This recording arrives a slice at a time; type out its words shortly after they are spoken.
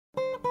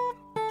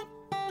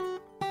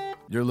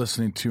You're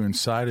listening to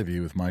Inside of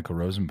You with Michael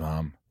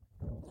Rosenbaum.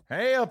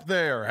 Hey up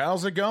there,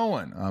 how's it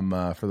going?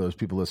 For those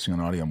people listening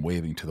on audio, I'm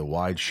waving to the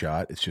wide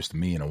shot. It's just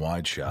me in a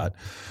wide shot.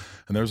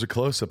 And there's a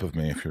close-up of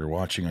me if you're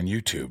watching on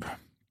YouTube.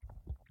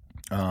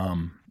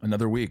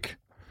 Another week.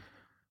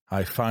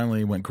 I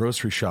finally went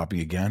grocery shopping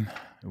again.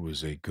 It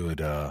was a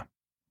good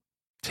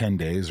 10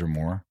 days or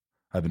more.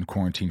 I've been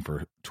quarantined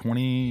for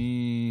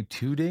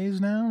 22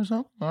 days now or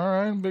something. All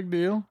right, big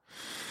deal.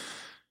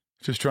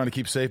 Just trying to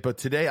keep safe. But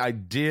today I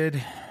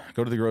did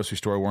go to the grocery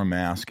store, wore a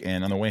mask,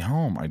 and on the way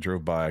home, I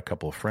drove by a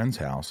couple of friends'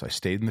 house. I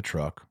stayed in the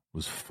truck,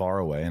 was far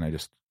away, and I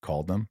just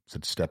called them,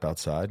 said step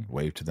outside,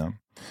 waved to them.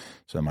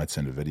 So I might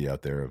send a video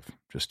out there of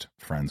just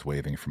friends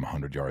waving from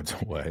 100 yards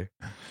away.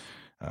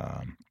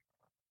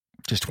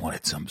 Just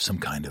wanted some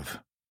kind of,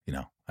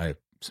 I have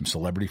some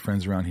celebrity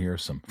friends around here,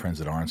 some friends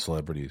that aren't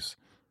celebrities.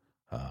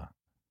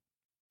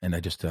 And I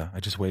just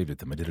waved at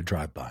them. I did a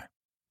drive-by.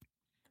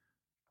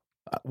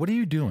 What are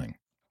you doing?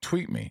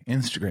 Tweet me,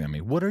 Instagram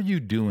me. What are you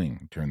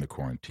doing during the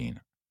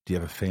quarantine? Do you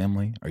have a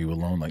family? Are you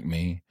alone like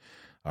me?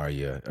 Are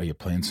you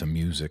playing some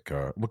music?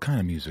 Or what kind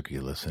of music are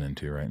you listening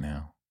to right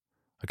now?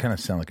 I kind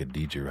of sound like a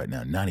DJ right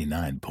now.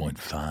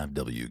 99.5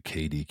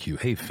 WKDQ.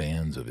 Hey,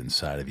 fans of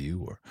Inside of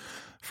You or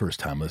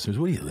first-time listeners,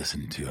 what are you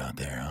listening to out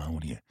there? Huh?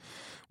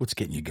 What's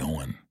getting you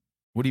going?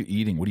 What are you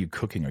eating? What are you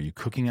cooking? Are you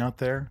cooking out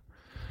there?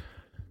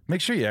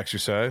 Make sure you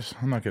exercise.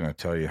 I'm not going to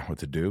tell you what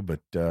to do,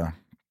 but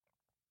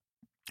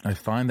I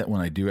find that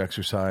when I do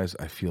exercise,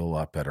 I feel a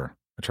lot better.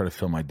 I try to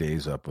fill my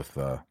days up with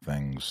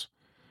things,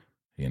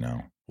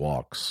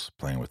 walks,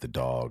 playing with the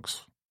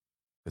dogs.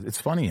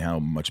 It's funny how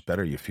much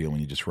better you feel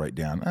when you just write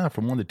down,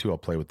 from 1 to 2, I'll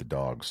play with the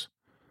dogs.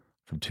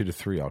 From 2 to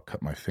 3, I'll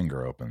cut my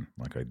finger open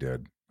like I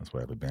did. That's why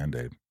I have a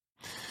Band-Aid.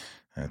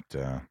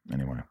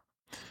 Anyway.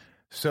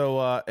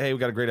 So, hey, we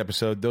got a great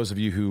episode. Those of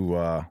you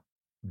who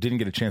didn't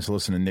get a chance to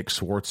listen to Nick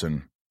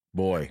Swartzen,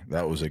 boy,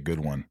 that was a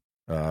good one.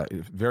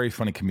 Very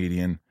funny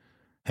comedian.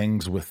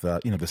 Hangs with, the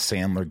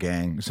Sandler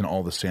gang. He's in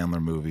all the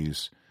Sandler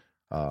movies.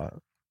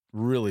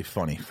 Really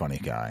funny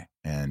guy.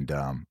 And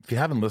if you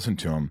haven't listened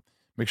to him,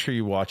 make sure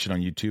you watch it on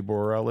YouTube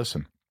or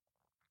listen.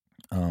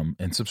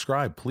 And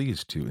subscribe,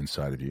 please, to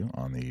Inside of You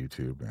on the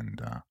YouTube.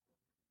 And,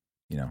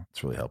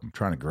 it's really helping. I'm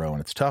trying to grow. And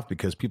it's tough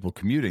because people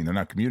commuting, they're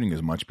not commuting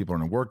as much. People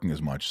aren't working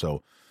as much.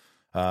 So,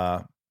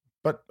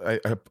 but I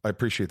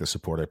appreciate the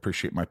support. I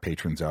appreciate my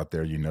patrons out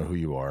there. You know who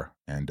you are.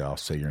 And I'll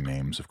say your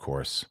names, of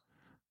course.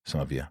 Some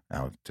of you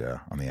out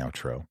on the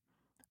outro.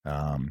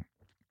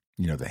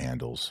 The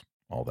handles,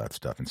 all that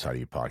stuff, Inside of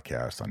You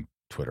podcast on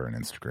Twitter and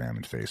Instagram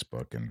and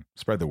Facebook, and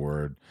spread the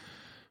word.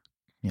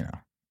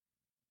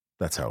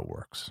 That's how it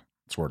works.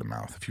 It's word of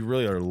mouth. If you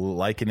really are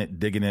liking it,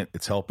 digging it,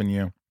 it's helping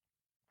you.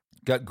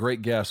 Got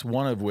great guests,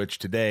 one of which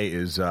today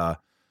is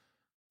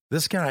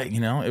this guy.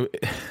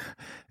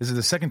 This is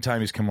the second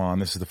time he's come on.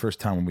 This is the first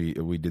time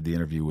we did the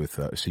interview with,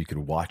 so you could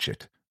watch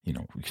it.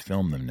 We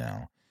film them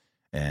now.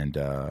 And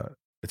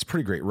it's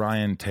pretty great.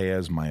 Ryan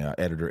Tejas, my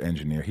editor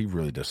engineer, he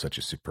really does such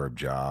a superb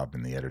job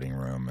in the editing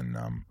room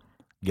and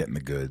getting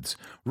the goods.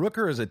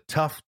 Rooker is a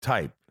tough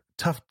type.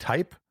 Tough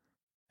type?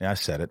 Yeah, I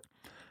said it.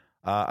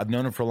 I've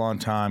known him for a long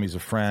time. He's a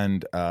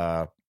friend.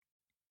 A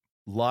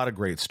lot of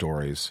great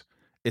stories.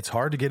 It's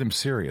hard to get him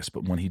serious,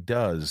 but when he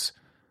does,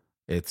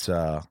 it's,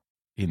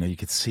 you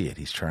could see it.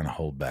 He's trying to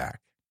hold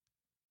back.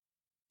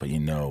 But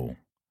there's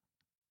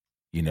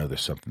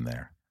something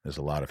there. There's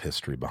a lot of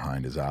history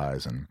behind his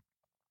eyes, and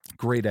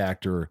great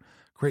actor,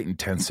 great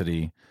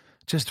intensity,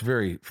 just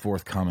very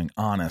forthcoming,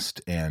 honest,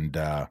 and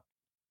I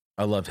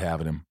loved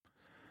having him.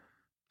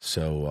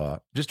 So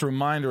just a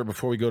reminder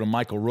before we go to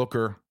Michael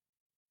Rooker,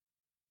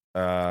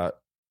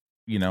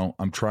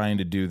 I'm trying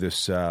to do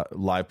this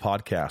live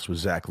podcast with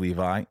Zach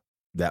Levi.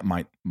 That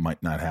might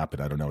not happen.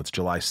 I don't know. It's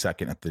July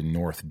 2nd at the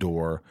North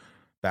Door,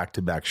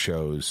 back-to-back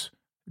shows,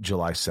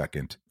 July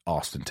 2nd,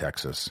 Austin,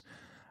 Texas.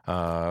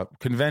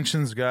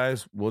 Conventions,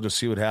 guys, we'll just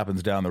see what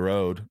happens down the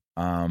road.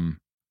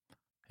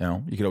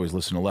 You could always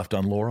listen to Left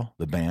on Laurel,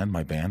 the band,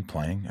 my band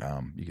playing.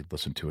 You could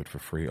listen to it for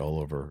free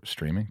all over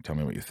streaming. Tell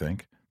me what you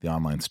think. The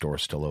online store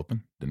is still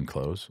open. Didn't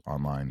close.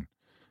 Online,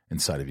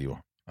 Inside of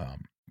You,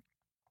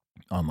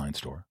 online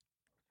store.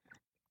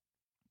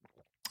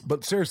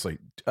 But seriously,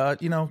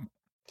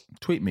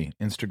 tweet me,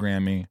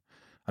 Instagram me.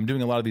 I'm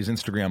doing a lot of these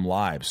Instagram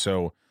lives.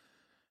 So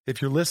if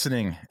you're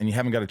listening and you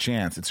haven't got a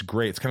chance, it's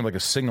great. It's kind of like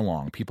a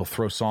sing-along. People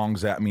throw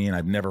songs at me and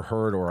I've never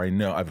heard, or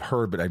I've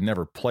heard, but I've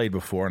never played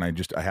before. And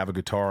I have a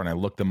guitar and I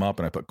look them up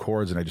and I put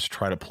chords and I just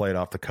try to play it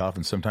off the cuff.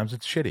 And sometimes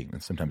it's shitty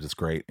and sometimes it's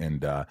great.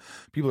 And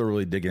people are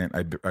really digging it.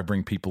 I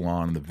bring people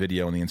on the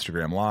video and the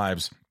Instagram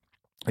lives.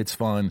 It's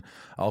fun.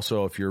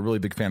 Also, if you're a really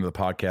big fan of the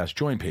podcast,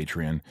 join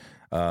Patreon.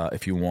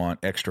 If you want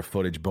extra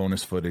footage,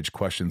 bonus footage,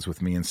 questions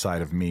with me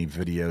inside of me,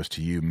 videos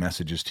to you,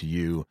 messages to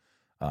you.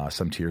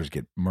 Some tiers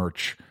get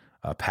merch.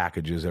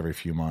 Packages every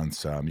few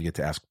months. You get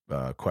to ask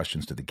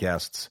questions to the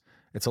guests.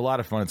 It's a lot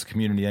of fun. It's a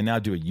community. I now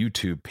do a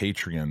YouTube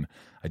Patreon.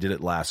 I did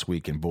it last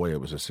week, and boy, it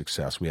was a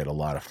success. We had a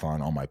lot of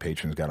fun. All my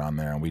patrons got on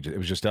there, and it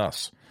was just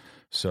us.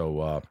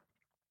 So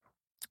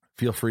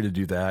feel free to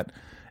do that.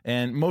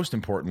 And most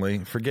importantly,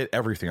 forget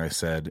everything I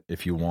said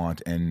if you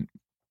want, and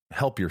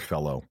help your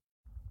fellow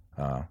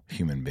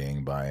human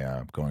being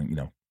by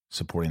going,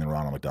 supporting the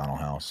Ronald McDonald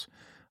House.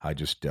 I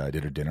just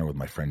did a dinner with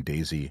my friend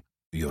Daisy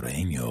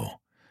Ureño.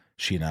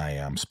 She and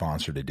I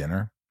sponsored a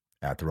dinner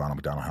at the Ronald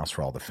McDonald House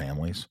for all the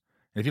families.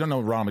 And if you don't know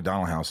what Ronald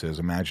McDonald House is,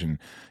 imagine,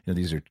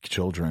 these are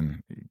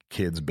children,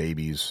 kids,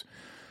 babies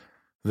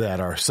that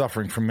are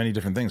suffering from many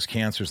different things,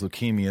 cancers,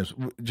 leukemias,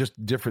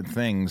 just different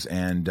things.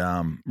 And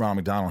Ronald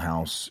McDonald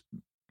House,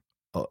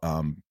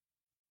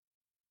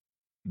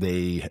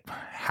 they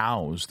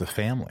house the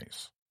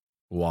families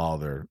while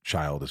their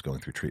child is going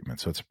through treatment.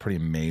 So it's a pretty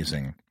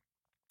amazing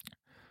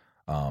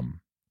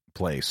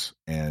place,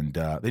 and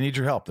they need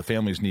your help. The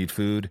families need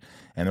food,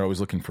 and they're always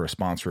looking for a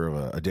sponsor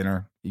of a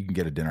dinner. You can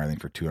get a dinner, I think,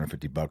 for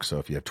 $250. So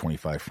if you have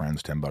 25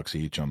 friends, $10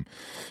 each.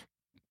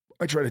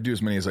 I try to do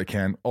as many as I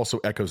can. Also,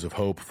 Echoes of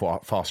Hope,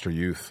 Foster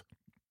Youth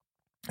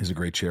is a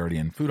great charity,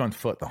 and Food on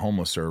Foot. The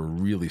homeless are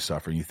really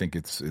suffering. You think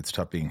it's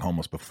tough being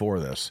homeless before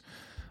this,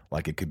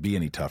 like it could be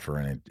any tougher,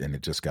 and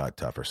it just got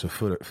tougher. So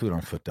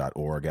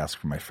foodonfoot.org. Ask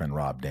for my friend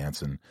Rob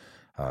Danson.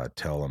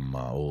 Tell him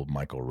old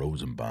Michael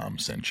Rosenbaum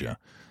sent you.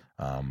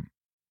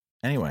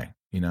 Anyway,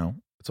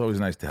 it's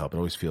always nice to help. It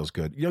always feels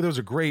good. There was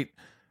a great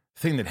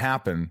thing that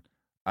happened.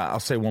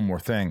 I'll say one more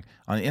thing.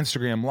 On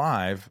Instagram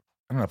Live,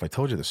 I don't know if I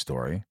told you this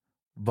story,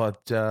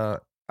 but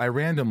I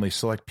randomly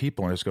select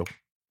people and I just go,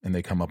 and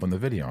they come up on the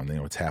video, and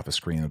it's half a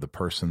screen of the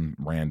person,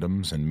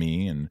 randoms, and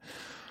me. And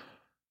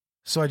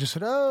so I just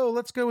said, oh,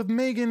 let's go with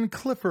Megan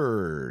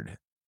Clifford.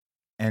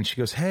 And she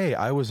goes, hey,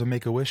 I was a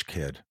Make-A-Wish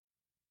kid.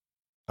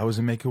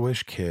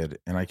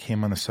 And I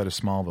came on the set of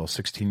Smallville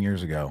 16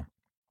 years ago.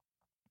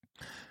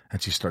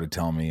 And she started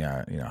telling me,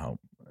 how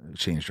it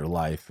changed her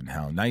life and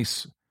how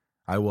nice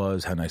I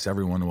was, how nice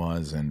everyone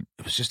was. And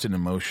it was just an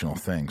emotional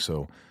thing.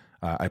 So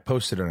I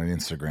posted it on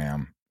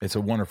Instagram. It's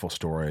a wonderful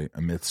story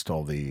amidst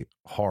all the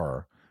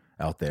horror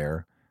out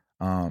there.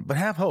 But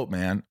have hope,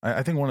 man.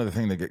 I think one of the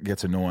things that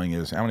gets annoying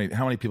is how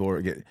many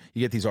people you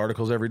get these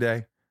articles every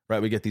day,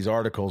 right? We get these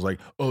articles like,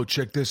 oh,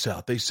 check this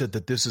out. They said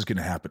that this is going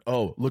to happen.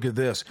 Oh, look at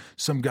this.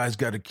 Some guy's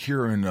got a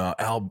cure in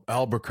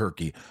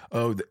Albuquerque.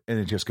 Oh, and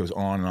it just goes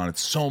on and on.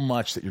 It's so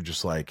much that you're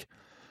just like,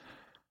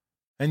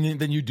 and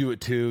then you do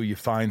it too. You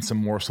find some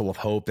morsel of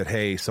hope that,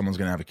 hey, someone's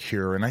going to have a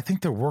cure. And I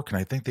think they're working.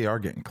 I think they are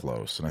getting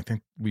close. And I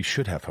think we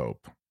should have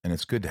hope. And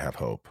it's good to have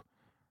hope.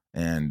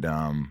 And,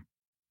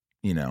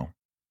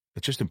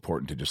 it's just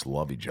important to just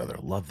love each other,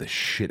 love the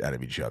shit out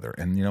of each other.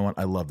 And you know what?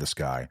 I love this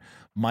guy.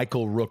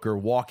 Michael Rooker,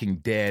 Walking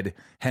Dead,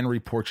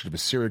 Henry, Portrait of a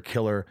Serial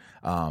Killer,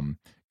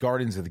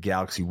 Guardians of the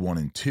Galaxy 1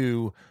 and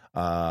 2.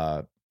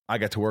 I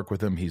got to work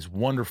with him. He's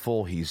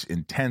wonderful. He's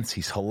intense.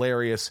 He's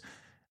hilarious.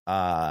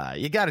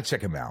 You got to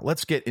check him out.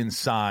 Let's get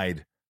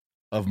inside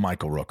of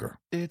Michael Rooker.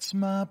 It's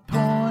my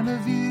point of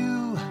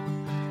view.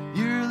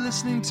 You're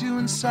listening to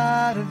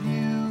Inside of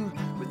You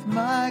with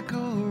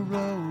Michael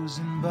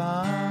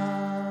Rosenbaum.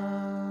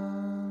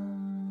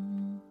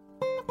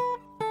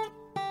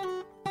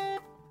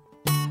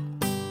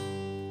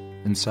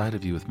 Inside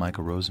of You with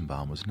Michael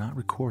Rosenbaum was not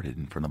recorded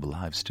in front of a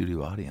live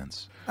studio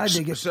audience. I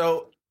dig it.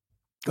 So,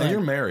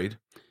 you're married.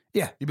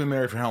 Yeah. You've been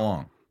married for how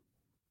long?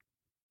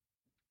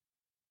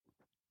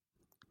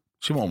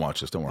 She won't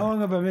watch this, don't worry. How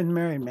long have I been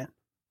married, man?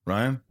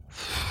 Ryan?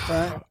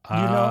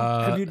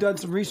 Have you done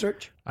some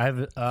research? I have,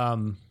 you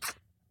want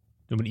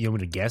me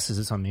to guess? Is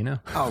this on me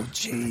now? Oh,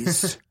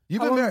 jeez.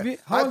 You've been married.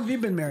 How long have you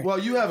been married? Well,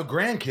 you have a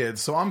grandkid,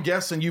 so I'm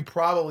guessing you've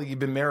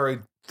been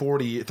married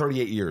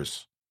 38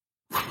 years.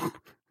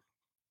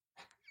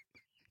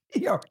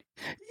 He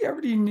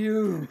already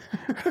knew.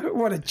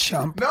 What a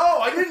chump. No,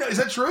 I didn't know. Is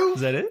that true?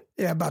 Is that it?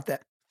 Yeah, about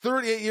that.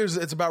 38 years,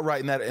 it's about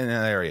right in that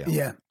area.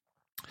 Yeah.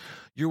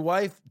 Your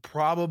wife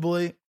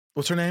probably,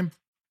 what's her name?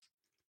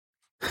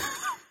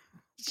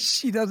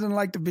 She doesn't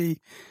like to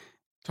be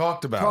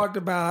talked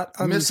about.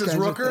 Mrs.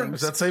 Rooker? Is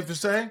that safe to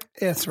say?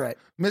 That's right.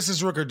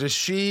 Mrs. Rooker, does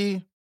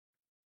she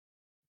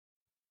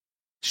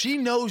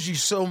knows you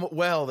so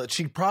well that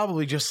she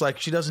probably just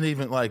she doesn't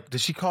even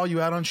does she call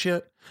you out on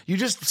shit? You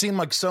just seem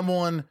like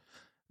someone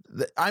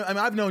that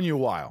I've known you a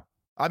while.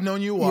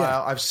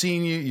 Yeah. I've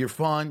seen you. You're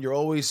fun. You're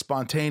always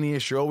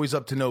spontaneous. You're always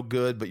up to no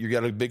good, but you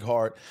got a big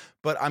heart.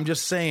 But I'm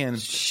just saying,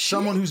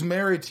 someone who's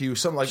married to you,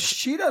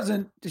 she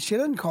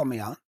doesn't call me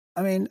out.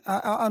 I mean,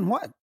 on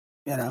what?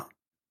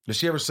 Does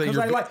she ever say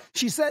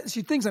she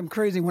thinks I'm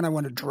crazy when I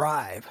want to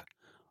drive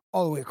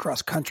all the way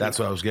across country. That's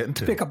what I was getting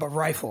to. Pick up a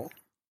rifle.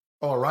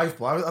 Oh, a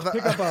rifle.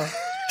 Pick up a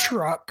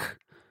truck.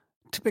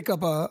 To pick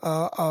up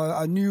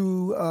a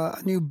new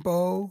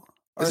bow.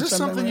 Is this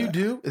something you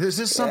do? Is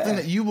this something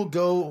that you will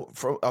go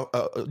for?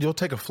 You'll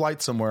take a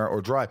flight somewhere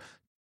or drive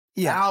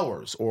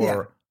hours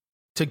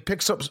to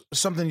pick up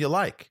something you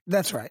like.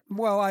 That's right.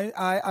 Well,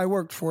 I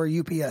worked for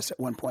UPS at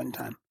one point in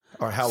time.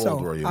 Or how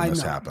old were you when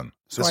this happened?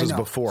 This was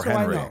before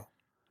Henry.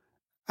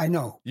 I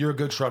know. You're a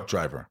good truck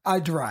driver. I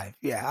drive.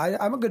 Yeah,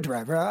 I'm a good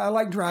driver. I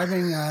like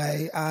driving.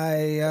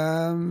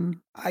 I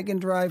can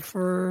drive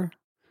for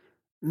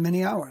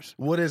many hours.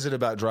 What is it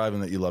about driving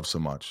that you love so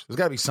much? There's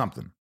got to be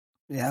something.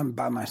 Yeah, I'm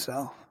by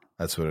myself.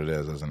 That's what it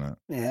is, isn't it?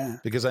 Yeah.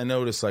 Because I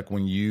notice like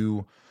when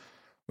you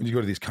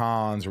go to these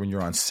cons or when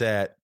you're on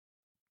set,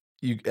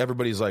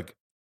 everybody's like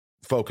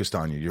focused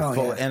on you. You're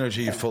full of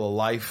energy. You're full of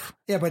life.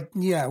 Yeah, but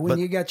when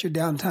you got your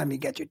downtime, you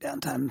get your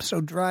downtime.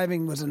 So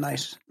driving was a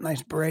nice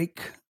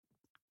break.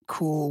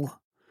 Cool.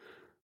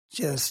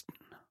 Just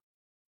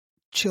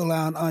chill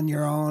out on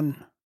your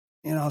own.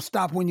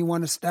 Stop when you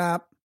want to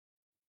stop.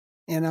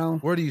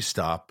 Where do you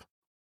stop?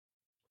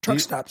 Truck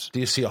stops. Do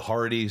you see a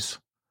Hardee's?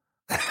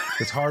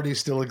 Does Hardee's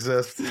still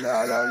exist? No,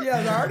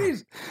 yeah, the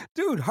Hardee's.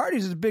 Dude,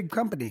 Hardee's is a big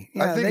company.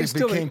 Yeah, I think it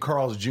became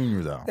Carl's Jr.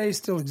 though. They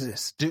still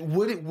exist.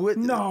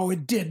 No,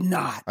 it did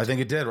not. I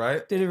think it did,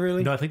 right? Did it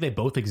really? No, I think they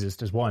both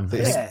exist as one.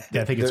 Yeah.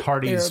 I think it's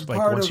Hardee's like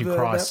once you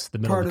cross the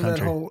middle of the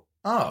country.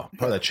 Part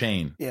of that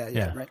chain.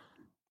 Yeah, right.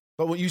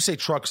 But when you say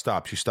truck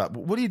stops, you stop.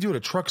 What do you do at a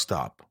truck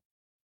stop?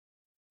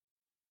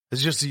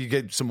 It's just you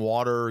get some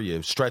water,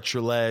 you stretch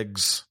your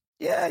legs.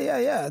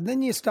 Yeah.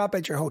 Then you stop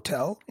at your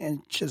hotel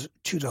and choose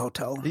a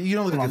hotel.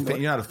 You're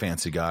not a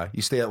fancy guy.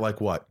 You stay at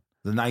like what?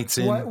 The Knights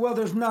Inn? Well,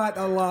 there's not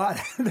a lot.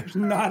 There's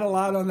not a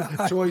lot on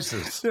the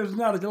choices. There's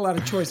not a lot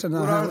of choice on the.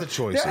 What are the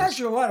choices? There's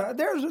actually a lot.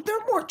 There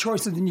are more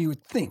choices than you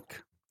would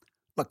think.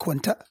 La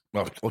Quinta.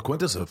 Well, La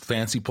Quinta's a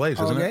fancy place,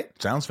 isn't it?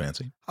 Sounds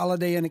fancy.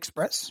 Holiday Inn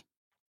Express.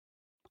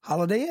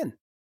 Holiday Inn.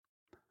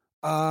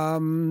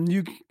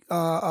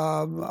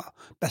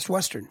 Best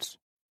Westerns.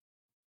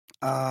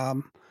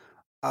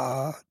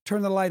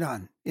 Turn the light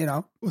on,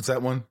 What's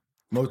that one?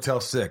 Motel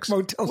 6.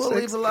 We'll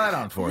leave the light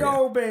on for you.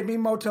 Yo, baby,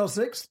 Motel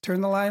 6.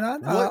 Turn the light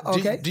on.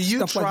 Okay. Do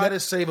you try to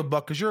save a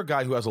buck? Because you're a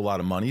guy who has a lot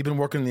of money. You've been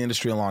working in the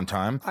industry a long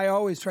time. I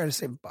always try to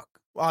save a buck.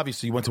 Well,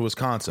 obviously, you went to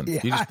Wisconsin.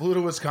 Yeah. You just flew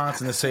to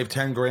Wisconsin to save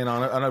 10 grand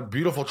on a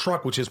beautiful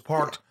truck, which is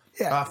parked,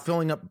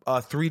 filling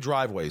up 3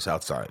 driveways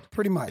outside.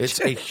 Pretty much. It's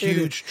a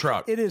huge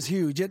truck. It is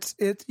huge. It's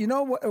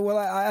well,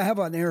 I have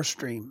an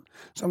Airstream,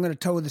 so I'm going to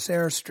tow this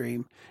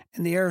Airstream.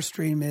 And the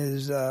Airstream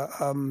is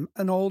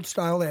an old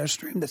style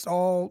Airstream that's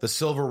all the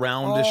silver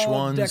roundish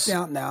ones, decked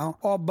out now,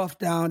 all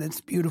buffed out.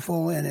 It's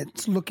beautiful and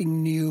it's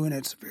looking new and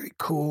it's very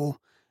cool.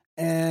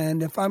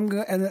 And if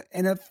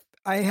if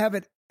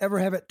I ever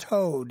have it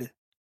towed,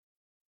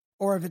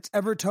 or if it's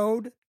ever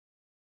towed,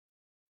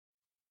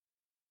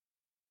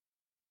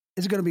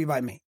 it's going to be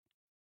by me.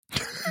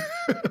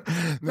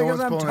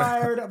 Because I'm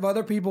tired of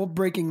other people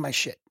breaking my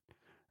shit.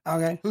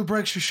 Okay, who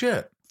breaks your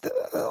shit?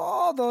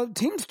 All the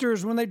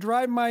Teamsters when they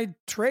drive my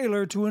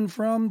trailer to and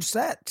from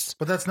sets.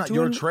 But that's not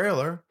your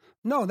trailer.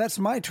 No, that's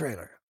my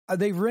trailer.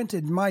 They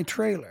rented my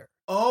trailer.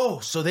 Oh,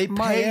 so they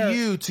pay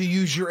you to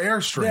use your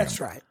Airstream. That's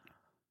right.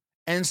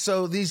 And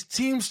so these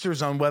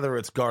Teamsters on whether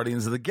it's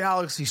Guardians of the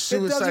Galaxy,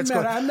 Suicide Squad. It doesn't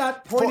matter. I'm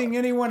not pointing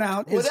anyone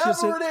out. It's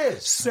whatever it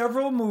is.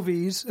 Several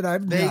movies that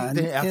I've done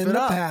in the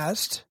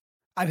past.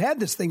 I've had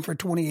this thing for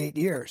 28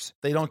 years.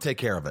 They don't take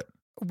care of it.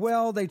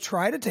 Well, they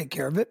try to take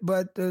care of it,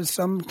 but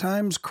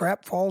sometimes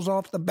crap falls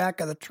off the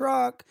back of the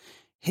truck,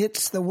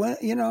 hits the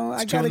It's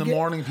 2 in the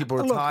morning.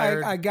 People are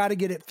tired. I got to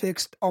get it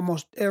fixed.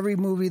 Almost every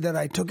movie that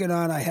I took it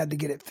on, I had to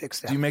get it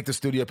fixed. Do you make the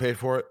studio pay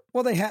for it?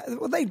 Well,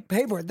 they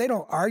pay for it. They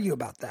don't argue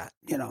about that.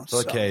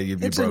 Okay, you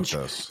broke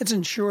this. It's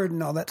insured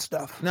and all that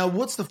stuff. Now,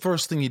 what's the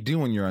first thing you do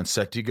when you're on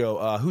set? Do you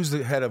go, who's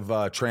the head of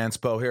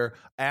Transpo here?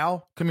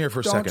 Al, come here for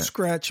a second. Don't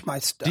scratch my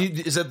stuff.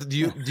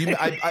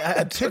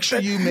 I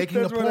picture you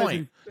making a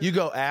point. You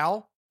go,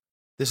 Al,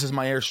 this is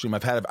my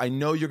Airstream. I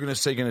know you're going to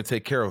say you're going to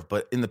take care of,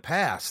 but in the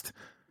past,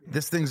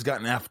 this thing's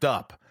gotten effed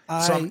up.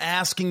 So I'm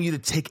asking you to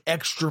take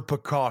extra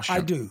precaution. I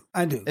do.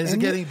 Is it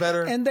getting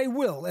better? And they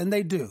will, and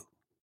they do.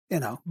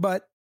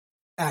 But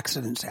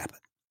accidents happen.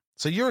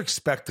 So you're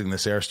expecting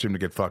this Airstream to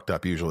get fucked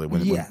up usually.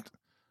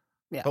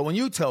 Yeah. But when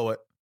you tow it,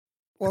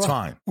 it's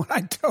fine. When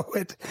I tow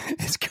it,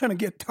 it's going to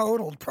get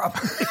totaled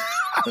probably.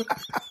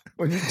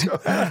 When you tow,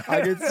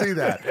 I can see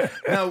that.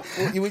 Now,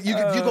 you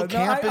go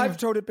camping? I've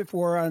towed it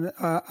before in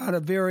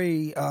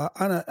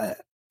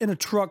a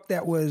truck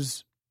that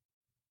was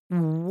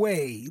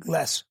way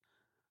less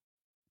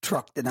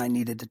truck than I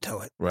needed to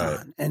tow it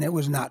on, and it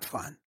was not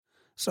fun.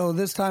 So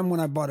this time when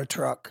I bought a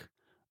truck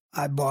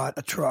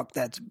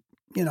that's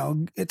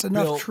it's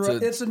enough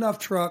truck. It's enough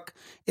truck.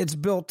 It's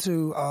built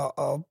to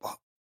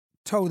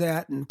tow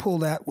that and pull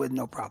that with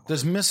no problem.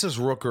 Does Mrs.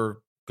 Rooker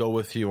go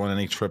with you on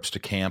any trips to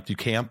camp? You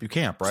camp,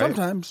 right?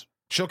 Sometimes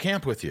she'll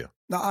camp with you.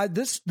 No,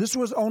 this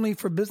was only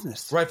for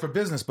business. Right, for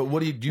business. But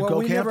what do you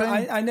go camping?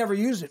 I never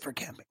use it for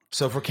camping.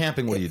 So for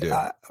camping, what do?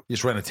 You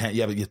just rent a tent.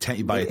 Yeah, but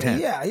you buy a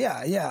tent.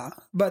 Yeah.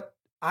 But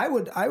I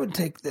would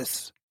take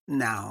this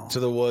now to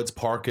the woods,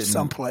 park it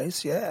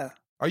someplace. Yeah.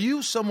 Are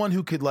you someone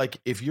who could, like,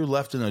 if you're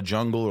left in a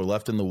jungle or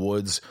left in the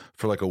woods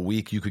for like a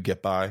week, you could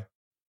get by?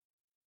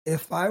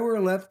 If I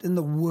were left in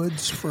the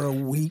woods for a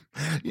week.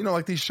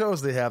 Like these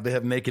shows they have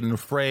Naked and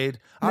Afraid.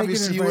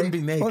 Obviously, you wouldn't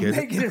be naked. Well,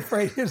 Naked and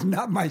Afraid is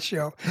not my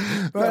show.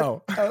 But,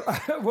 no.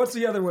 What's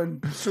the other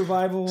one?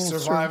 Survival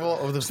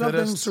of the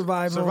fittest?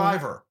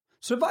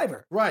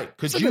 Survivor. Right.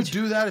 Could you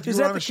do that if you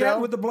were on a show? Is that the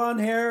cat with the blonde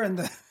hair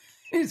and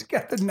he's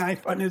got the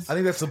knife on his... I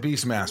think that's the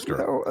Beastmaster.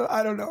 No,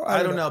 I don't know.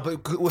 I don't know.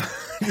 But do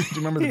you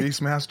remember the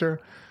Beastmaster?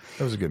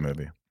 That was a good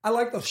movie. I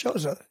like those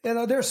shows.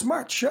 They're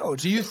smart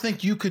shows. Do you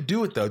think you could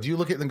do it though? Do you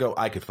look at it and go,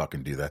 I could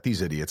fucking do that?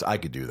 These idiots, I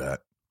could do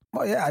that.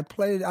 Well, yeah,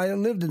 I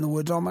lived in the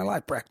woods all my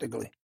life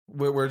practically.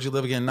 Where'd you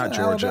live again? Not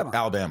Georgia,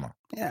 Alabama.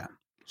 Yeah.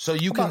 So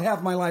you About can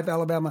half my life,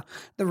 Alabama.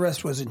 The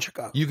rest was in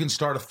Chicago. You can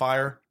start a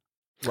fire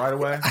right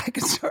away. I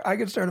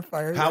could start a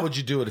fire. How would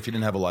you do it if you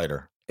didn't have a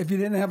lighter? If you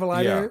didn't have a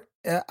lighter,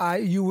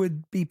 you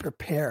would be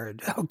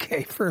prepared.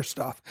 Okay, first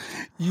off,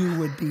 you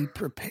would be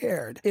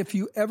prepared. If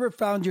you ever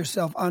found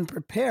yourself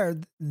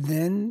unprepared,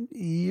 then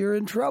you're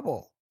in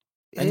trouble.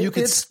 And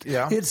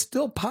it's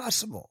still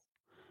possible.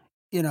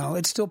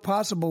 It's still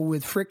possible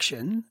with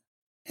friction.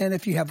 And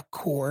if you have a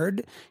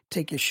cord,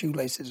 take your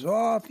shoelaces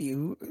off,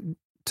 you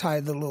tie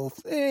the little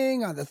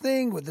thing on the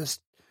thing with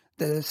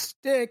the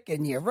stick,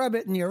 and you rub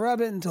it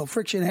until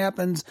friction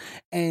happens,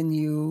 and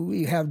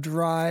you have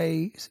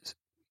dry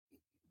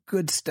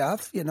good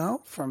stuff,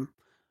 from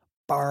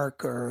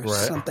bark or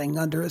something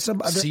under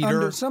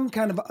some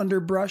kind of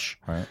underbrush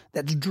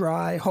that's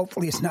dry.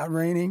 Hopefully it's not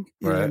raining.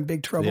 You're in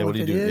big trouble if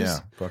it is. Yeah,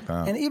 fuck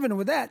that. And even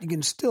with that, you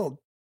can still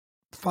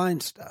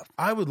find stuff.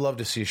 I would love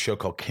to see a show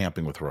called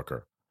Camping with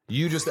Rooker.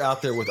 You just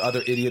out there with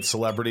other idiot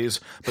celebrities,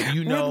 but how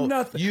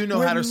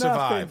to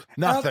survive.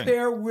 Nothing. Out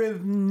there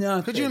with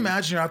nothing. Could you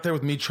imagine you're out there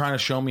with me trying to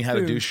show me how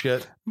to do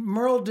shit?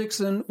 Merle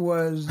Dixon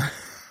was...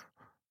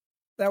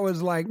 That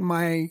was like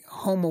my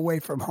home away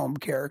from home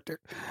character.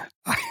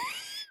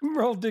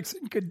 Merle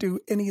Dixon could do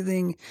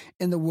anything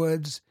in the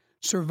woods,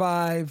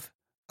 survive,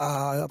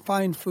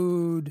 find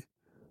food,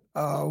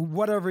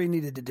 whatever he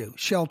needed to do,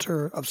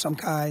 shelter of some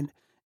kind.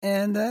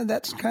 And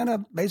that's kind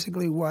of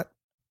basically what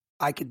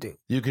I could do.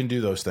 You can do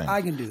those things.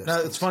 I can do those now,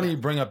 things. It's funny you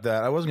bring up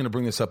that. I wasn't going to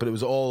bring this up, but it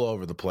was all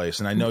over the place.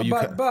 And I know you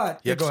can.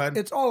 But go ahead.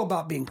 It's all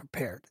about being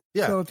prepared.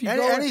 Yeah. So if you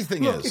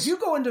if you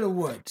go into the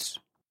woods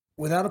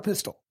without a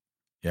pistol.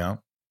 Yeah.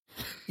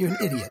 You're an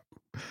idiot.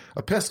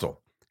 A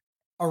pistol.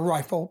 A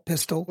rifle,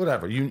 pistol.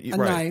 Whatever. A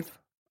knife,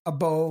 a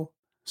bow.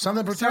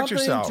 Something to protect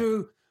yourself.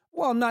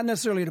 Well, not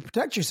necessarily to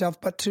protect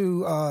yourself, but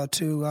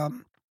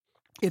to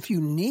if you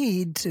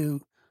need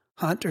to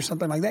hunt or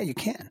something like that, you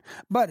can.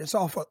 But it's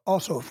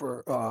also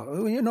for,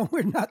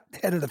 we're not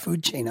head of the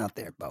food chain out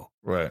there, Bo.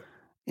 Right.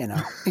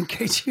 In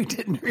case you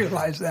didn't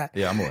realize that.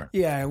 Yeah, I'm aware.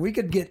 Yeah, we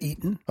could get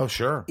eaten. Oh,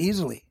 sure.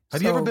 Easily.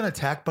 Have you ever been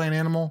attacked by an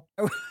animal?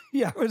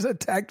 Yeah, I was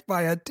attacked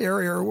by a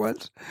terrier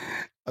once.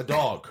 A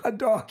dog? A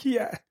dog,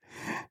 yeah.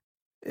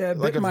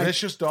 Like a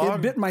vicious dog?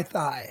 It bit my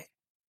thigh.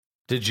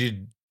 Did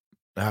you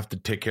have to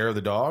take care of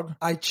the dog?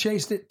 I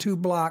chased it 2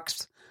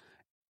 blocks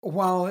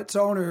while its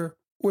owner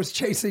was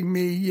chasing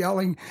me,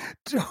 yelling,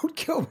 "Don't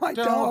kill my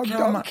dog!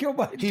 Don't kill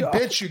my dog!" He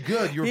bit you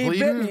good. You were bleeding? He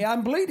bit me.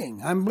 I'm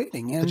bleeding.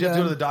 And, did you have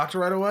to go to the doctor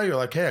right away? You're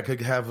like, hey, I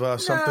could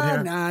have something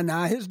here?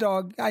 Nah. His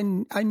dog, I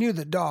knew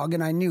the dog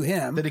and I knew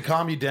him. Did he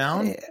calm you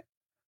down?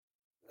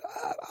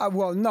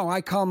 Well, no,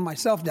 I calmed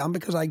myself down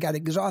because I got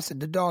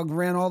exhausted. The dog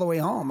ran all the way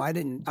home.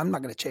 I'm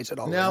not going to chase it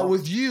all the way home. Now,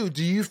 with you,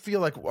 do you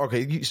feel like,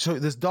 okay, so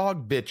this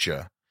dog bit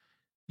you.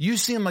 You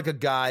seem like a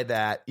guy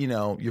that,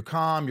 you're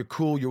calm, you're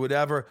cool, you're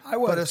whatever. I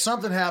was. But if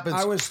something happens,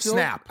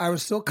 snap. I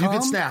was still calm. You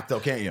can snap,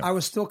 though, can't you? I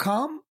was still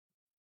calm.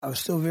 I was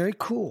still very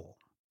cool.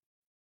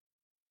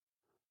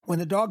 When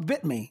the dog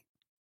bit me,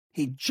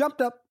 he jumped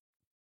up,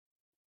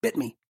 bit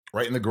me.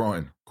 Right in the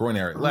groin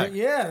area. Leg.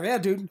 Yeah,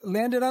 dude.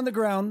 Landed on the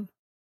ground,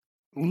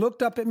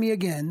 looked up at me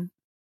again.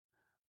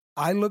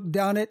 I looked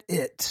down at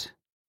it.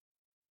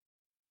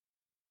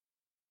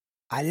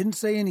 I didn't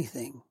say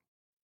anything.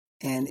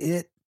 And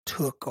it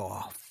took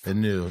off. It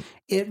knew.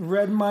 It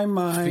read my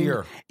mind.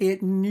 Fear.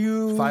 It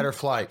knew. Fight or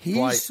flight.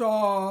 He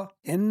saw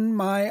in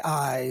my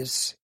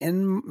eyes,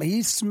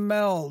 he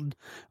smelled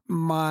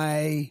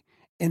my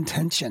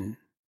intention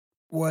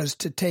was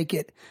to take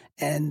it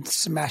and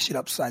smash it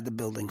upside the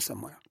building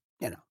somewhere,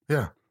 Yeah.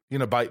 You're going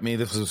to bite me.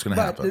 This is what's going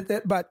to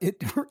happen. But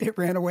it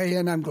ran away,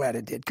 and I'm glad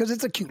it did, because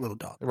it's a cute little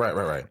dog.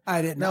 Right.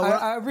 I didn't know.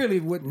 I really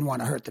wouldn't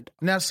want to hurt the dog.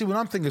 Now, see, what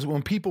I'm thinking is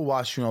when people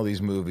watch all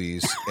these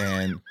movies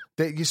and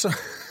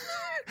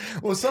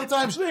well,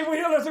 sometimes.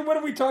 Listen, what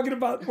are we talking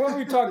about? What have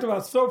we talked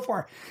about so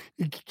far?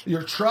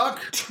 Your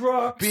trucks,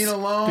 being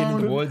alone, being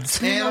in the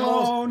woods,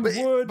 animals.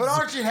 But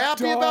aren't you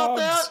happy about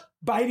that?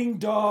 Biting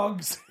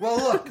dogs. Well,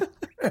 look,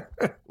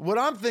 what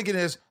I'm thinking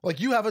is, like,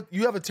 you have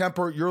a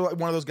temper. You're like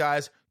one of those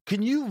guys.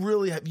 Can you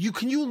really you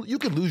can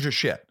lose your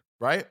shit,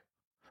 right?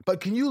 But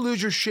can you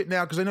lose your shit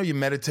now? Because I know you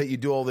meditate, you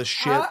do all this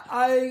shit.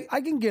 I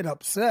can get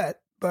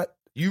upset, but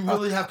you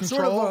really have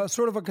control.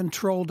 Sort of a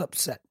controlled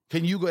upset.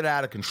 Can you get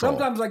out of control?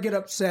 Sometimes I get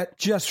upset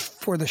just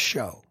for the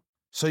show.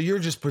 So you're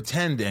just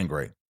pretend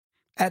angry.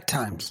 At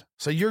times.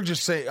 So you're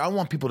just saying, I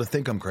want people to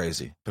think I'm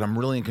crazy, but I'm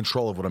really in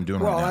control of what I'm doing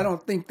right now. Well, I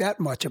don't think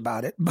that much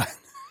about it, but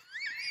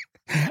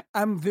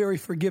I'm a very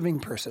forgiving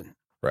person.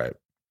 Right.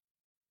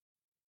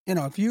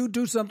 If you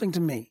do something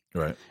to me,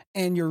 right,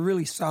 and you're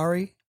really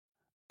sorry,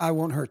 I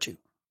won't hurt you.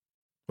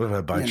 What if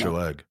I bite your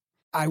leg?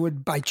 I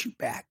would bite you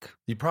back.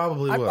 You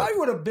probably would. I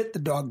would have bit the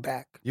dog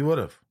back. You would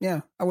have.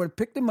 Yeah. I would have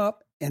picked him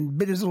up and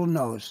bit his little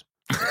nose.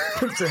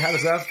 So how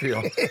does that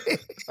feel?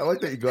 I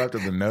like that you go after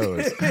the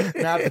nose,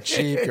 not the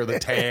cheek or the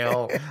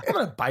tail. I'm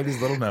going to bite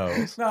his little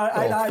nose. No,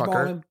 I'd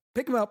eyeball him,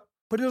 pick him up,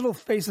 put his little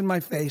face in my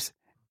face,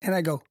 and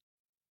I go, what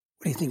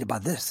do you think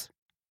about this?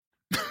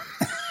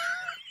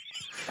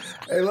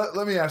 Hey,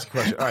 let me ask you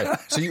a question. All right,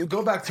 so you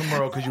go back to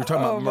Merle because you were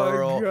talking about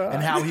Merle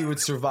and how he would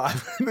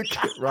survive.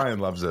 Ryan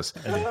loves this.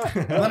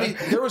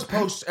 There was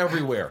posts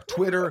everywhere,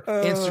 Twitter,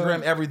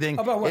 Instagram, everything.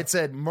 About what? It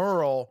said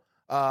Merle,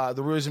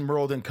 the reason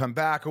Merle didn't come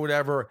back or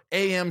whatever,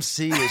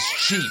 AMC is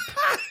cheap.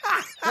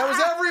 That was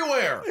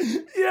everywhere.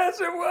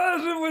 Yes, it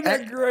was. Wasn't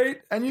that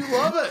great? And you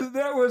love it.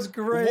 That was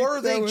great.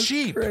 Were they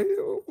cheap?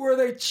 Were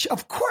they?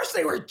 Of course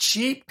they were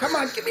cheap. Come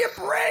on, give me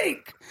a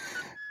break.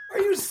 Are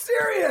you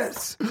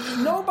serious?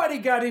 Nobody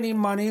got any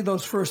money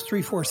those first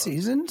 3-4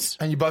 seasons.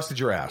 And you busted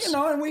your ass. You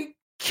know, and we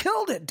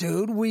killed it,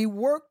 dude. We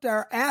worked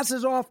our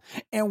asses off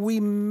and we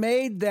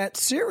made that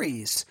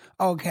series,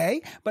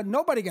 okay? But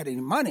nobody got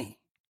any money.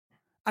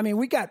 I mean,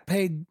 we got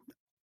paid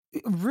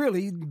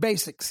really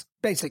basic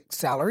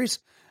salaries.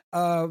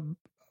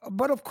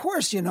 But of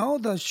course, you know,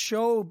 the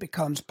show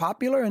becomes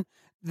popular and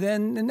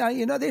then,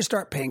 you know, they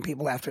start paying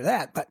people after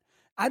that. But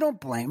I don't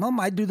blame them.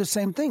 I do the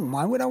same thing.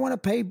 Why would I want to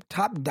pay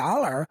top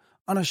dollar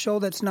on a show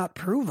that's not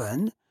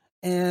proven?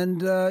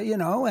 And, you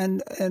know,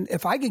 and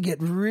if I could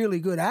get really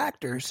good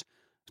actors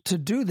to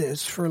do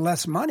this for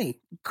less money,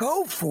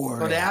 go for it.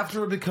 But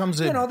after it becomes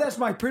you know, that's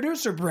my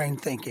producer brain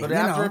thinking. But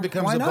after it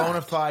becomes a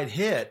bona fide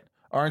hit,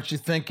 aren't you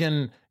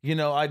thinking, you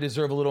know, I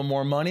deserve a little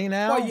more money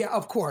now? Well, yeah,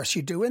 of course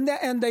you do. And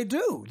they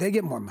do. They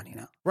get more money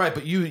now. Right,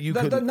 but you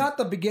could... Not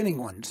the beginning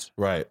ones.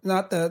 Right.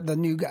 Not the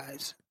new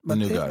guys. But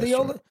the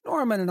old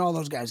Norman and all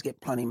those guys get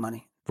plenty of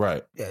money.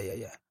 Right.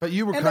 Yeah. But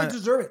you were they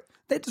deserve it.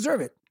 They deserve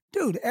it.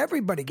 Dude,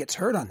 everybody gets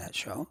hurt on that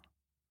show.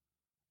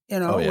 You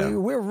know,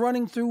 we're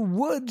running through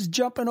woods,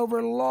 jumping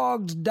over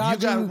logs,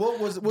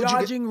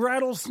 dodging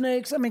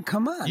rattlesnakes. I mean,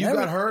 come on. You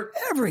got hurt?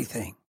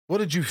 Everything. What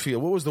did you feel?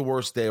 What was the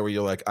worst day where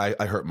you're like,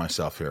 I hurt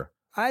myself here?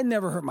 I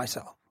never hurt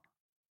myself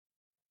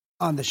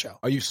on the show.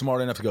 Are you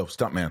smart enough to go,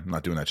 stunt man, I'm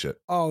not doing that shit?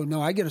 Oh,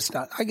 no, I get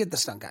the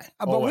stunt guy.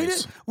 But we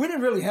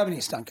didn't really have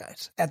any stunt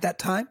guys at that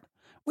time.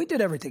 We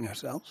did everything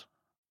ourselves.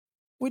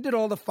 We did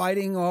all the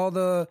fighting, all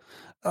the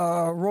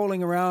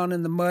rolling around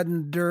in the mud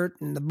and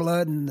dirt and the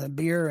blood and the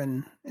beer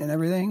and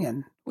everything,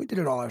 and we did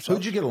it all ourselves.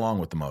 Who'd you get along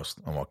with the most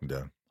on Walking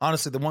Dead?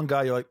 Honestly, the one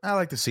guy you're like, I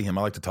like to see him.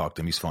 I like to talk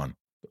to him. He's fun.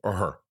 Or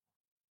her.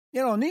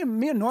 You know,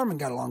 me and Norman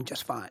got along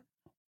just fine.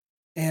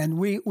 And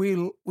we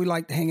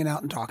liked hanging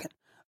out and talking.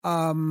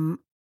 You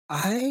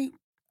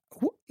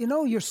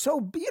know, you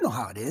know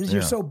how it is.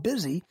 You're so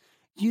busy.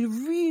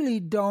 You really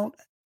don't,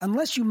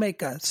 unless you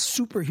make a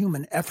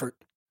superhuman effort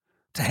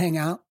to hang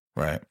out.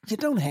 Right. You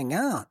don't hang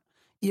out.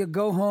 You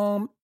go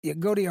home, you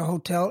go to your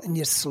hotel and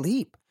you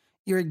sleep.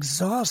 You're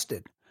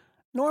exhausted.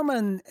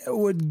 Norman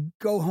would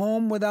go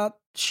home without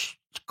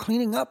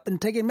cleaning up and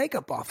taking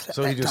makeup off.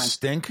 So you just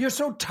stink? You're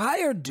so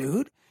tired,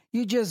 dude.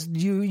 You just,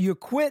 you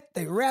quit.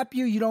 They wrap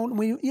you. You don't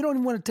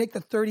even want to take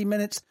the 30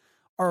 minutes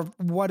or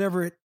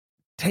whatever it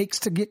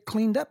takes to get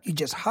cleaned up. You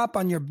just hop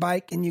on your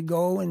bike and you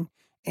go and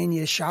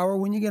you shower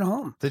when you get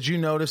home. Did you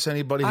notice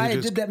anybody who I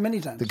did that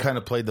many times. That kind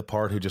of played the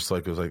part who just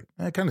like was like,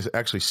 it kind of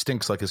actually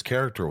stinks like his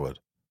character would?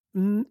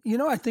 You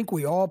know, I think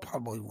we all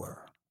probably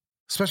were.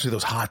 Especially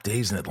those hot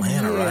days in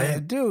Atlanta,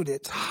 right? Dude,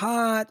 it's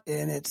hot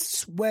and it's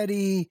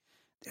sweaty.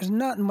 There's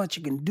not much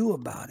you can do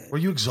about it. Were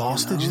you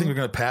exhausted? Do you think you're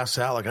going to pass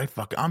out? Like,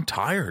 I'm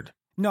tired.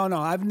 No,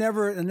 I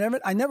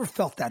never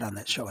felt that on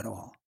that show at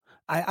all.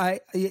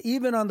 I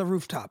even on the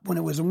rooftop when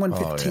it was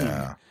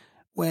 1:15,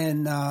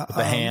 when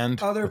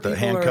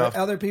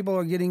other people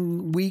are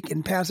getting weak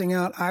and passing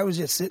out, I was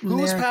just sitting there.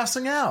 Who was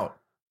passing out?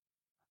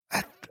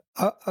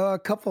 A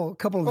couple of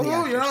the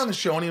actors. You're not on the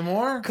show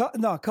anymore?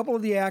 No, a couple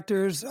of the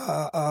actors.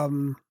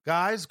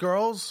 Guys,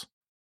 girls,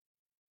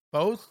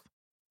 both?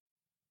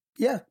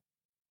 Yeah.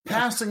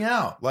 Passing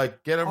out.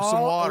 Like, get them some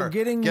water.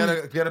 Get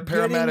a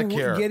paramedic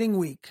here. Getting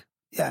weak.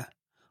 Yeah.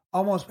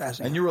 Almost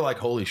passing out. And you were like,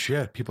 holy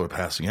shit, people are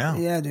passing out.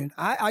 Yeah, dude.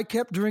 I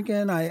kept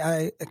drinking.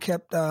 I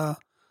kept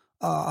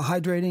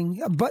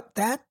hydrating. But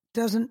that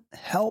doesn't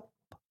help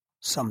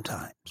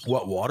sometimes.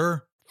 What,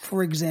 water?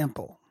 For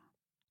example,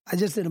 I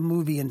just did a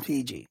movie in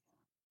Fiji.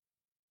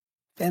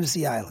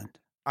 Fantasy Island.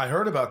 I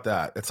heard about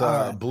that. It's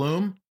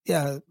Bloom?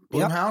 Yeah.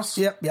 Bloomhouse?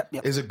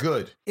 Yep. Is it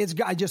good?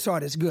 I just saw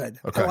it. It's good.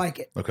 Okay. I like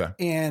it. Okay.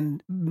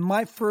 And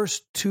my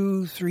first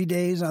 2-3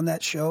 days on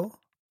that show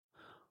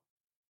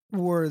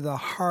were the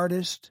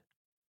hardest,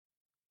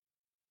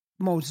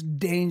 most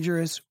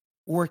dangerous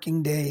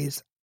working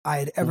days I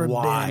had ever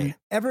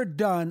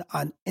done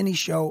on any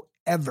show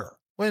ever.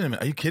 Wait a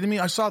minute. Are you kidding me?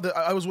 I saw that.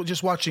 I was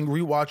just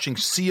rewatching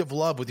Sea of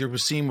Love with your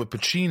scene with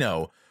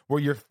Pacino where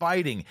you're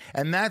fighting.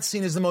 And that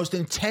scene is the most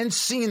intense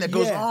scene that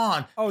goes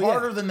on.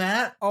 Harder than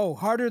that? Oh,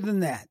 harder than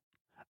that.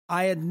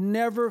 I had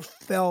never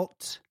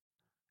felt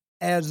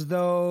as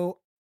though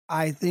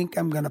I think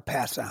I'm going to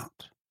pass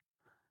out.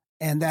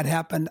 And that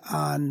happened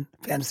on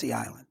Fantasy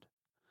Island.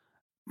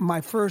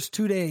 My first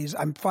 2 days,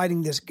 I'm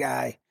fighting this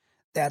guy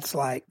that's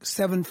like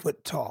 7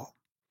 foot tall,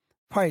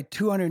 probably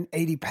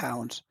 280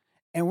 pounds,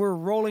 and we're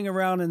rolling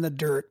around in the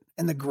dirt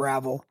and the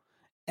gravel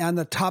on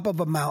the top of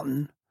a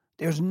mountain.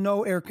 There's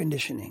no air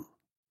conditioning.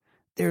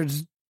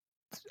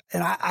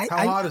 How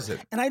hot is it?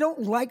 And I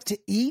don't like to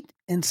eat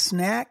and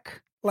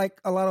snack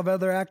like a lot of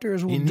other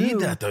actors will do. You need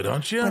that though,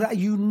 don't you? But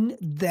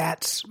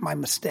that's my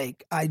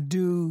mistake.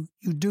 You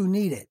do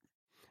need it,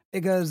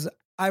 because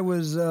I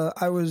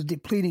was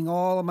depleting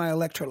all of my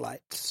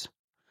electrolytes.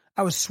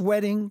 I was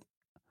sweating.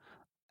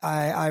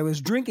 I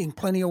was drinking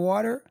plenty of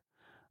water,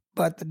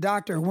 but the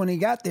doctor, when he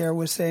got there,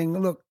 was saying,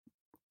 look,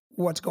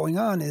 what's going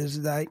on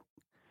is that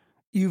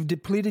you've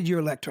depleted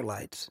your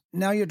electrolytes.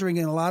 Now you're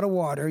drinking a lot of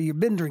water. You've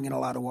been drinking a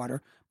lot of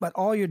water, but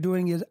all you're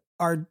doing is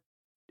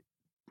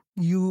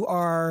you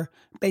are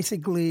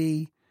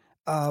basically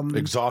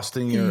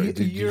exhausting,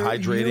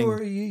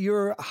 dehydrating.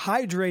 You're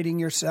hydrating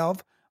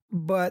yourself,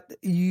 but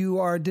you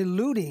are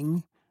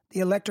diluting the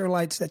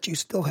electrolytes that you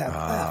still have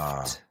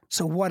left.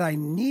 So what I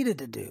needed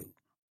to do,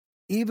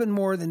 even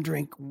more than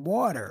drink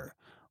water,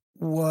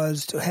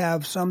 was to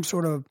have some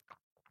sort of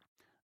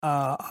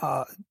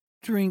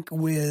drink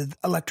with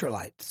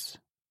electrolytes.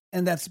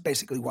 And that's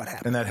basically what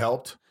happened. And that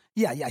helped?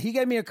 Yeah. He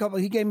gave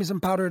me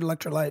some powdered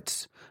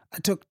electrolytes. I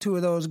took 2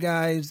 of those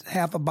guys,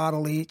 half a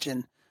bottle each,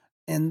 and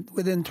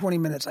within 20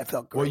 minutes I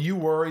felt great. Were you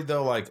worried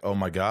though, like, oh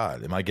my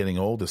God, am I getting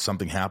old? Is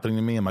something happening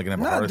to me? Am I going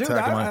to have a heart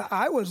attack?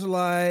 I was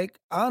like,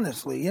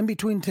 honestly, in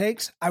between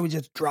takes, I would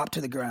just drop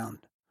to the ground.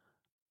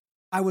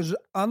 I was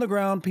on the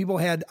ground. People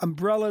had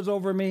umbrellas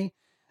over me.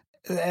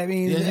 I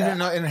mean, you didn't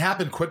know, and it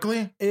happened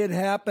quickly? It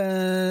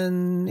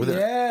happened.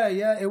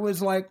 Yeah. It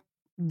was like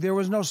there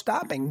was no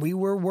stopping. We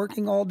were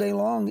working all day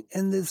long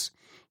in this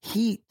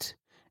heat.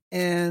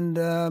 And,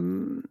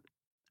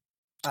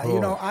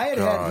 I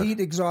had heat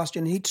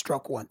exhaustion, heat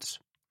stroke once.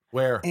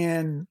 Where?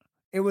 And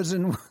it was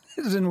in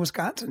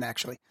Wisconsin,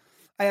 actually.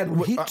 I had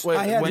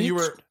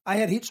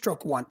heat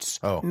stroke once.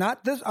 Oh.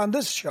 Not on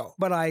this show,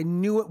 but I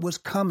knew it was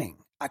coming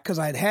because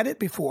I'd had it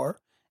before,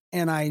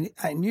 and I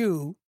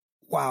knew,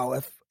 wow,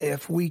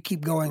 if we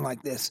keep going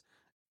like this,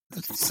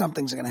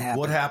 something's going to happen.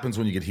 What happens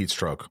when you get heat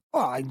stroke?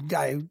 Well,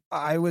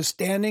 I was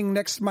standing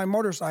next to my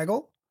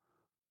motorcycle,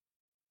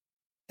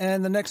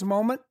 and the next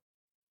moment,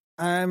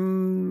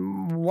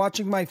 I'm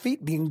watching my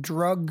feet being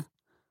dragged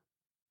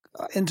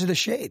into the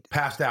shade.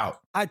 Passed out.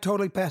 I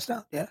totally passed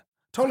out. Yeah,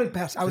 totally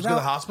passed. I was out to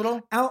the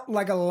hospital. Out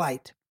like a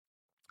light.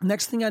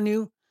 Next thing I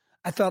knew,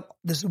 I felt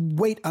this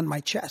weight on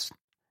my chest,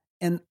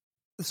 and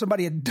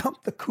somebody had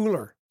dumped the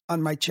cooler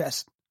on my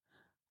chest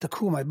to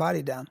cool my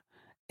body down,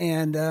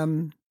 and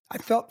I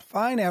felt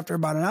fine after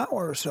about an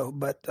hour or so.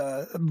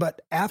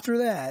 But after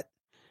that,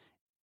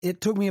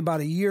 it took me about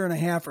a year and a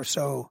half or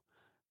so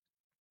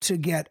to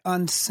get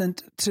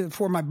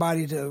for my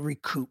body to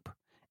recoup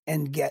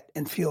and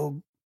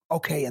feel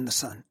okay in the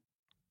sun.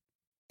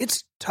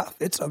 It's tough.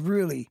 It's a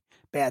really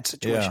bad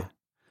situation. Yeah.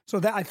 So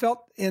that I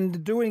felt in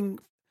doing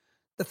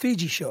the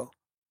Fiji show,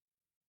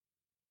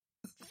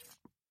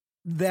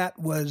 that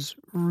was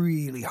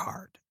really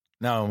hard.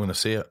 Now I'm going to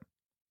see it.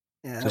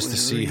 Yeah, just to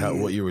see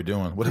what you were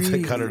doing. What if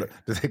they cut it?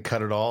 Did they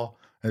cut it all?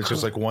 And it's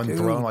just like one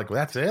throw. Like,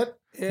 that's it?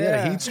 Yeah. You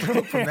had a heat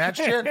stroke from that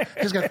shit?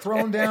 Just got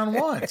thrown down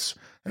once.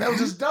 And that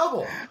was just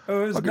double. It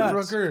was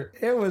nuts. Rooker.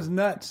 It was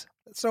nuts.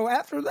 So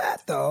after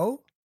that,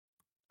 though,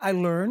 I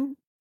learned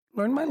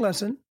my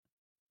lesson.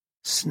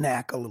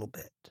 Snack a little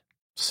bit.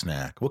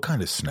 Snack? What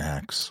kind of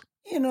snacks?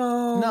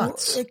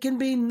 Nuts. It can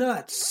be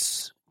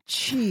nuts,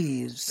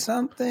 cheese,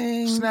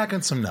 something. Snack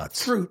on some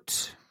nuts.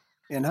 Fruit,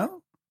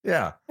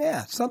 Yeah.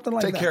 Yeah, something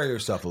like that. Take care of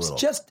yourself a little.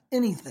 It's just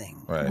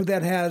anything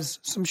that has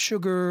some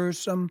sugar,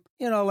 some,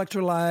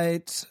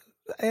 electrolytes,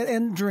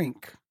 and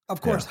drink.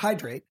 Of course,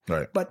 hydrate.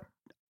 Right. But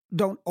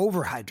don't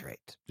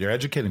overhydrate. You're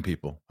educating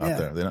people out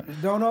there. They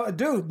don't know,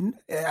 dude.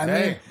 I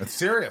mean, it's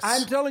serious.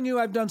 I'm telling you,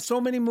 I've done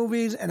so many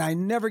movies and I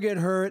never get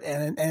hurt,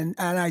 and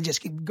I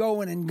just keep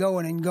going and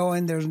going and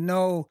going.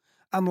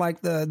 I'm like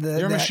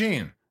you're a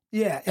machine.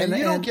 Yeah, and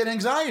you don't get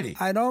anxiety.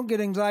 I don't get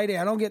anxiety.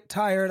 I don't get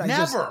tired.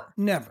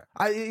 Never.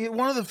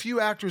 One of the few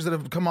actors that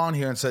have come on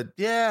here and said,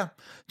 "Yeah,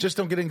 just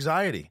don't get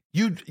anxiety."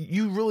 You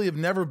really have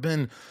never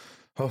been,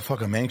 oh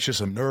fuck, I'm anxious,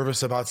 I'm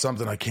nervous about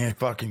something, I can't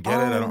fucking get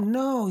it. I don't.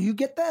 No, you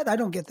get that? I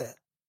don't get that.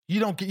 You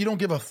don't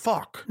give a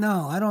fuck.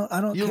 No, I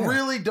don't. You care.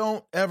 really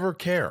don't ever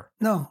care.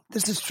 No,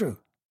 this is true.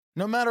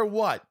 No matter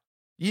what,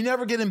 you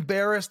never get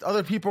embarrassed.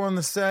 Other people are on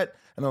the set.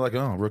 And they're like,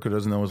 oh, Rooker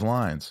doesn't know his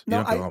lines. You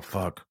don't go, oh,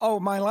 fuck. Oh,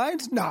 my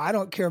lines? No, I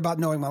don't care about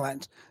knowing my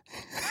lines.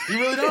 You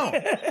really don't?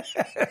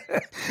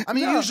 I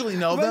mean, you usually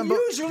know them. But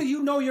usually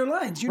you know your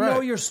lines. You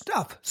know your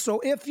stuff. So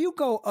if you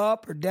go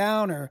up or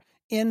down or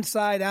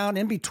inside out,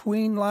 in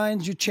between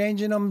lines, you're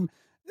changing them,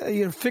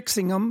 you're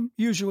fixing them,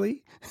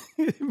 usually.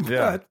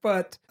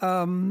 But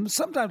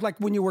sometimes, like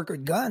when you work a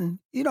gun,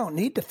 you don't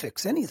need to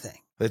fix anything.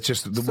 It's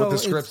just what the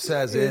script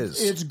says is.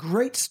 It's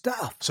great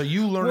stuff. So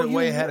you learn it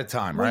way ahead of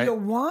time, right? You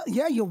want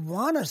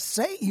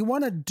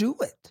to do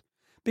it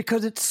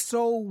because it's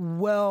so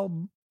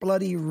well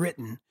bloody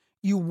written.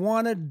 You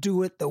want to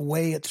do it the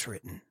way it's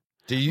written.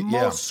 Do you?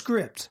 Most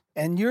scripts,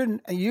 and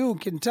you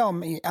can tell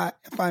me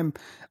if I'm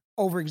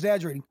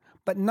over-exaggerating,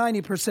 but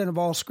 90% of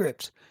all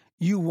scripts,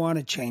 you want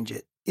to change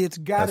it. It's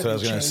got to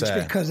be changed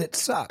because it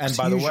sucks. And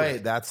by the way,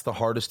 that's the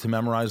hardest to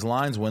memorize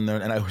lines when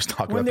they're, and I always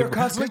talk when about they're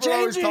people, constantly people are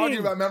always changing. talking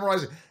about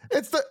memorizing.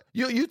 It's the,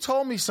 you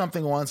told me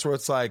something once where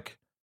it's like,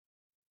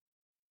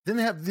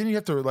 didn't you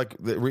have to like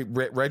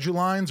read your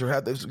lines or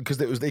have this because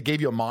they gave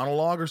you a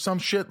monologue or some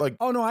shit like?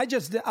 Oh no, I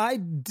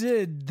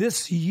did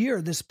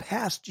this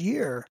past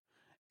year,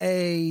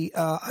 a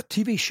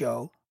TV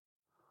show,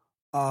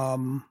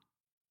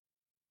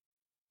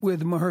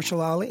 with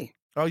Mahershala Ali.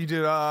 Oh, you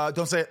did.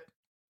 Don't say it.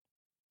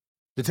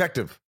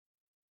 Detective.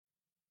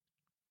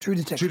 True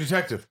Detective. True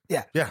Detective.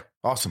 Yeah. Yeah.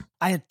 Awesome.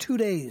 I had 2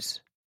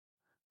 days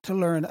to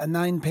learn a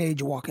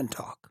 9-page walk and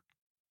talk.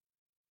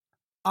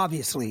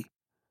 Obviously,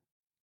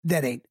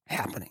 that ain't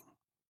happening.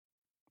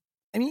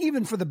 I mean,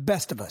 even for the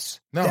best of us,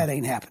 that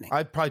ain't happening.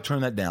 I'd probably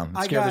turn that down.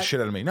 It scared the shit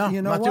out of me. No,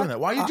 you know I'm not doing that.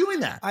 Why are you doing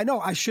that? I know.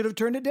 I should have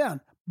turned it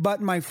down.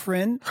 But my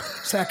friend,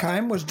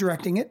 Sackheim, was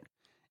directing it.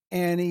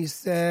 And he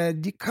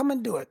said, you come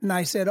and do it. And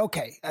I said,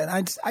 okay.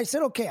 And I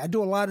said, okay. I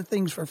do a lot of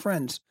things for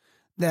friends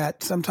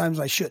that sometimes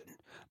I shouldn't.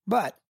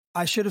 But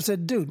I should have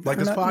said, dude. Like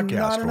this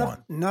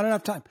podcast. Not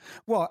enough time.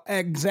 Well,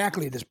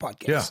 exactly this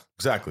podcast. Yeah,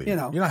 exactly. You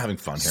know, you're not having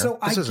fun here. So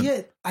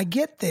I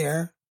get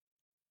there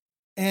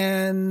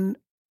and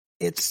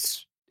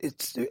it's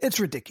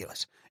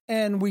ridiculous.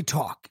 And we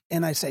talk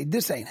and I say,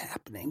 this ain't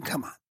happening.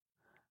 Come on.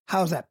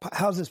 How's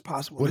this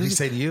possible? What did he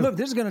say to you? Look,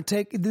 this is going to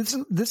take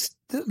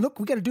look,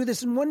 we got to do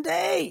this in 1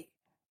 day.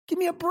 Give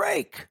me a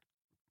break.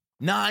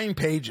 9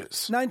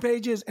 pages. 9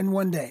 pages in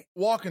 1 day.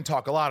 Walk and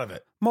talk, a lot of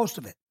it. Most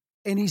of it.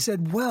 And he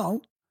said,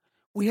 well,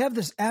 we have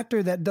this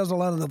actor that does a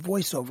lot of the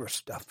voiceover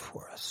stuff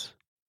for us.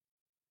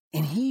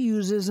 And he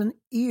uses an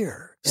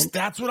ear. And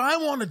that's what I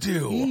want to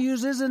do. He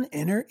uses an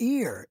inner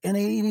ear. And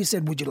he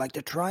said, would you like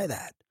to try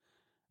that?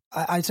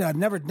 I said, I've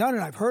never done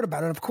it. I've heard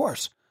about it, of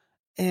course.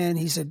 And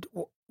he said,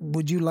 well,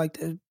 would you like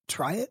to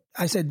try it?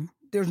 I said,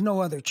 there's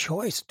no other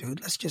choice,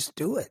 dude. Let's just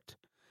do it.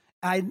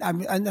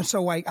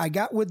 So I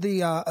got with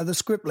the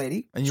script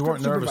lady. And you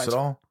weren't nervous at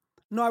all?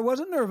 No, I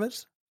wasn't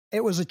nervous.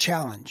 It was a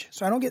challenge.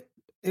 So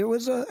it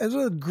was a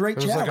great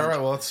challenge. It was like, all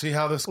right, well, let's see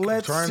how this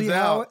turns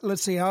out.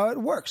 Let's see how it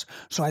works.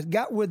 So I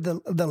got with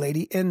the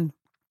lady and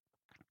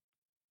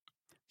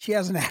she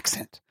has an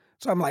accent.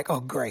 So I'm like, oh,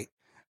 great.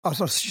 Oh,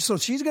 so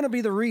she's going to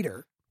be the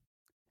reader.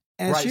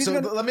 And right. So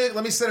let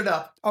me set it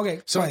up.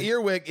 Okay. So an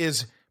earwig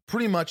is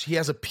pretty much, he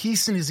has a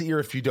piece in his ear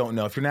if you don't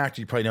know. If you're an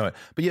actor, you probably know it.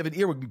 But you have an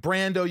earwig.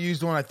 Brando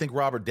used one. I think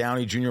Robert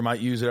Downey Jr. might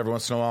use it every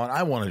once in a while. And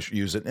I want to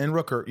use it. And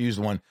Rooker used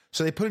one.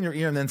 So they put it in your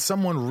ear and then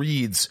someone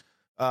reads.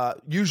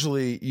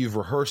 Usually you've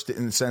rehearsed it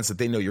in the sense that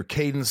they know your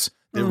cadence.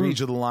 They read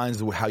you the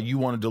lines, how you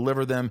want to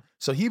deliver them.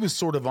 So he was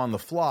sort of on the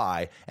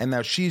fly. And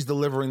now she's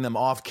delivering them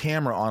off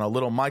camera on a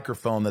little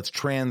microphone that's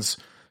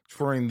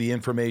transferring the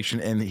information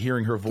and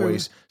hearing her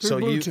voice.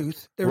 Through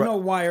Bluetooth. There are no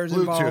wires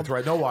involved. Bluetooth,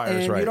 right? No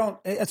wires, and right? You don't,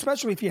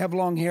 especially if you have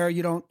long hair,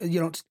 you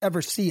don't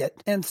ever see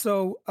it. And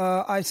so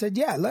I said,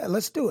 yeah,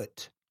 let's do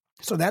it.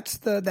 So that's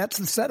the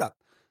setup.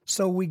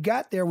 So we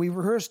got there. We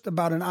rehearsed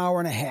about an hour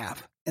and a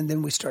half, and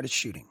then we started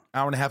shooting.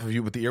 Hour and a half of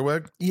you with the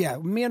earwig? Yeah,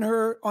 me and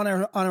her on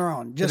our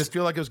own. Did it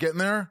feel like it was getting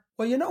there?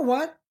 Well, you know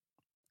what?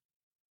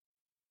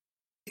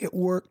 It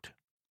worked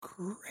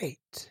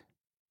great.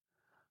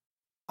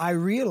 I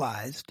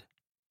realized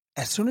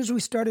as soon as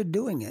we started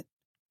doing it,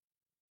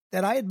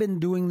 that I had been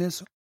doing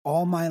this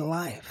all my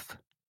life.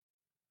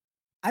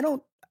 I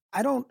don't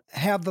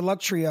have the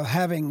luxury of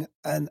having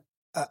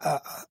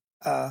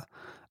a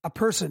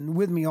person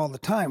with me all the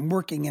time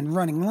working and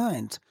running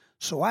lines.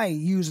 So I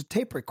use a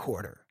tape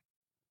recorder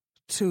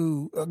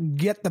to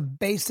get the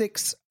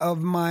basics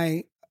of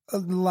my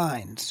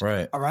lines.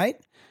 Right. All right.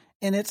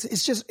 And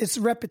it's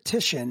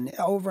repetition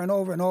over and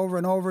over and over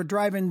and over,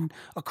 driving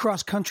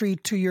across country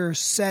to your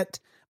set.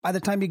 By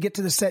the time you get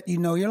to the set, you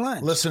know your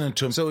lines. Listening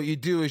to him. So what you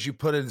do is you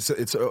put it,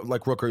 it's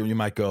like Rooker, you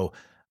might go,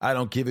 I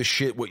don't give a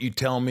shit what you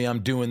tell me, I'm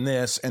doing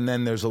this. And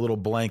then there's a little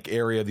blank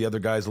area of the other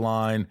guy's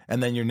line,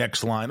 and then your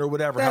next line or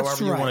whatever,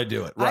 however you want to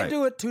do it. Right. I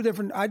do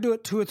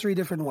it 2 or 3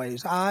 different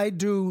ways. I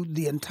do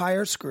the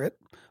entire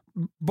script,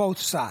 both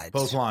sides.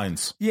 Both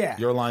lines. Yeah.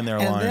 Your line, their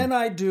line.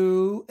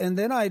 And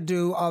then I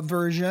do a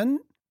version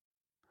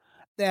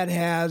that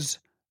has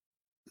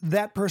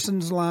that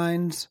person's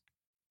lines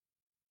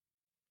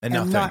and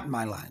nothing. Not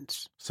my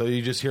lines. So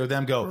you just hear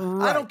them go,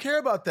 right. I don't care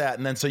about that.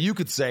 And then so you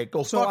could say,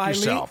 go fuck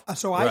yourself.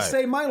 I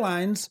say my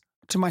lines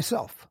to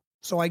myself.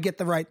 So I get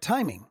the right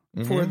timing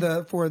for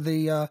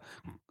the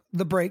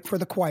break, for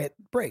the quiet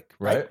break.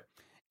 Right.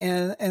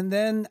 And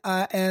then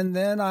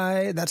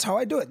that's how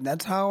I do it. And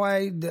that's how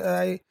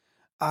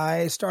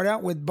I start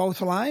out with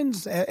both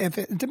lines. If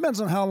it depends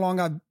on how long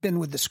I've been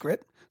with the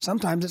script.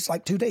 Sometimes it's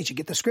like 2 days. You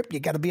get the script, you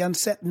got to be on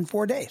set in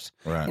 4 days,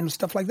 right? And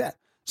stuff like that.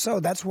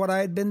 So that's what I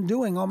had been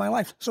doing all my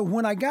life. So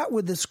when I got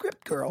with the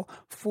script girl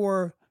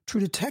for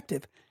True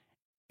Detective,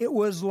 it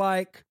was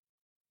like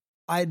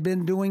I'd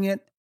been doing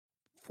it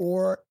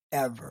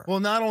forever. Well,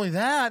 not only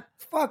that,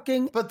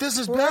 but this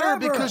is forever. better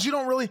because you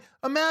don't really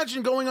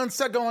imagine going on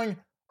set going,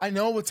 I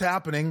know what's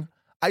happening.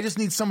 I just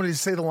need somebody to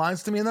say the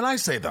lines to me, and then I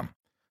say them.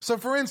 So,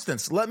 for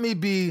instance, let me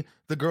be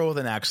the girl with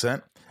an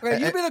accent. Okay,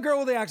 you be the girl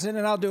with the accent,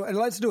 and I'll do it.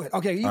 Let's do it.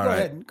 Okay, you go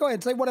ahead. Go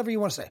ahead. Say whatever you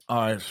want to say. All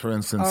right, for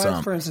instance. All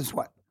right, for instance,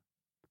 what?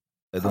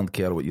 I don't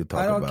care what you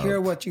talk about. I don't care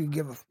what you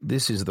give a fuck.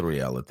 This is the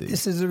reality.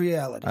 This is the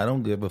reality. I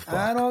don't give a fuck.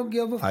 I don't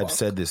give a fuck. I've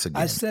said this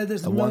again. I said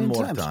this one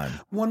more times. time.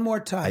 One more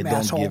time, I don't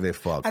asshole. give a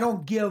fuck. I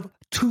don't give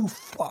two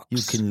fucks.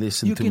 You can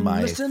listen to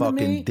my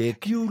fucking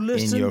dick in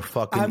your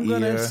fucking ear. I'm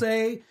going to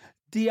say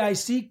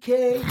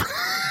D-I-C-K,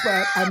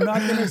 but I'm not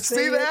going to say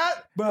See that?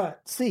 It,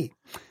 but see,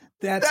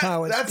 that's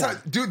how it's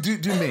done.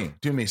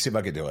 Do me. See if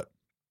I can do it.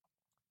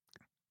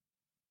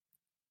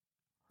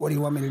 What do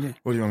you want me to do?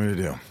 What do you want me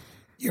to do?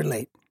 You're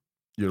late.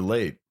 You're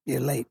late. You're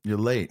late. You're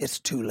late. It's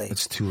too late.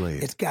 It's too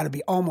late. It's got to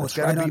be almost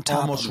right on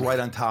top almost of it. right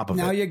on top of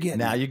it. Now you're getting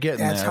Now you're getting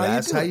That's there. How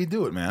That's you do how it. you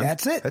do it, man.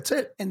 That's it. That's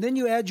it. And then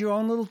you add your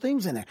own little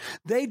things in there.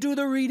 They do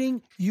the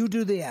reading. You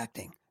do the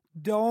acting.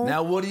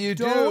 Now what do you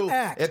do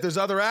act. if there's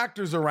other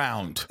actors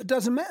around? It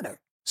doesn't matter.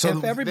 So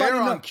if everybody they're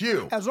knows, on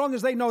cue. As long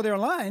as they know their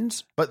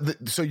lines.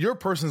 But so your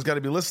person's got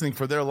to be listening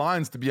for their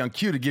lines to be on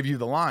cue to give you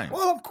the line.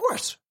 Well, of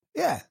course.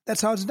 Yeah,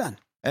 that's how it's done.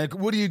 And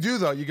what do you do,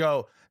 though? You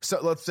go, so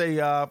let's say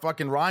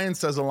fucking Ryan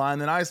says a line,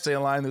 then I say a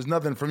line, there's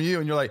nothing from you,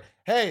 and you're like,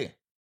 hey,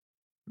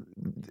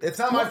 it's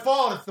not my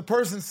fault. It's the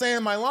person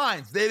saying my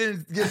lines. They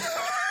didn't get...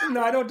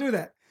 No, I don't do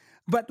that.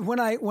 But when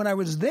I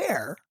was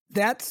there,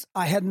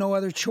 I had no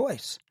other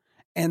choice.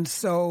 And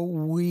so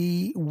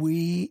we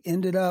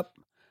ended up,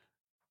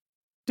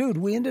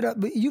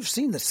 you've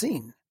seen the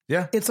scene.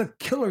 Yeah. It's a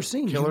killer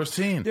scene.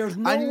 Scene. There's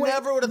no I way,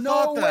 never would have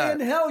thought that. No way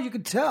in hell you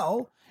could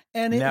tell.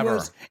 And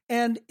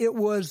it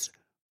was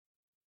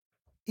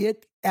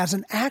as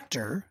an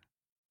actor,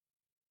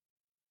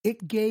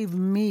 it gave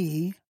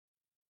me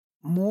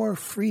more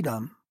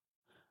freedom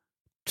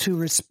to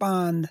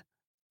respond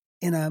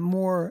in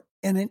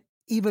an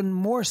even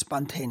more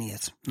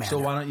spontaneous manner. So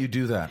why don't you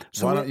do that?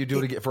 So why don't you do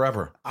it again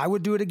forever? I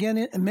would do it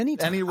again many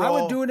times. Any role?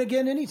 I would do it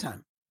again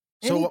anytime.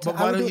 So but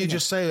why don't you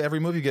just say every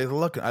movie you get,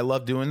 look, I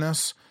love doing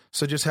this,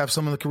 so just have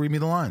someone that can read me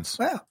the lines.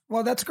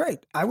 Well, that's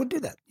great. I would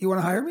do that. You want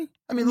to hire me?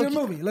 I mean, do a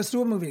movie. Let's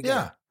do a movie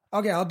together. Yeah.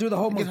 Okay, I'll do the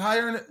whole movie. You can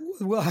hire an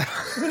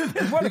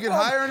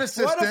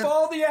assistant. What if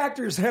all the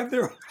actors have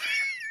their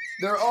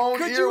own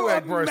Could you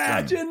earwig person?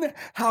 imagine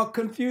how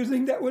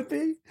confusing that would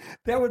be?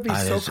 That would be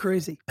so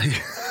crazy.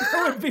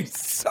 That would be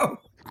so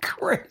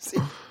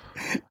crazy.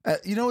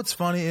 You know what's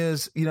funny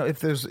is, if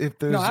there's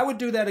No, I would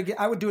do that again.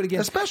 I would do it again,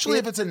 especially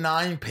if it's a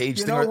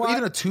 9-page thing or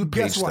even a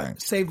 2-page thing.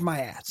 Saved my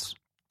ass.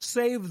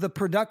 Saved the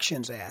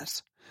production's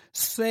ass.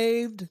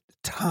 Saved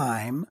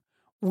time.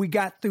 We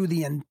got through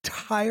the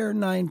entire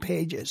 9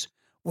 pages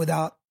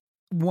without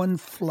one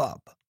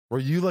flub. Were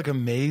you like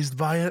amazed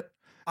by it?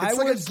 It's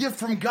like a gift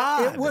from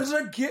God.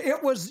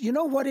 It was, you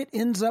know what it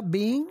ends up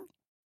being?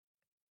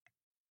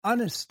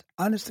 Honest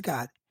to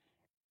God.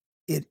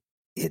 It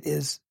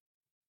is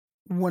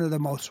one of the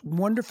most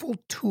wonderful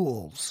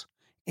tools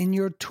in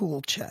your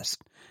tool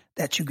chest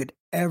that you could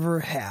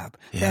ever have.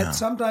 Yeah. That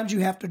sometimes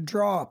you have to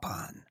draw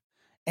upon.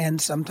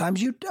 And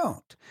sometimes you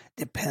don't.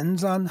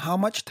 Depends on how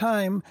much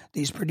time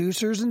these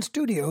producers and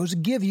studios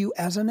give you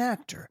as an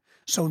actor.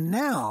 So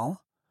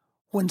now,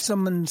 when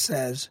someone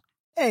says,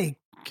 hey,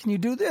 can you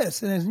do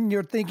this? And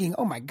you're thinking,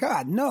 oh my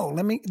God, no,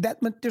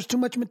 there's too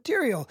much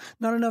material,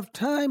 not enough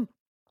time.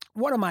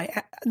 What am I?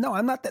 No,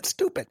 I'm not that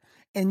stupid.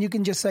 And you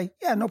can just say,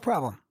 yeah, no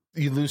problem.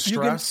 You lose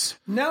stress.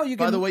 Now you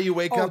can. By the way, you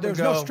wake up and go, there's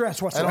no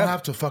stress whatsoever. I don't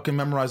have to fucking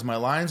memorize my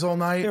lines all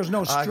night. There's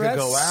no stress. I could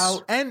go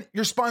out. And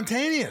you're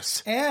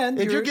spontaneous. And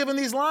if you're given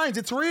these lines,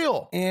 it's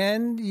real.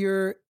 And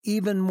you're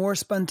even more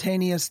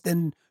spontaneous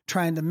than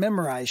trying to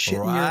memorize shit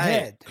in your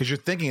head. Because you're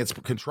thinking it's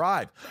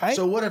contrived. Right?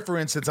 So what if, for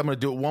instance, I'm going to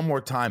do it one more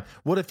time.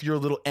 What if you're a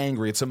little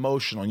angry? It's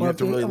emotional. And you have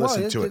to really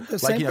listen to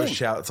it. Like,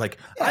 shout. It's like,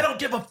 I don't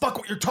give a fuck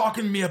what you're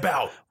talking to me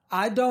about.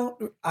 I don't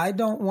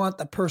want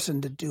the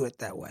person to do it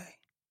that way.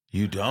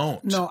 You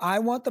don't? No, I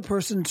want the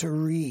person to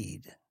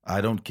read.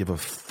 I don't give a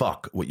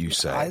fuck what you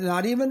say.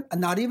 Not even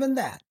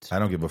that. I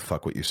don't give a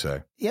fuck what you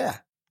say. Yeah.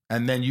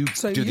 And then you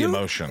do the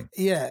emotion.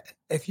 Yeah.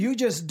 If you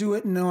just do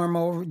it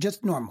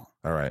just normal.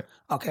 All right.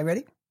 Okay,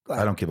 ready? Go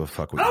ahead. I don't give a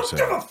fuck what you say. I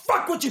don't give a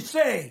fuck what you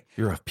say.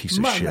 You're a piece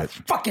of shit.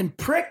 Fucking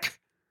prick.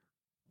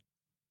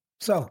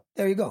 So,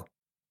 there you go.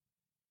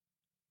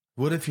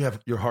 What if you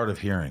have your hard of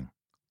hearing?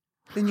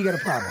 Then you got a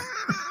problem.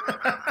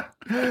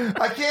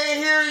 I can't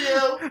hear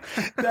you.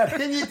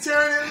 Can you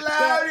turn it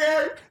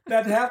louder?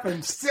 That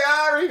happens.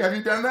 Sorry. Have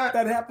you done that?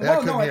 That happened. Yeah,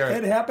 well, no,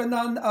 it happened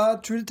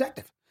on True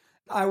Detective.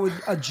 I would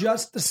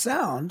adjust the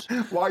sound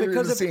while you're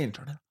in the scene.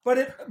 But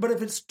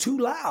if it's too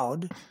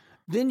loud,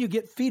 then you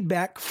get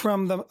feedback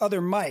from the other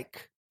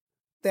mic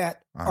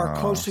that are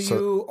close to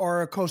you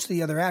or close to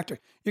the other actor.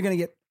 You're gonna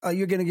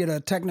get a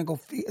technical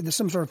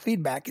some sort of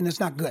feedback, and it's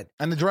not good.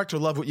 And the director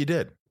loved what you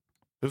did.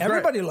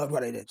 Everybody loved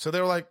what I did. So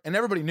they were like, and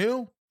everybody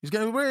knew he's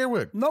gonna wear a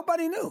wig.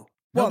 Nobody knew.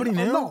 Nobody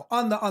knew. No,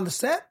 on the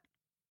set.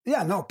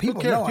 Yeah, no,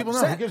 people know. People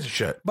know. Who gives a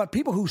shit? But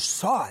people who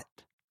saw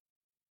it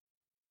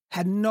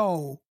had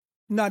no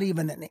not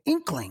even an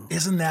inkling.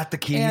 Isn't that the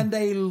key? And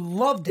they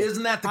loved it.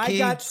 Isn't that the key?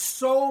 I got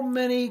so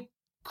many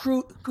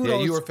kudos. Yeah,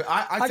 you were.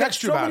 I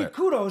text you about it. I got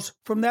so many kudos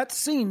from that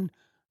scene,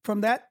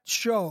 from that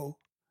show,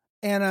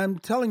 and I'm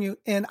telling you,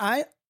 and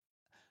I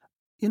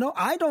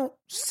don't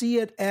see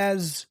it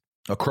as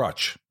a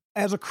crutch,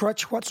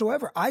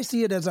 whatsoever. I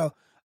see it as an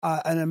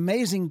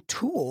amazing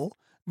tool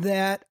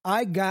that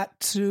I got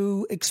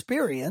to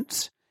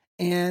experience,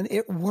 and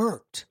it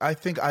worked. I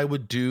think I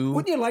would do.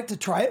 Wouldn't you like to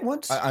try it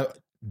once?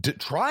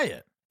 Try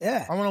it.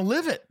 Yeah, I want to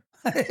live it.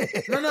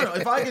 No.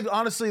 If I could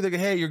honestly, like,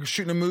 hey, you're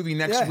shooting a movie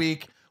next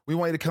week. We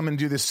want you to come and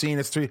do this scene.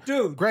 It's 3.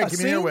 Dude, Greg, give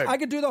me an earwig. I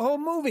could do the whole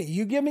movie.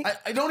 You give me.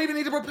 I don't even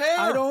need to prepare.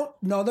 I don't.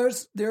 No,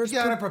 there's. You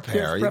gotta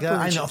prepare.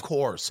 I know, of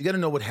course. You got to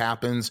know what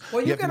happens.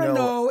 Well, you got to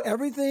know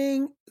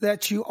everything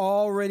that you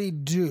already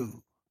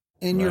do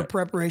in your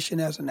preparation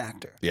as an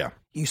actor. Yeah,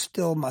 you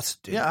still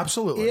must do. Yeah,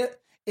 absolutely.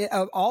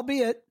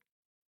 Albeit,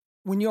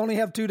 when you only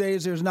have 2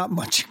 days, there's not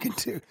much you can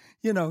do.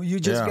 You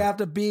just have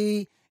to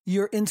be.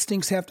 Your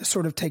instincts have to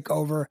sort of take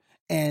over,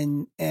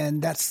 and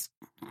that's.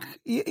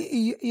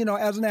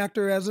 As an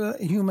actor, as a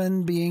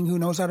human being who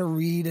knows how to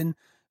read and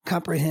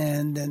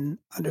comprehend and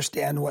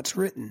understand what's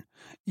written,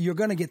 you're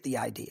going to get the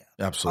idea.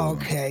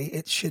 Absolutely. Okay.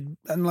 It should,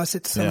 unless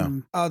it's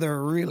some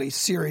other really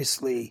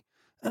seriously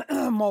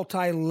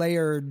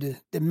multi-layered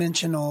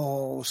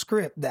dimensional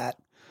script that,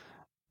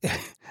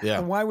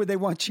 why would they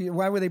put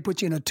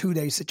you in a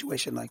 2-day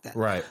situation like that?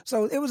 Right.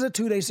 So it was a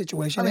 2-day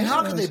situation. I mean,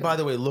 how could they, by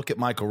the way, look at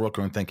Michael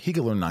Rooker and think he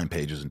could learn 9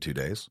 pages in 2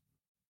 days?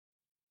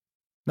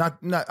 I'm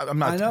not.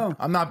 I know.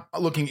 I'm not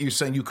looking at you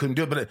saying you couldn't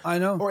do it, but I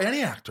know. Or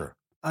any actor,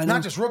 I know.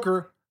 not just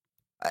Rooker.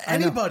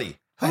 Anybody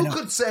who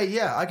could say,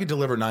 "Yeah, I could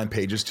deliver 9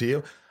 pages to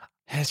you."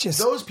 It's just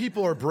those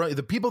people are brilliant.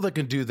 The people that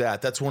can do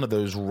that. That's one of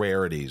those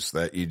rarities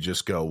that you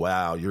just go,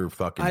 "Wow, you're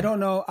fucking." I don't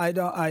know.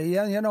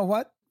 You know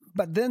what?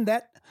 But then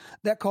that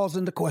calls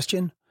into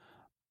question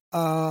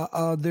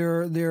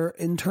their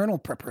internal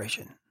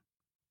preparation.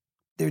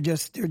 They're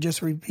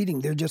just repeating.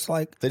 They're just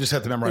like they just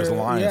have to memorize the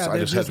lines. Yeah, I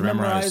just have to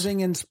memorize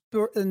memorizing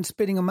and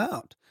spitting them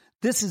out.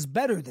 This is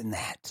better than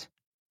that.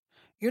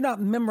 You're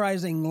not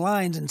memorizing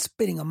lines and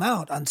spitting them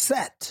out on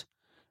set.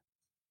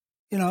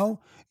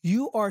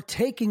 You are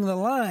taking the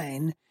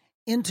line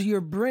into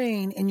your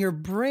brain, and your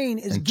brain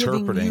is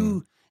giving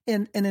you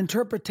an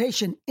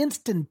interpretation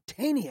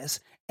instantaneous.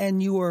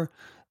 And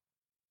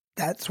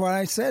that's why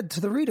I said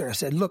to the reader, I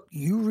said, look,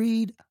 you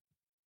read,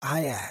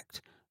 I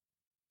act.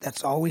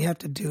 That's all we have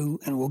to do,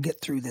 and we'll get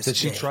through this. Did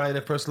she try it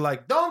at first?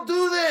 Like, don't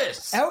do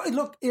this.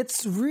 Look,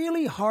 it's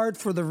really hard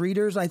for the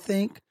readers, I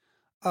think,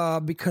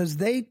 because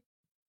they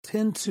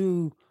tend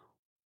to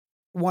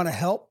want to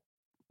help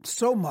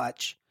so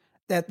much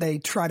that they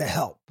try to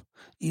help.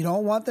 You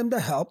don't want them to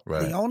help.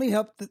 Right. The only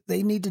help that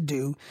they need to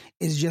do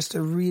is just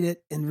to read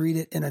it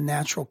in a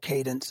natural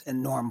cadence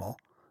and normal.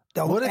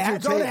 Don't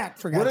act. For God's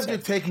sake. What if you're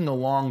taking a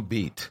long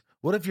beat?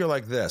 What if you're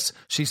like this?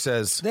 She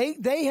says...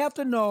 They have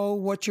to know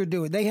what you're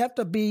doing. They have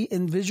to be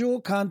in visual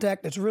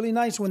contact. It's really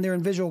nice when they're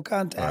in visual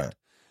contact. Right.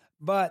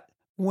 But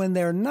when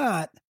they're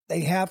not,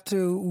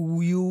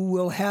 you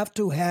will have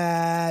to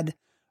had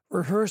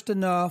rehearsed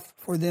enough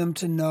for them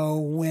to know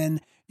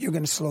when you're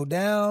going to slow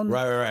down.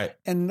 Right.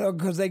 And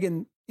because they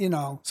can,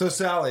 So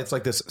Sally, it's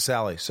like this,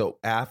 Sally. So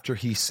after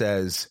he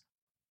says,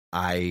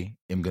 I'm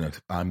going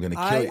to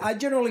kill you. I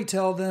generally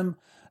tell them,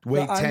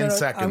 wait 10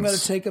 seconds. I'm going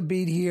to take a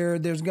beat here.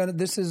 This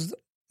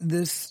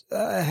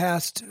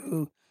has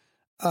to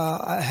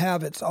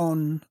have its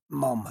own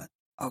moment,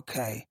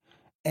 okay?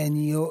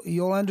 And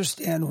you'll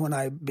understand when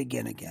I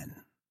begin again.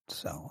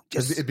 So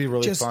it'd be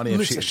really funny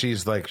if she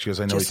goes,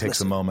 I know he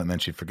takes a moment, and then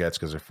she forgets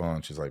because her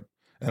phone. She's like,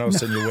 and all of a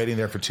sudden you're waiting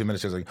there for 2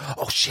 minutes. She's like,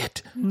 oh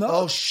shit,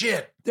 oh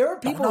shit. There are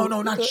people.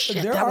 No, not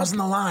shit. That wasn't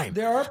the line.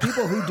 There are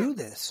people who do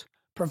this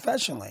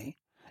professionally.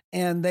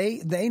 And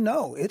they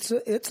know it's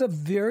a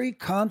very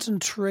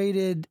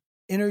concentrated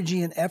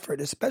energy and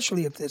effort,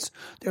 especially if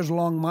there's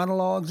long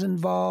monologues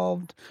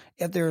involved.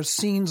 If there's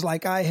scenes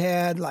like I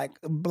had, like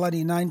a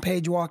bloody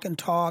 9-page walk and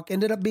talk,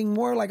 ended up being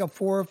more like a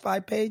 4 or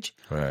 5 page,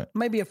 right?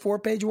 Maybe a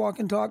 4-page walk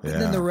and talk. But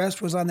then the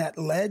rest was on that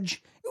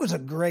ledge. It was a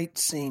great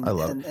scene. I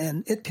love it,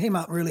 and it came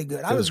out really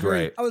good. It was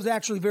great. I was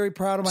actually very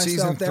proud of myself.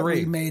 Season 3, that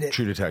we made it.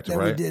 True Detective, that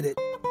right? We did it.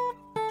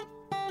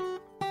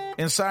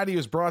 Inside of You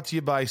is brought to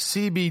you by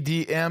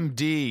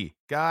CBDMD.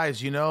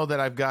 Guys, you know that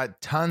I've got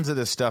tons of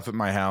this stuff at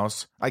my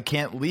house. I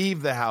can't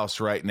leave the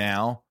house right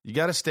now. You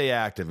got to stay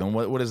active. And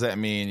what does that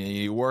mean?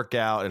 You work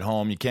out at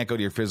home. You can't go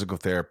to your physical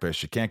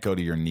therapist. You can't go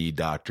to your knee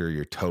doctor,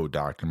 your toe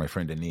doctor. My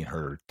friend didn't need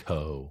her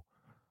toe.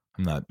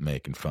 I'm not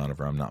making fun of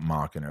her. I'm not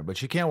mocking her. But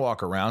she can't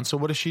walk around. So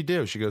what does she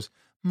do? She goes,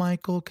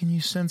 Michael, can you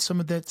send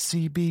some of that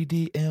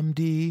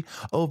CBDMD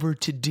over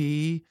to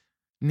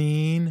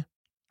Deneen?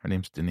 Her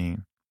name's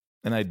Deneen.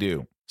 And I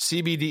do.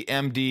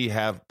 CBDMD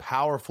have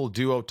powerful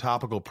duo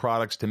topical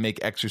products to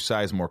make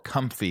exercise more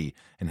comfy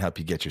and help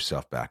you get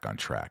yourself back on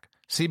track.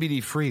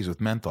 CBD Freeze with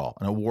menthol,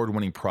 an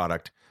award-winning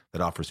product that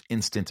offers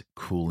instant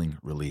cooling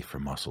relief for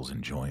muscles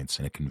and joints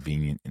in a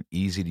convenient and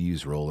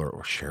easy-to-use roller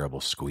or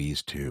shareable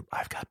squeeze tube.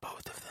 I've got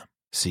both of them.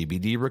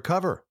 CBD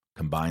Recover,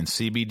 Combine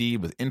CBD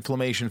with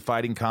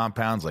inflammation-fighting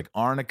compounds like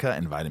arnica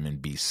and vitamin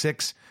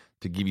B6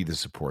 to give you the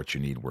support you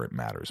need where it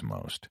matters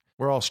most.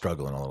 We're all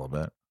struggling a little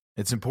bit.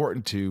 It's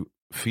important to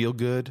feel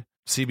good.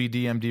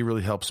 CBD MD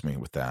really helps me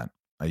with that.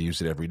 I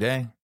use it every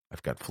day.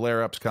 I've got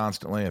flare-ups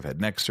constantly. I've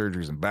had neck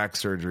surgeries and back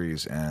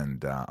surgeries,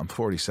 and I'm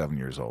 47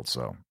 years old,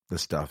 so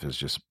this stuff is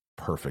just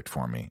perfect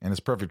for me. And it's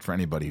perfect for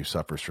anybody who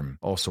suffers from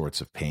all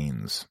sorts of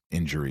pains,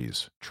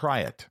 injuries. Try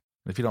it.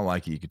 If you don't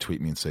like it, you could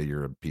tweet me and say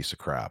you're a piece of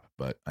crap,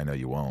 but I know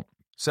you won't.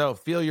 So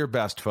feel your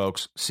best,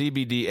 folks.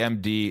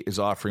 CBDMD is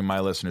offering my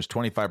listeners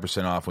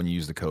 25% off when you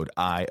use the code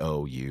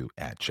IOU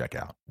at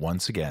checkout.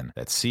 Once again,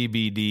 that's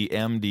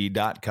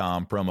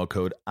CBDMD.com, promo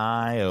code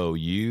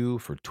IOU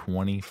for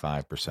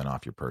 25%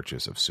 off your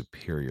purchase of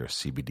superior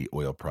CBD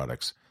oil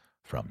products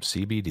from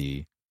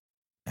CBDMD.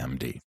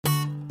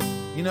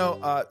 You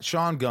know,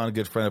 Sean Gunn, a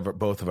good friend of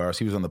both of ours,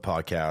 he was on the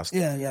podcast.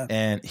 Yeah.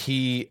 And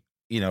he,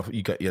 you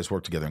guys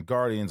worked together in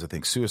Guardians, I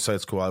think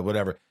Suicide Squad,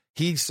 whatever.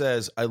 He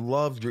says, I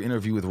loved your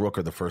interview with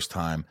Rooker the first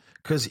time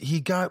because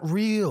he got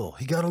real.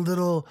 He got a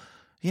little,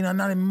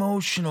 not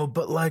emotional,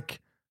 but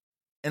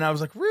and I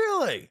was like,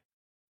 really?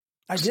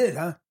 I did,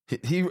 huh?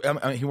 He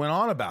went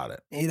on about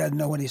it. He doesn't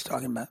know what he's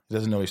talking about. He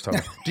doesn't know what he's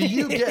talking about. Do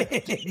you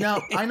get,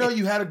 now, I know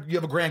you have a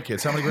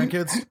grandkids. How many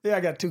grandkids? Yeah, I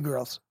got 2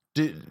 girls.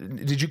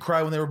 Did you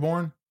cry when they were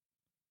born?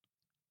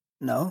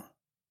 No.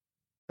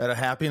 Out of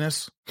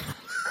happiness?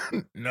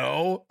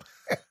 No.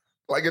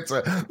 Like it's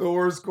the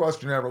worst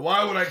question ever.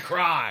 Why would I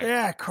cry?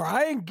 Yeah,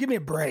 crying? Give me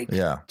a break.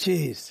 Yeah.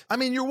 Jeez. I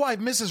mean, your wife,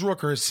 Mrs.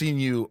 Rooker, has seen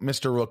you,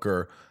 Mr.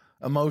 Rooker,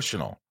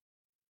 emotional.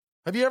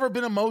 Have you ever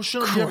been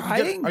emotional?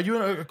 Crying? Are you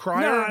a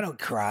crier? No, I don't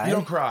cry. You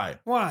don't cry.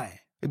 Why?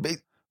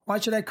 Why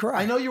should I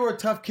cry? I know you were a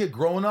tough kid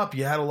growing up.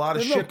 You had a lot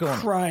of shit going on. There's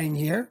no crying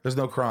here. There's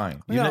no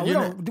crying. We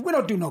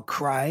don't do no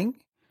crying.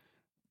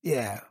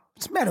 Yeah.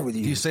 What's the matter with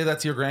you? Do you say that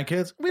to your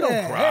grandkids? We don't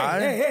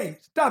cry. Hey,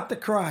 stop the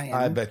crying.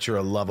 I bet you're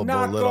a lovable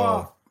Knock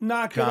little...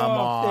 Knock Come it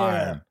off on.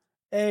 there.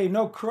 Hey,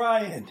 no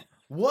crying.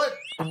 What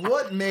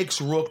makes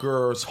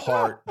Rooker's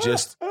heart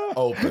just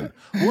open?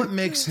 What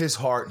makes his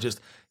heart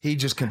he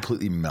just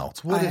completely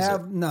melts? What is it? I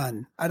have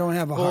none. I don't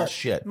have a heart.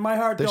 Bullshit. My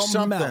heart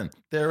don't melt.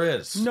 There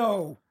is.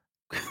 No.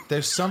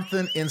 There's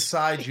something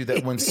inside you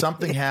that when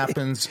something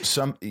happens,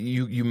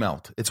 you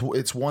melt. It's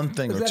one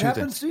thing or two things. That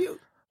happens to you?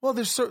 Well,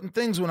 there's certain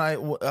things when I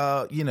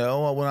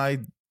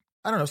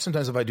don't know,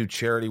 sometimes if I do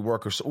charity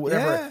work or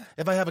whatever,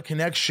 if I have a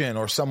connection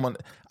or someone,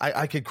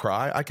 I could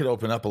cry. I could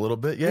open up a little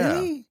bit. Yeah.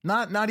 Really?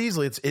 Not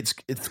easily.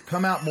 It's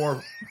come out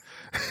more.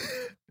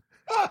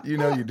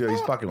 You do.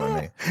 He's fucking with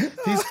me.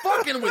 He's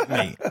fucking with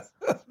me.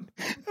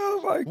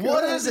 Oh my God.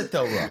 What is it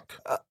though, Rook?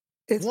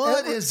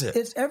 What is it?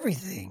 It's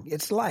everything.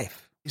 It's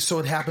life. So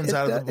it happens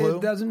out of the blue?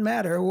 It doesn't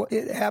matter.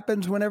 It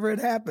happens whenever it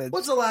happens.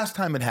 What's the last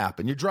time it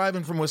happened? You're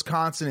driving from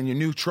Wisconsin in your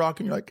new truck,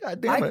 and you're like, God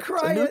damn it, I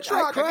cry it's a new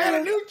truck. I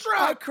got a new truck.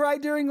 I cry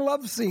during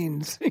love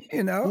scenes,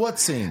 What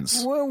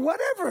scenes? Well,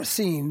 whatever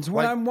scenes.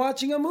 When I'm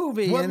watching a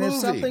movie and if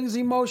something's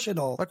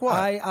emotional. Like what?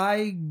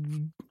 I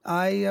you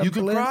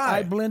can cry.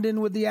 I blend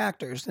in with the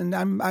actors, and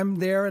I'm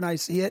there, and I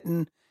see it,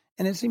 and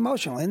it's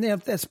emotional. And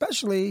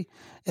especially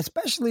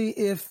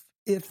if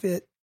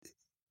it,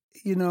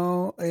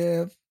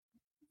 if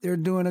they're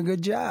doing a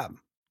good job.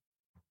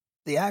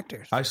 The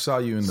actors. I saw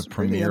you in the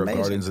premiere of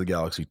Guardians of the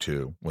Galaxy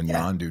 2 when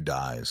Yondu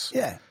dies.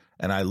 Yeah.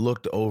 And I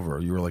looked over.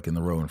 You were like in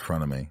the row in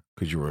front of me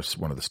because you were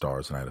one of the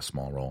stars and I had a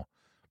small role.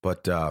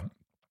 But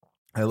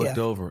I looked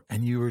over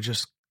and you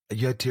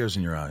had tears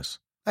in your eyes.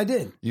 I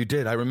did. You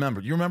did. I remember.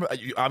 You remember?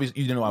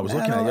 Obviously, you didn't know I was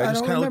looking at you. I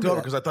just kind of looked over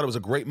because I thought it was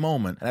a great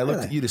moment. And I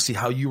looked at you to see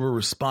how you were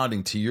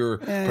responding to your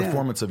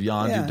performance of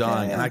Yondu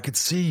dying. And I could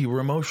see you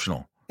were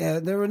emotional. Yeah,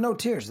 there were no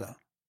tears, though.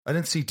 I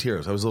didn't see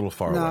tears. I was a little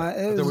far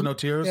away. There were no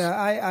tears? Yeah,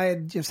 I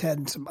had just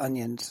had some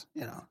onions,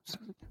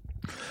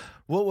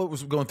 What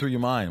was going through your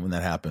mind when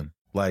that happened?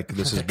 Like,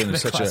 this has been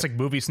such classic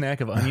movie snack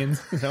of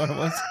onions. Is that what it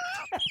was?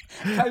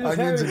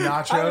 Onions and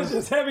nachos? I was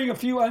just having a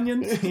few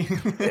onions.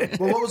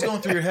 Well, what was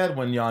going through your head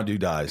when Yondu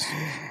dies?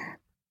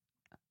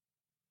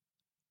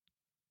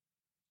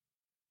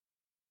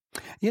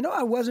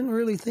 I wasn't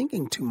really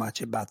thinking too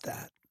much about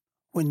that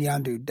when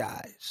Yondu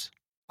dies.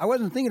 I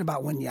wasn't thinking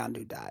about when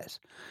Yondu dies.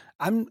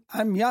 I'm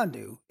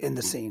Yondu in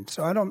the scene,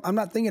 so I'm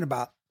not thinking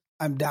about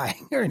I'm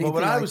dying or anything.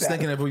 Well, what I was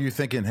thinking of, were you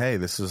thinking, hey,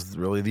 this is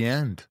really the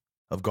end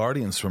of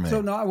Guardians for me? So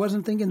no, I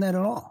wasn't thinking that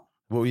at all.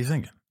 What were you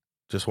thinking?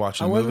 Just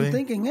watching the movie? I wasn't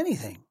thinking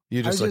anything.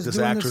 You just like, this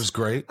actor's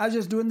great? I was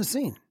just doing the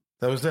scene.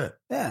 That was it?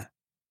 Yeah.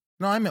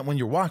 No, I meant when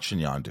you're watching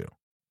Yondu.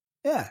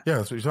 Yeah. Yeah,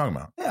 that's what you're talking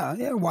about. Yeah.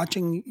 You're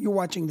watching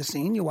the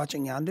scene. You're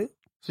watching Yondu.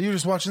 So you're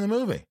just watching the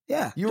movie.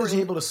 Yeah. You were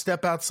able to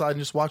step outside and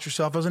just watch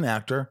yourself as an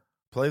actor,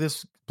 play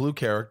this blue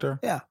character.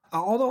 Yeah.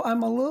 Although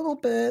I'm a little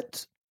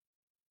bit,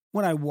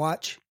 when I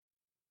watch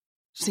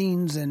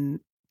scenes and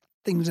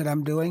things that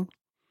I'm doing,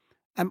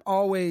 I'm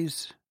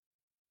always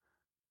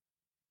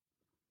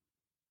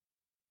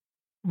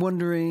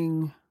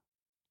wondering,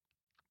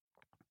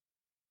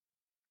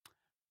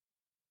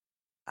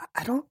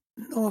 I don't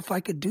know if I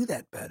could do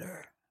that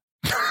better.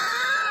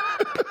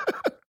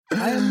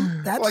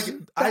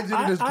 I did it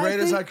as great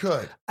as I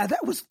could.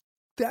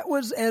 That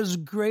was as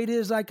great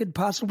as I could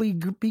possibly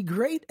be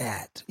great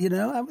at.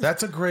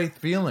 That's a great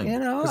feeling.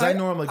 Because I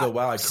normally go,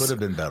 wow, I could have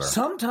been better.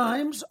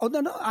 Sometimes,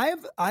 no, I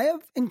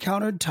have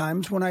encountered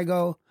times when I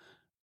go,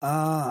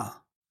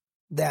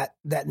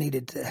 that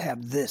needed to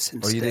have this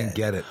instead. Or you didn't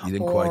get it. You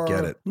didn't quite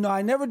get it. No,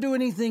 I never do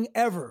anything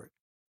ever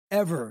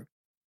that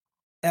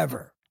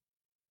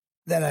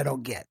I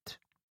don't get.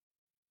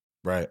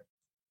 Right.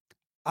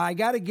 I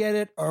got to get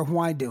it, or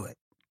why do it?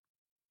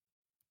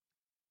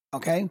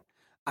 Okay?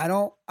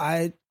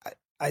 I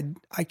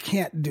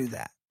can't do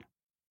that.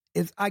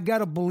 If I got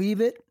to believe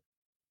it,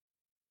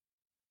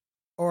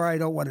 or I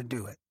don't want to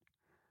do it.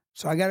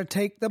 So I got to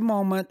take the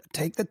moment,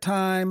 take the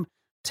time,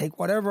 take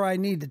whatever I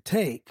need to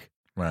take,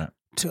 right,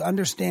 to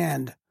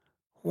understand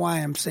why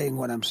I'm saying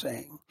what I'm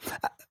saying.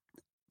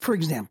 For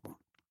example,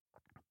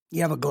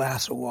 you have a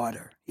glass of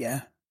water,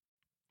 yeah?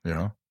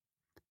 Yeah.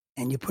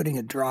 And you're putting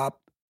a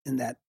drop in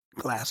that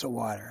glass of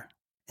water,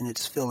 and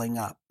it's filling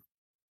up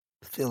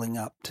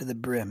to the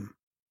brim.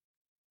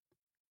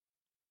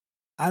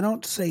 I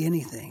don't say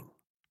anything.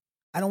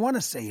 I don't want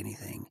to say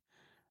anything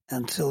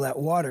until that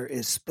water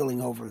is spilling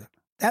over.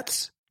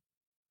 That's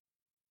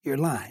your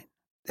line.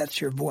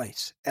 That's your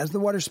voice. As the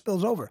water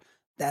spills over,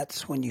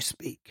 that's when you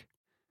speak.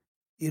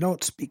 You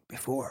don't speak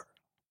before.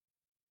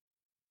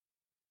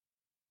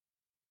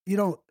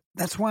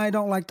 That's why I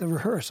don't like to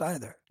rehearse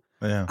either.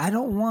 Yeah. I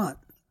don't want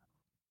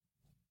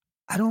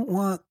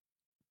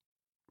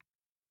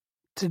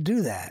to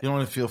do that. You don't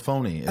want to feel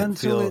phony. It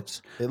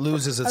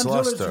loses its until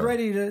luster. Until it's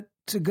ready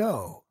to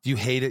go. Do you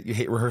hate it? You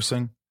hate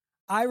rehearsing?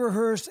 I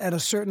rehearse at a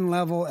certain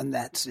level, and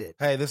that's it.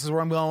 Hey, this is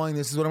where I'm going.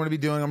 This is what I'm going to be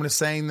doing. I'm going to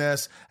sing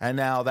this, and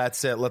now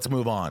that's it. Let's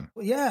move on.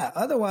 Well, yeah,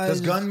 otherwise...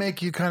 Does Gunn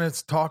make you kind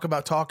of talk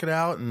it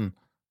out? And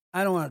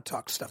I don't want to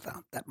talk stuff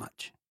out that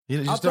much.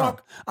 You just don't?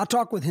 I'll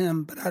talk with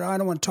him, but I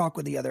don't want to talk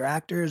with the other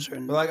actors.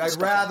 I'd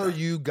rather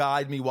you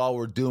guide me while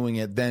we're doing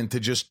it than to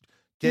just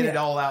get it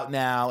all out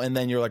now, and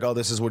then you're like, oh,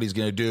 this is what he's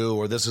going to do,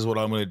 or this is what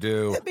I'm going to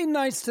do. It'd be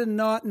nice to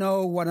not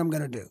know what I'm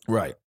going to do.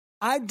 Right.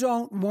 I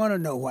don't want to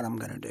know what I'm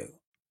going to do.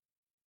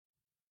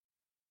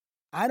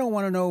 I don't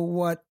want to know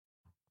what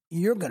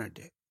you're going to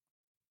do.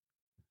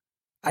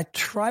 I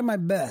try my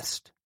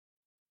best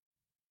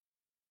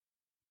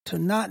to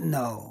not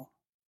know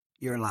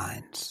your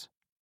lines.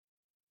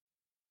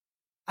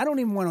 I don't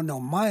even want to know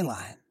my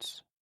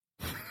lines.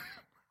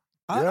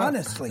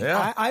 Honestly,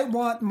 I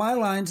want my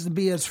lines to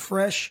be as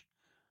fresh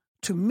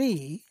to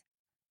me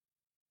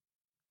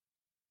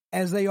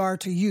as they are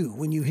to you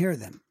when you hear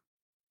them.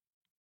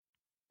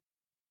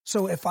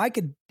 So if I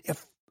can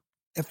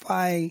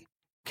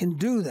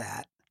do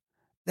that,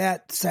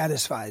 that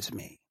satisfies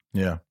me.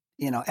 Yeah.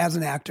 As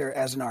an actor,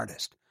 as an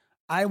artist,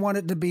 I want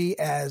it to be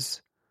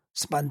as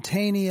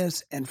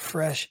spontaneous and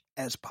fresh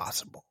as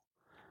possible.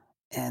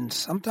 And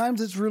sometimes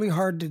it's really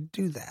hard to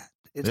do that.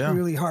 It's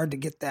really hard to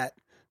get that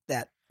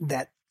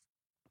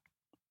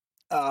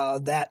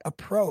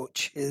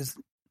approach is.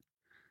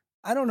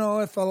 I don't know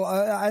if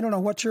I don't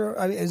know what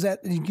is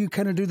that you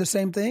kind of do the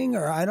same thing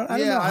or I don't know.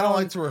 I don't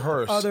like to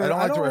rehearse. I don't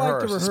like to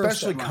rehearse,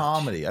 especially that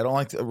comedy. I don't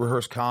like to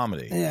rehearse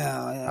comedy.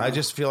 Yeah. I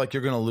just feel like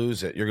you're going to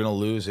lose it. You're going to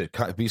lose it.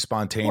 Be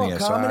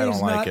spontaneous. Well, I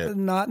don't like it.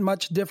 Not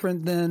much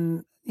different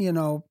than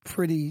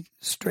pretty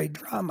straight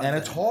drama. And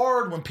it's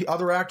hard when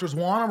other actors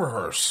want to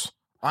rehearse.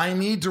 I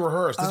need to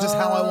rehearse. This is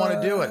how I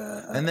want to do it.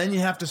 And then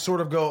you have to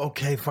sort of go,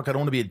 okay, fuck, I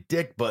don't want to be a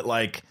dick, but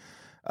like.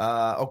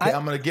 I'm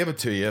going to give it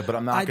to you, but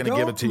I'm not going to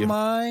give it to you. I don't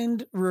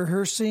mind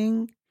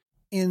rehearsing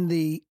in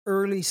the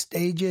early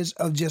stages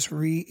of just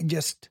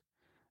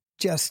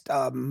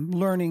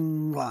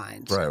learning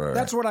lines. Right.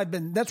 That's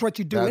what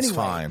you do anyway. That's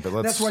fine,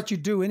 but that's what you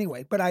do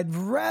anyway. But I'd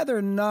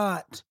rather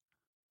not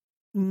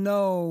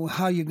know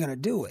how you're going to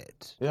do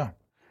it. Yeah.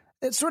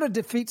 It sort of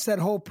defeats that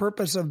whole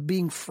purpose of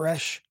being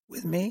fresh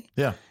with me.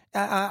 Yeah.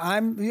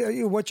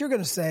 What you're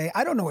going to say,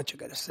 I don't know what you're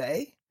going to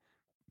say.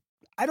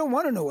 I don't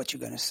want to know what you're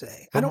going to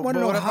say. I don't want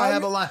to know how. I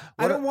have a line?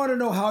 I don't want to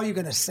know how you're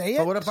going to say it.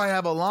 But what if I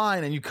have a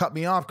line and you cut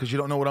me off because you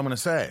don't know what I'm going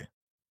to say?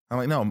 I'm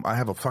like, no, I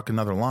have a fucking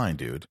another line,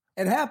 dude.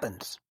 It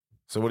happens.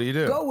 So what do you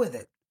do? Go with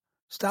it.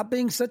 Stop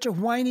being such a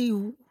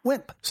whiny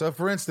wimp. So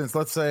for instance,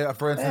 let's say, I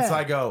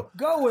go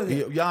with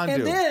it.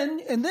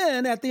 Yondu. And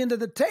then at the end of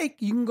the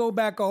take, you can go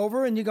back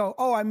over and you go,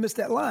 oh, I missed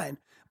that line.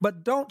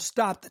 But don't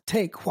stop the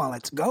take while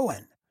it's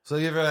going. So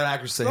you ever had an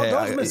actor say,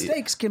 those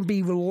mistakes can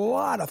be a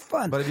lot of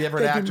fun. But have you ever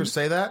had actors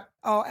say that?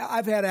 Oh,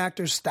 I've had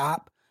actors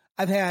stop.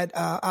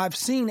 I've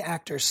seen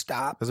actors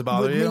stop. Does it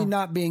bother you? With me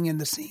not being in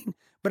the scene,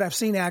 but I've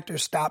seen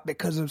actors stop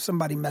because of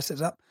somebody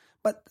messes up.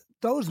 But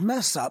those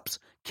mess ups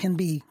can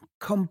be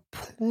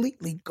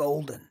completely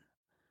golden.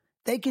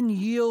 They can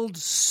yield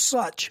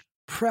such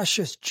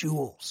precious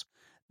jewels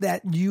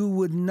that you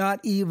would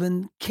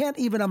can't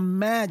even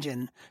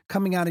imagine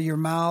coming out of your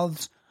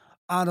mouths,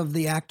 out of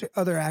the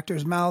other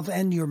actor's mouth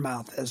and your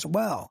mouth as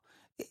well.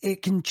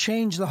 It can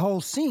change the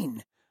whole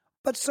scene.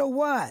 But so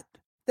what?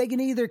 They can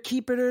either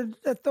keep it or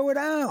throw it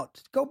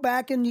out. Go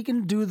back and you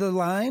can do the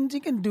lines. You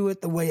can do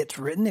it the way it's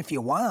written if you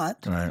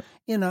want. Right.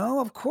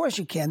 Of course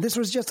you can. This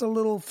was just a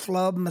little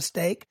flub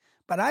mistake,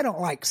 but I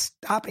don't like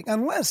stopping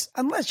unless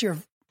you're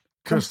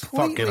Just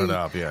completely fucking it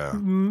up, yeah.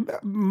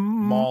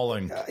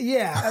 Mauling.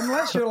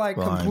 Unless you're like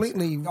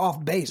completely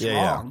off base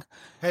wrong.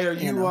 Hey, are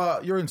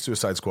you you're in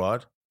Suicide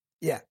Squad?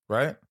 Yeah.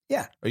 Right?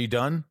 Yeah. Are you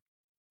done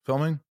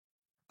filming?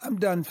 I'm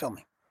done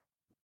filming.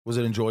 Was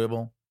it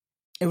enjoyable?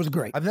 It was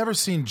great. I've never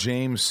seen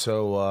James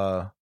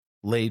so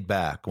laid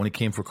back. When he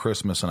came for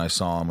Christmas and I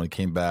saw him when he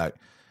came back,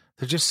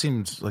 there just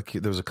seemed like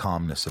there was a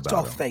calmness about it's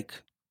all him.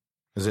 fake.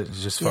 Is it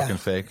just fucking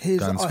fake?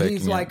 He's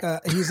like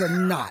he's a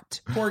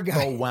knot. Poor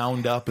guy. All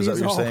wound up, is that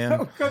what you're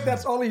saying?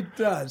 That's all he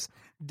does.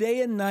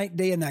 Day and night,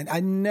 day and night. I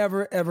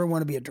never, ever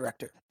want to be a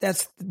director.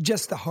 That's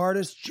just the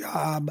hardest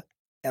job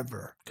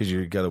ever. Because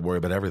you got to worry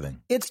about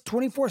everything. It's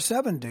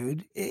 24/7,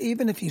 dude.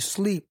 Even if you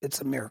sleep,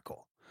 it's a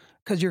miracle.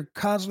 Because you're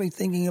constantly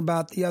thinking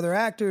about the other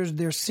actors,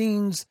 their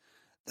scenes,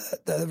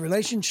 the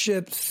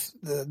relationships,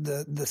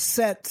 the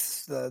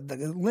sets,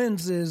 the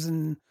lenses,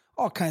 and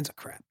all kinds of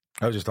crap.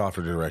 I was just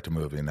offered to direct a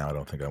movie, and now I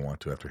don't think I want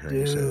to after hearing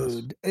you say this.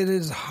 Dude, it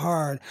is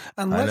hard.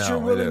 Unless you're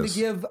willing to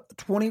give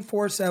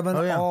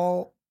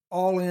 24/7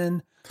 all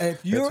in.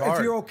 If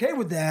you're okay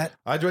with that.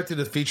 I directed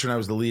a feature and I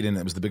was the lead in it.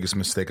 It was the biggest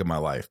mistake of my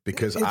life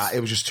because it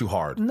was just too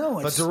hard.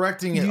 But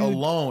directing it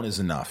alone is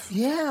enough.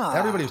 Yeah.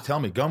 Everybody was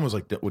telling me, Gunn was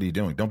like, what are you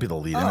doing? Don't be the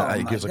lead in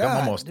it. He was like, I'm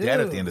almost dead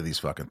at the end of these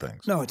fucking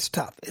things. No, it's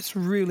tough. It's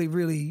really,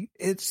 really,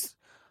 it's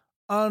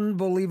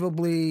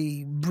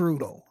unbelievably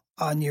brutal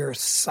on your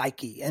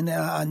psyche and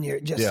on your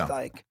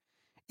like,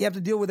 you have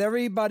to deal with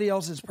everybody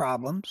else's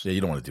problems. Yeah,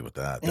 you don't want to deal with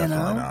that.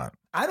 Definitely not.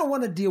 I don't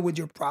want to deal with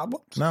your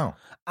problems. No.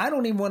 I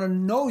don't even want to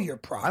know your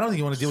problems. I don't think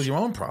you want to deal with your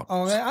own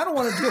problems. Okay? I don't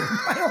want to deal with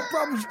my own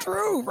problems,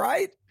 true,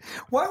 right?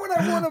 Why would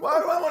I want to? Why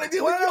do I want to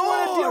deal with yours? Why do I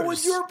want to deal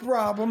with your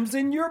problems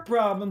and your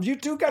problems? You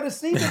two got a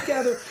scene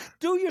together.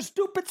 Do your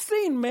stupid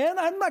scene, man.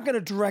 I'm not going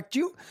to direct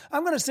you.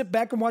 I'm going to sit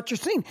back and watch your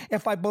scene.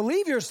 If I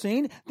believe your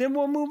scene, then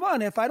we'll move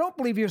on. If I don't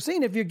believe your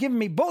scene, if you're giving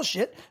me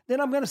bullshit, then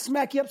I'm going to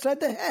smack you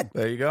upside the head.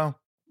 There you go.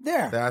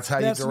 There. That's how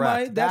you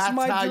direct. That's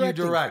how you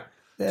direct.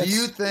 Do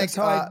you think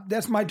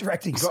that's my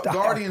directing style?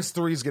 Guardians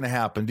 3 is going to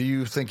happen? Do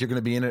you think you're going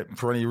to be in it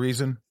for any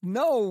reason?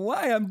 No.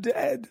 Why? I'm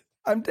dead.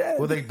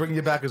 Will they bring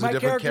you back as a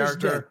different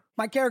character? Dead.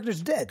 My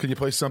character's dead. Could you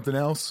play something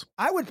else?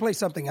 I would play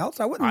something else.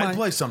 I wouldn't mind. I'd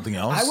play something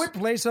else. I would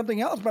play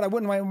something else, but I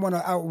wouldn't want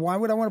to. Why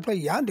would I want to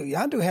play Yondu?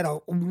 Yondu had a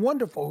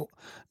wonderful,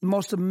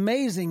 most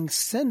amazing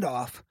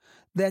send-off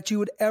that you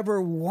would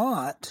ever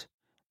want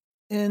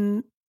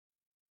in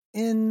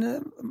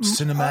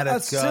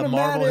cinematic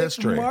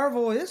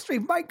Marvel history.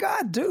 My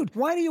God, dude,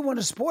 why do you want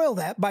to spoil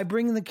that by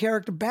bringing the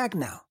character back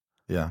now?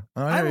 Yeah,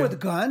 I'm with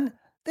Gunn.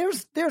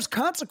 There's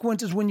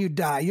consequences when you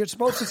die. You're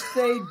supposed to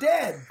stay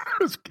dead.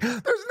 There's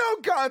no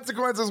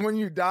consequences when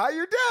you die.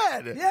 You're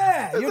dead.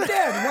 Yeah, you're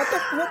dead.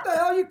 What the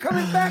hell are you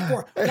coming back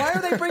for? Why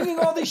are they bringing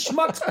all these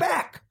schmucks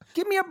back?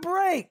 Give me a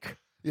break.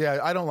 Yeah,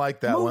 I don't like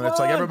that one. It's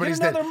like everybody's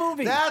dead.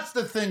 Movie. That's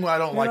the thing I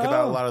don't like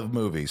about a lot of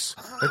movies.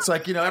 It's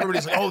like,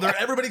 everybody's like,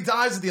 everybody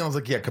dies at the end. I was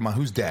like, yeah, come on,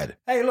 who's dead?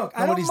 Hey, look,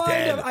 nobody's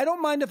dead. I don't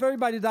mind if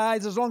everybody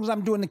dies as long as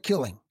I'm doing the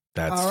killing.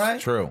 That's all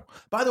right? True.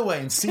 By the way,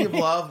 in Sea of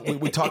Love,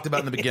 we talked about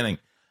in the beginning,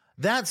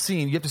 that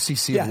scene, you have to see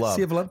Sea of Love.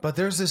 Sea of Love. But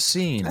there's this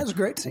scene. That's a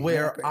great scene.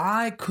 Where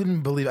I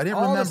couldn't believe it. I didn't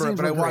remember it,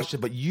 but I watched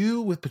it. But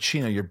you with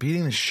Pacino, you're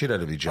beating the shit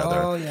out of each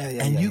other. Oh,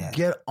 yeah. And you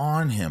get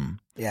on him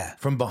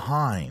from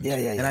behind. Yeah.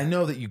 And I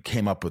know that you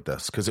came up with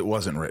this because it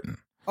wasn't written.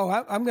 Oh,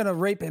 I'm going to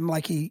rape him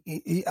like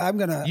I'm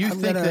going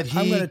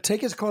to take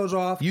his clothes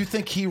off. You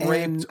think he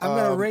raped? I'm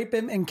going to rape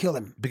him and kill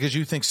him. Because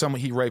you think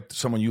he raped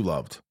someone you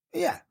loved.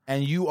 Yeah.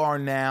 And you are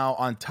now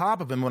on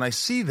top of him. When I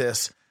see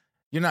this,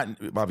 you're not,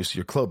 obviously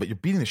you're clothed, but you're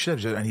beating the shit out of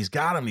each other, and he's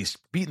got him, he's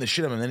beating the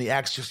shit out of him, and then he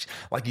acts just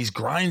like he's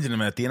grinding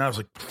him at the end. I was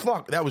like,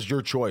 fuck, that was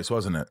your choice,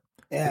 wasn't it?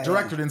 Yeah, the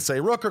director didn't say,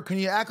 Rooker, can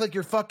you act like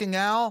you're fucking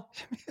Al?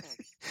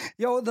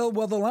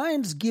 The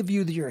lines give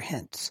you your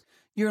hints.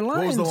 Your lines.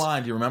 What was the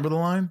line? Do you remember the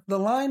line? The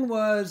line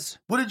was,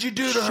 what did you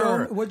do to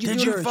her? What did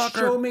you do to her?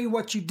 Show me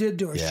what you did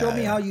to her. Show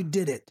me how you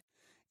did it.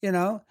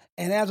 And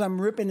as I'm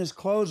ripping his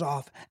clothes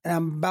off, and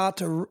I'm about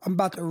to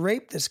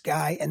rape this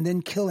guy and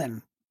then kill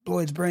him, blow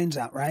his brains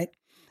out, right?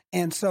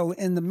 And so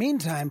in the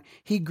meantime,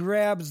 he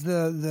grabs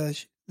the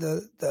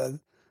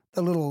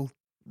little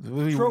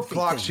trophy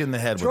clocks thing. you in the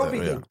head Trophy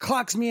with it. thing.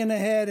 Clocks me in the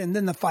head, and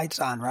then the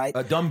fight's on, right?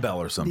 A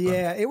dumbbell or something.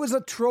 Yeah, it was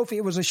a trophy.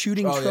 It was a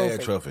shooting trophy. Yeah,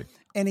 trophy.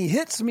 And he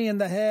hits me in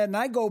the head, and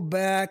I go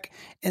back,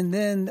 and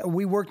then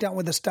we worked out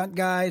with the stunt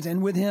guys,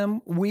 and with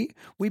him, we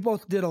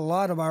both did a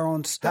lot of our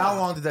own stuff. How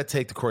long did that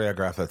take to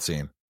choreograph that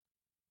scene?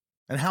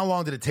 And how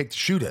long did it take to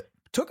shoot it?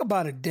 Took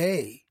about a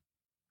day,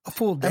 a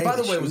full day. And by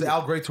the way, was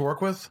Al great to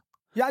work with?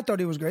 Yeah, I thought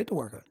he was great to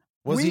work with.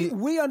 Was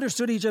we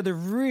understood each other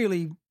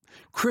really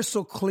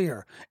crystal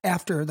clear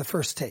after the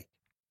first take.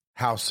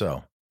 How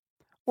so?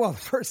 Well, the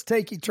first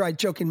take, he tried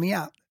choking me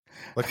out.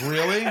 Like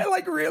really?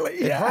 Like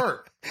really, yeah. It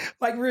hurt.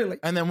 Like really.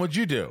 And then what'd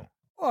you do?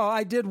 Well,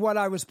 I did what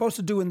I was supposed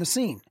to do in the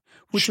scene,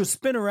 which was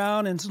spin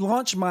around and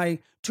launch my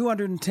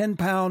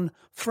 210-pound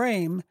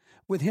frame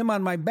with him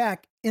on my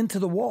back into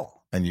the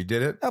wall. And you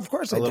did it? Of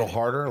course I did. A little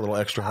harder, a little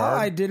extra hard?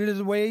 I did it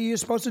the way you're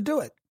supposed to do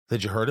it.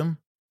 Did you hurt him?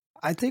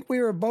 I think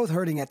we were both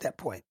hurting at that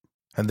point.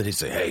 And did he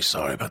say, hey,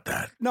 sorry about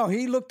that? No,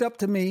 he looked up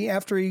to me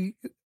after he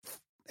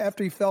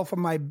fell from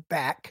my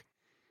back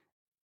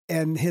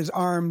and his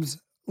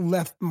arms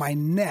left my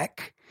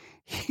neck.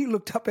 He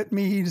looked up at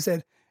me and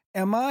said,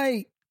 am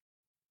I,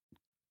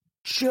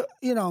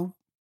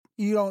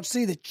 you don't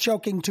see the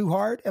choking too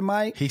hard? Am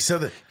I? He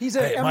said that. He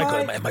said, hey,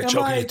 Michael, am I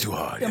choking you too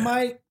hard? Am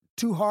I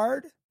too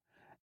hard?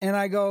 And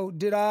I go,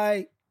 did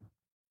I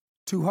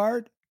too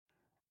hard?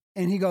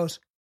 And he goes,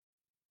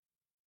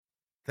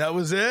 that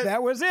was it?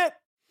 That was it.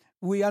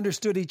 We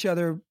understood each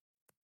other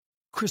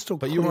crystal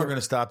clear. But you weren't going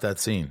to stop that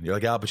scene. You're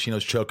like, Al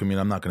Pacino's choking me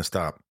and I'm not going to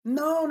stop.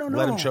 No.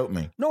 Let him choke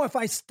me. No, if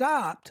I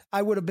stopped,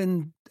 I would have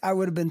been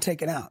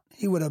taken out.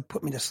 He would have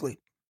put me to sleep.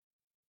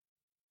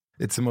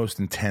 It's the most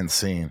intense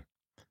scene.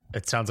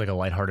 It sounds like a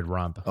lighthearted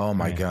romp. Oh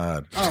my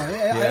God. Oh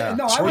yeah.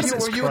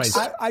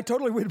 I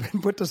totally would have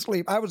been put to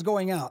sleep. I was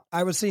going out.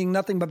 I was seeing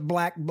nothing but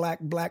black.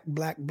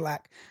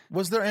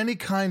 Was there any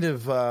kind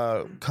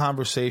of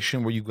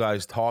conversation where you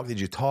guys talked?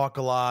 Did you talk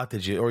a lot?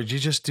 Or did you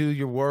just do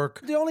your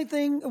work? The only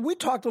thing, we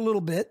talked a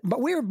little bit,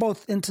 but we were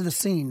both into the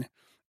scene.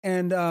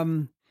 And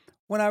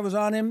when I was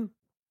on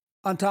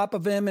top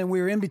of him, and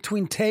we were in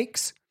between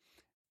takes,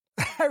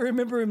 I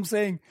remember him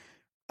saying,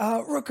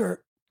 Rooker,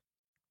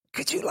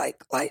 could you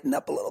lighten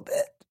up a little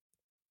bit?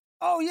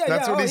 Oh yeah,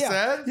 That's what he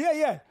said?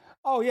 Yeah.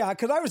 Oh yeah,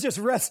 because I was just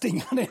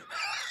resting on him.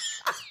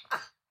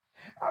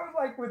 I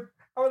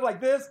was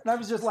like this, and I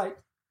was just like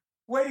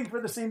waiting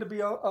for the scene to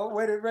be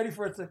ready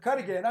for it to cut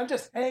again. I'm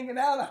just hanging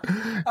out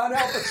on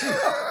Al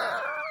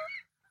Pacino.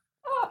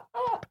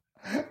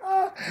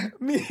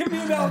 Me and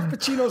Al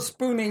Pacino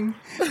spooning,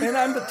 and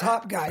I'm the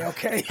top guy.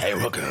 Okay. Hey,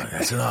 Rooker,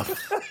 that's enough.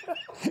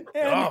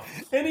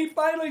 and he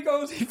finally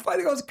goes,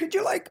 could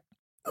you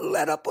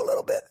let up a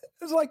little bit?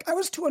 It was like I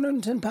was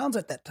 210 pounds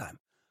at that time,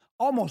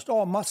 almost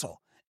all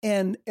muscle.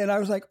 And I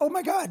was like, oh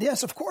my God,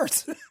 yes, of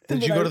course.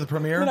 Did you go to the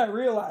premiere? Then I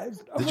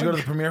realized. Did you go to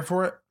the premiere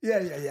for it?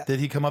 Yeah. Did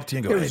he come up to you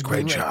and go, hey,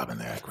 great job in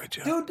there, great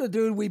job?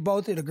 Dude, we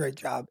both did a great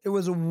job. It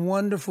was a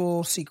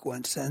wonderful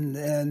sequence. And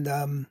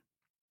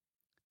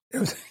it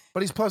was.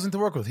 But he's pleasant to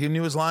work with. He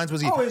knew his lines.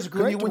 Was he? Oh, he was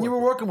great. When you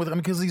were working with him,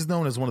 because he's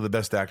known as one of the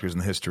best actors in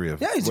the history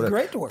of. Yeah, he's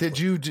great to work with.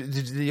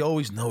 Did he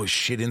always know his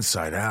shit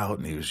inside out?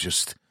 And he was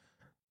just.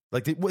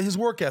 Like his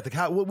work ethic,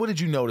 what did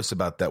you notice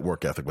about that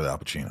work ethic with Al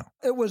Pacino?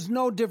 It was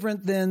no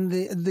different than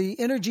the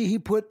energy he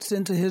puts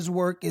into his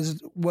work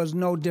was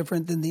no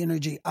different than the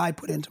energy I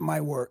put into my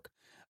work,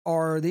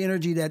 or the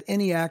energy that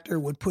any actor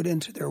would put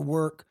into their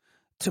work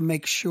to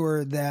make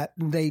sure that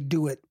they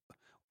do it.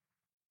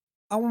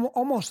 I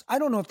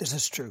don't know if this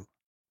is true,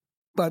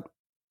 but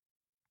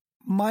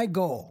my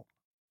goal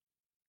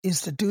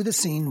is to do the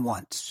scene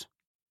once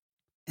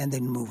and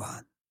then move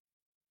on.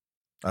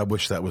 I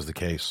wish that was the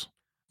case.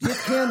 It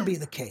can be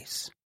the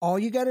case. All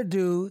you got to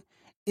do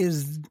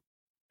is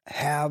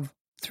have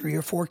 3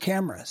 or 4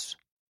 cameras.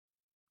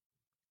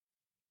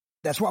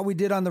 That's what we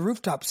did on the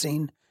rooftop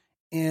scene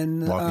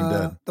in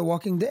The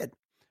Walking Dead.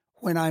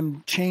 When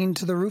I'm chained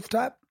to the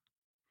rooftop,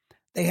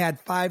 they had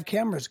 5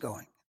 cameras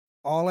going,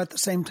 all at the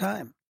same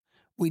time.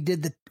 We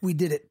did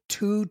it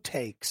 2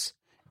 takes,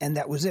 and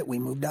that was it. We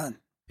moved on.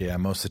 Yeah,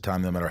 most of the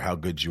time, no matter how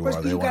good you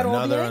are, they want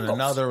another and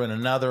another and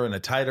another and a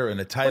tighter and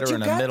a tighter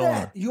and a middle.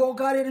 That. You all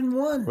got it in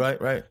one.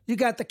 Right. You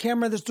got the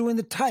camera that's doing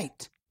the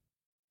tight.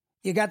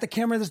 You got the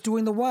camera that's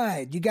doing the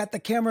wide. You got the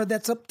camera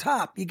that's up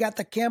top. You got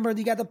the camera,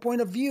 you got the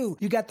point of view.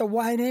 You got the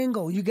wide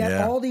angle. You got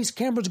all these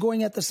cameras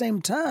going at the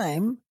same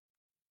time,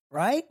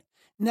 right?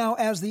 Now,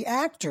 as the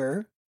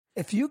actor,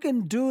 if you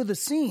can do the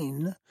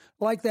scene,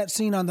 like that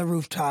scene on the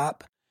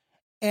rooftop,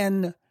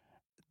 and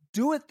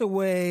do it the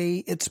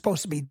way it's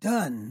supposed to be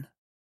done,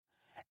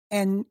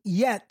 and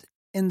yet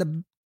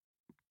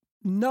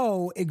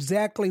know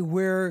exactly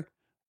where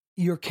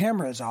your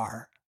cameras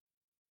are,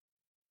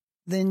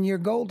 then you're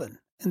golden.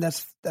 And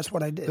that's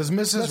what I did. That's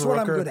Rooker, what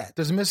I'm good at.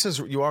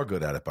 You are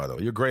good at it, by the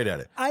way. You're great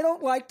at it. I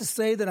don't like to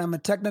say that I'm a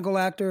technical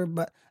actor,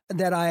 but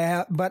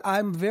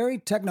I'm very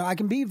technical. I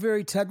can be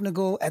very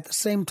technical at the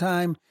same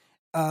time,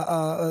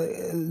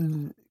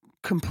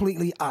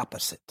 completely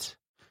opposite.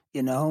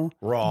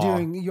 Raw.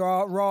 Doing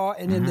your raw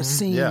and in the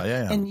scene,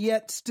 and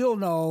yet still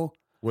know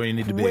where you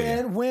need to be,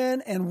 when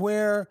and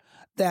where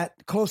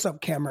that close-up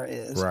camera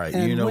is, right?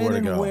 And where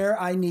to go, where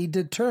I need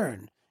to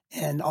turn,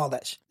 and all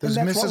that. Does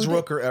Mrs.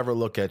 Rooker ever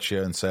look at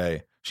you and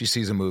say she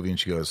sees a movie and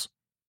she goes,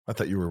 "I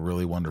thought you were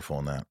really wonderful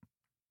in that"?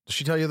 Does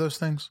she tell you those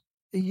things?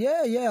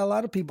 Yeah. A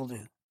lot of people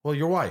do. Well,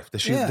 your wife,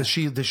 does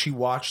she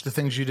watch the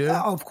things you do?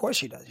 Of course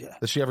she does. Yeah.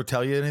 Does she ever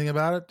tell you anything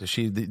about it?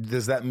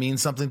 Does that mean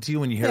something to you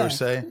when you hear her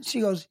say?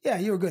 She goes, "Yeah,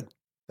 you were good."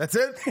 That's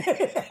it.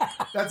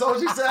 That's all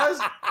she says.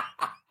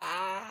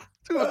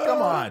 Dude,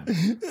 come on.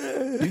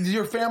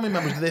 Your family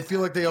members, do they feel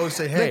like they always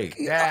say, "Hey,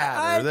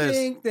 Dad," or this? I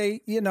think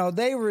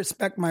they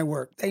respect my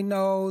work. They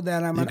know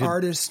that I'm an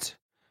artist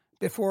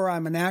before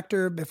I'm an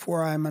actor,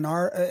 before I'm an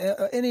art,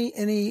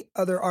 any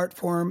other art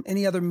form,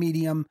 any other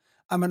medium,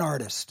 I'm an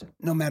artist,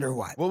 no matter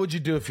what. What would you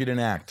do if you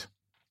didn't act?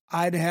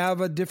 I'd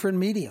have a different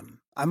medium.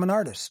 I'm an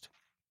artist.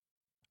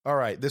 All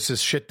right, this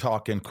is shit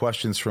talking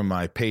questions from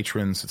my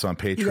patrons. It's on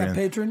Patreon. You got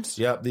patrons?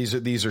 Yep,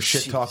 these are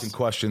shit talking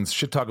questions.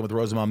 Shit talking with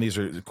Rosamond. These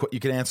are you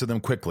can answer them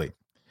quickly.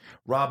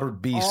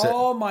 Robert B said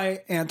all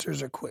my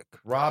answers are quick.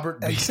 Robert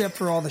B except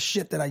for all the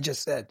shit that I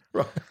just said.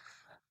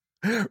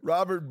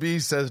 Robert B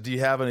says, "Do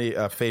you have any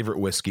favorite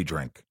whiskey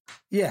drink?"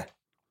 Yeah.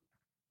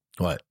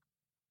 What?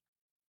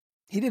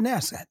 He didn't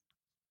ask that.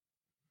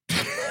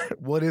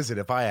 What is it?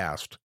 If I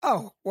asked.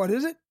 Oh, what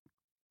is it?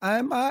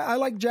 I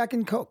like Jack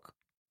and Coke.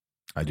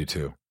 I do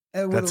too.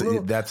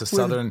 That's a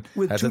southern.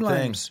 With that's two a thing.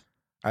 limes.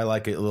 I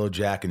like a little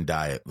Jack and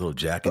Diet. Little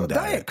Jack and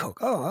Diet. Diet Coke.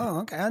 Oh,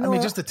 okay. I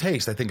mean, just the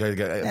taste. I think I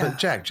got. Yeah. But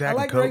Jack I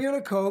like and Coke.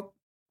 regular Coke,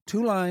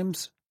 2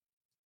 limes,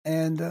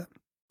 and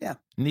yeah.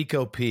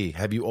 Nico P,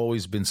 have you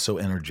always been so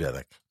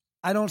energetic?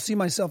 I don't see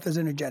myself as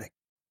energetic,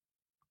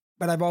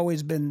 but I've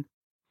always been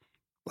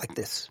like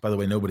this. By the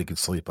way, nobody could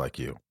sleep like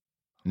you.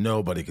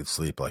 Nobody could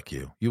sleep like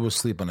you. You will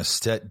sleep on a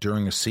set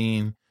during a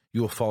scene. You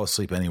will fall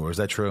asleep anywhere. Is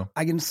that true?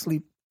 I can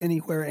sleep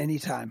anywhere,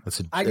 anytime.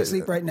 I can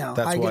sleep right now.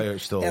 That's why you're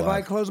still alive. If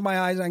I close my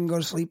eyes, I can go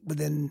to sleep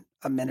within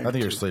a minute. I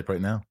think you're asleep right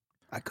now.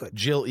 I could.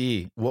 Jill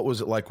E, what was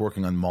it like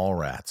working on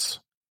Mallrats?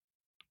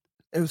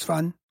 It was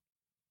fun.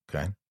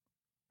 Okay.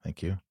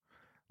 Thank you.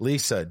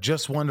 Lisa,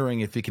 just wondering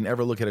if you can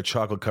ever look at a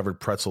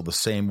chocolate-covered pretzel the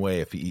same way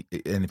if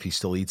he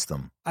still eats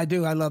them. I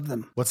do. I love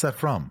them. What's that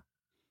from?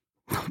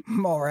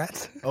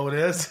 Mallrats. Oh, it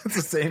is? It's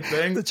the same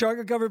thing? The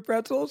chocolate-covered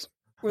pretzels?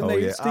 When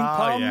they stink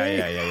palm me?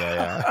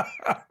 Yeah.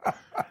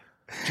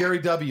 Jerry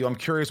W., I'm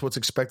curious what's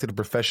expected of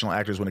professional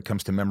actors when it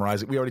comes to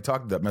memorizing. We already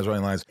talked about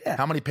memorizing lines. Yeah.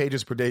 How many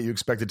pages per day you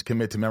expected to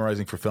commit to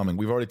memorizing for filming?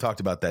 We've already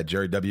talked about that,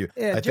 Jerry W.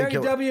 Yeah, Jerry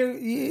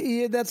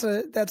W., that's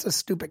a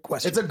stupid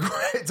question.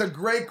 It's a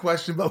great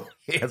question, but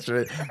we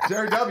answered it.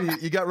 Jerry W.,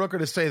 you got Rooker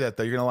to say that,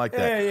 though. You're going to like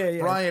that. Yeah.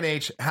 Brian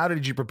H., how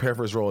did you prepare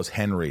for his role as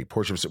Henry?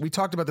 We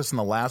talked about this in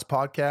the last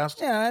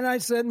podcast. Yeah, and I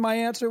said my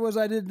answer was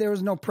there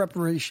was no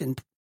preparation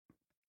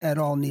at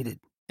all needed.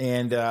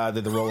 And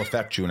did the role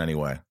affect you in any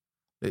way?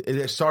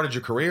 It started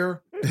your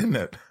career, didn't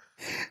it?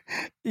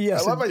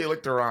 Yes. I love how you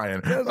looked to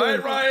Ryan.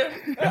 Right, Ryan?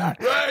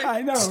 Right?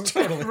 I know.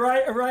 Totally.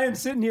 Ryan's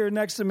sitting here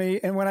next to me,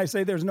 and when I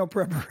say there's no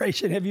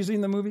preparation, have you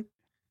seen the movie?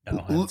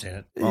 No, I haven't seen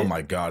it. Oh,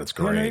 my God, it's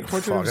great.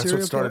 Fuck, that's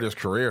what started his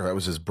career. That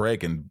was his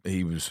break, and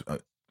he was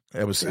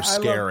it was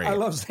scary. I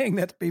love saying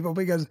that to people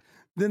because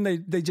then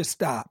they just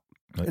stop.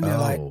 Like, and they're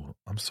like,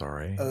 I'm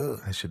sorry.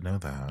 I should know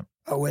that.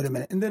 Oh, wait a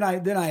minute. And then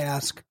I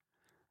ask,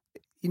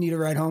 you need a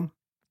ride home?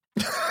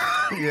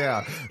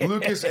 Yeah.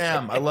 Lucas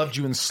M., I loved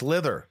you in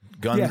Slither.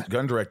 Gun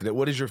directed it.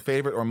 What is your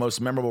favorite or most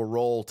memorable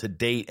role to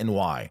date and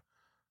why?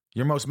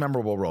 Your most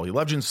memorable role. He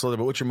loved you in Slither,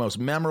 but what's your most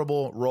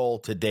memorable role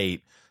to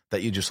date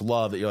that you just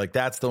love, that you're like,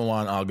 that's the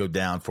one I'll go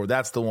down for.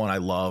 That's the one I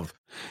love.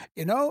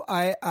 You know,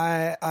 I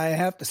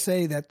have to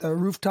say that the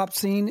rooftop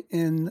scene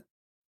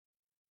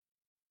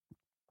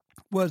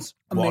was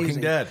amazing.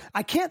 Walking Dead.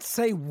 I can't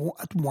say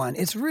one.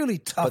 It's really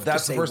tough. But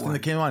that's to say the first one.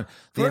 thing that came on.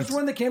 First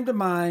one that came to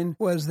mind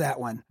was that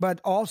one. But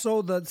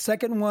also the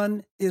second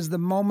one is the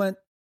moment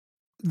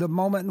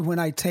when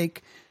I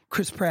take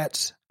Chris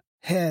Pratt's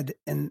head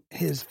and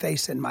his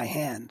face in my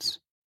hands.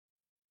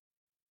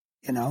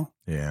 You know?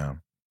 Yeah.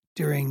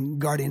 During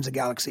Guardians of the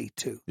Galaxy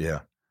 2. Yeah.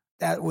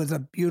 That was a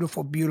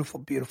beautiful, beautiful,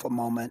 beautiful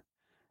moment.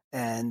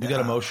 And you got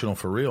emotional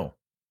for real.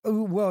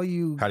 Well, how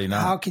do you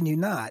not? How can you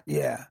not?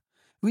 Yeah.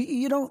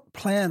 You don't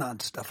plan on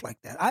stuff like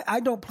that.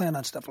 I don't plan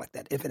on stuff like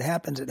that. If it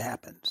happens, it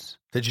happens.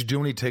 Did you do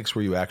any takes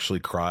where you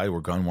actually cry,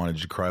 where Gunn wanted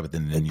you to cry, but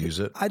then didn't use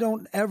it? I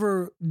don't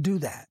ever do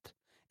that.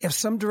 If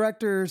some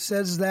director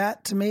says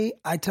that to me,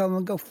 I tell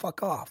them, go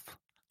fuck off.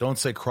 Don't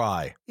say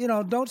cry. You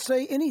know, don't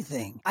say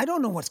anything. I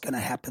don't know what's going to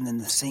happen in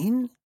the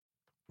scene.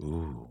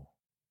 Ooh.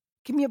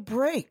 Give me a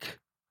break.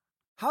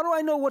 How do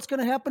I know what's going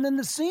to happen in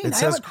the scene? It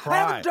says cry. I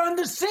haven't done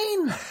the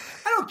scene.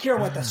 I don't care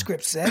what the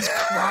script says.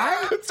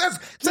 Cry? It says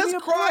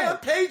cry on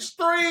page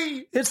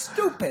 3. It's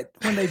stupid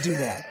when they do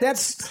that.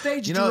 That's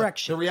stage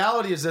direction. The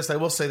reality is this. I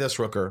will say this,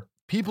 Rooker.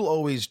 People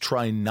always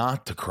try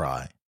not to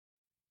cry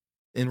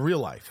in real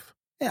life.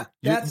 Yeah.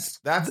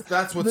 That's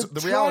what's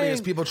the reality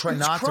is. People try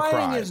not to cry.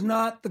 Crying is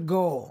not the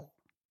goal.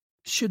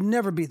 Should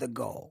never be the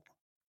goal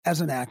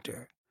as an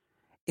actor.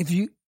 If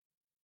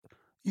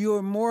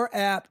you're more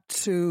apt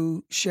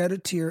to shed a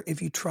tear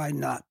if you try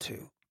not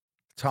to.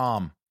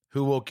 Tom,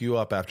 who woke you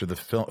up after the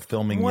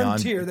filming? One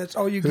tear, that's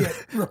all you get,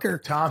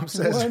 Rooker. Tom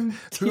says,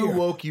 who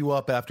woke you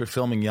up after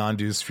filming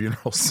Yondu's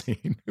funeral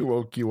scene? Who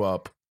woke you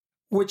up?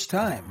 Which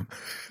time?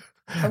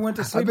 I went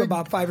to sleep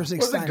about 5 or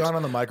 6 times. Gun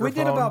on the microphone? We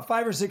did about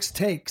 5 or 6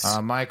 takes.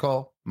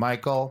 Michael?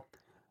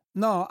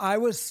 No,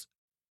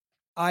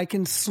 I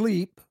can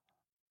sleep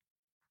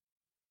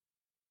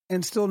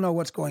and still know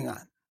what's going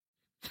on.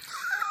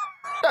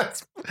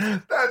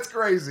 That's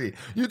crazy.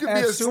 You can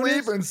be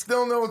asleep and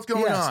still know what's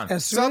going on.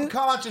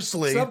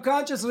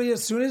 Subconsciously,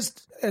 as soon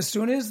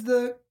as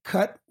the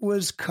cut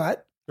was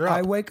cut,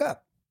 I wake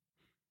up.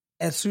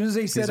 As soon as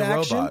he said He's a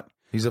action, robot.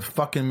 He's a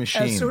fucking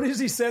machine. as soon as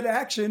he said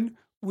action,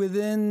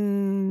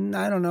 within,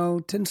 I don't know,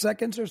 10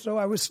 seconds or so,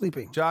 I was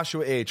sleeping.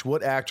 Joshua H.,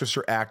 what actress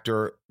or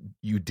actor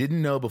you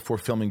didn't know before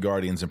filming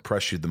Guardians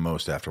impressed you the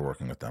most after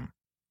working with them?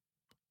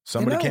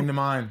 Somebody came to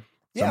mind.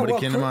 Somebody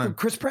came to mind.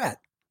 Chris Pratt.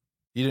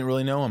 You didn't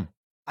really know him.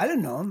 I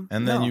didn't know him.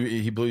 And then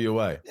he blew you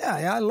away.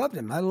 Yeah, I loved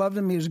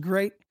him. He was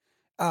great.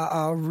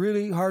 A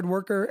really hard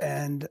worker,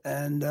 and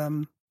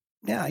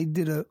he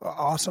did an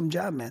awesome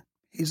job, man.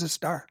 He's a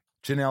star.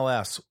 Janelle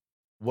asks,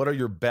 what are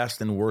your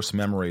best and worst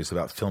memories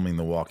about filming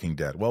The Walking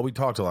Dead? Well, we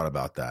talked a lot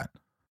about that.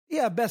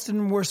 Yeah, best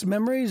and worst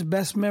memories.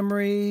 Best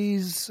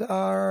memories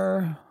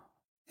are,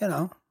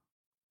 the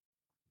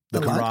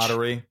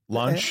camaraderie,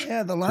 lunch.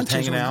 Yeah, the lunches.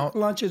 Hanging out.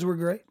 Lunches were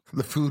great.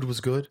 The food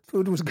was good.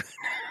 Food was good.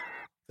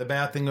 The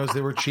bad thing was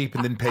they were cheap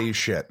and didn't pay you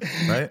shit,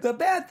 right? The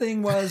bad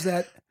thing was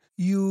that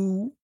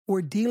you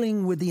were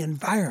dealing with the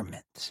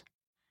environment.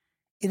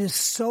 It is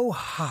so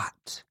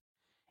hot.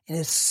 It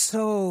is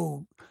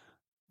so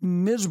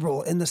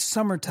miserable in the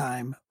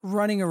summertime,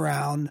 running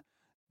around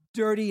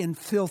dirty and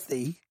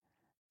filthy,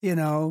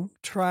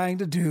 trying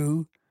to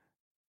do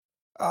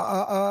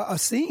a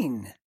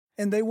scene.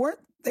 And they weren't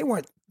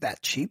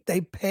that cheap.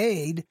 They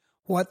paid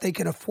what they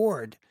could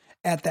afford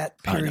at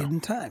that period in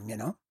time,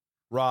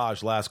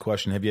 Raj, last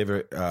question. Have you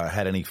ever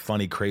had any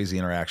funny, crazy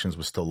interactions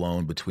with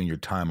Stallone between your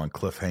time on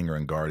Cliffhanger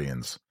and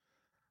Guardians?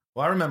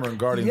 Well, I remember in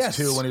Guardians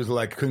too when he was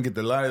like, couldn't get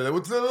the light. Like,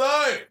 what's the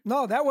light?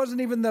 No, that wasn't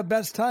even the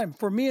best time.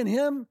 For me and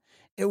him,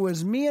 it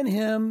was me and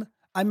him.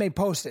 I may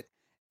post it.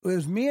 It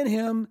was me and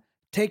him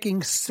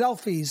taking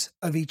selfies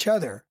of each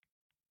other.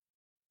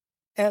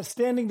 And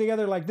standing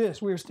together like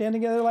this. We were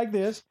standing together like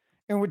this,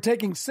 and we're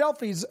taking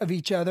selfies of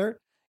each other,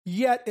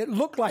 yet it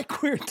looked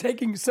like we were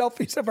taking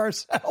selfies of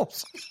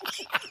ourselves.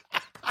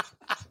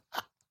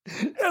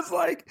 It's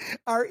like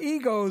our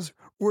egos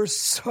were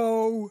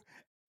so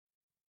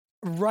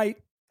right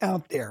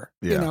out there,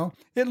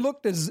 It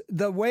looked as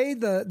the way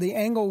the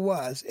angle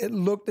was, it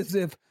looked as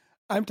if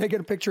I'm taking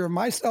a picture of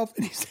myself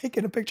and he's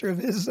taking a picture of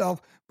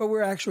himself, but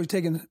we're actually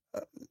taking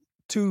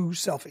two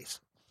selfies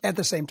at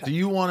the same time. Do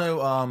you want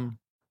to,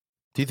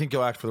 do you think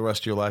you'll act for the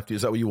rest of your life?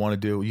 Is that what you want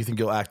to do? You think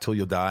you'll act till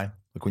you'll die?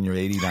 Like when you're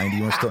 80, 90,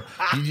 you want to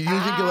you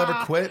think you'll ever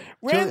quit?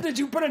 When did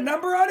you put a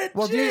number on it?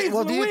 Well, do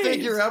you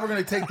think you're ever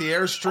going to take the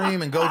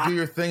Airstream and go do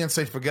your thing and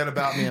say, forget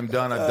about me, I'm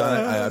done, I've done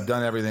it, I've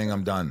done everything,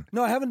 I'm done?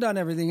 No, I haven't done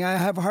everything. I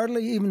have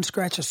hardly even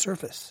scratched the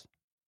surface.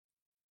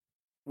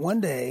 One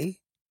day,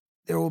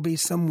 there will be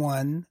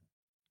someone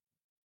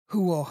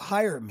who will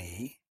hire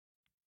me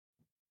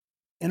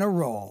in a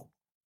role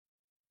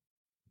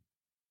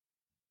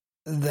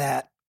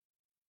that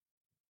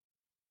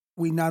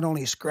we not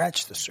only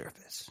scratch the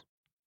surface,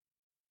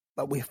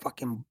 but we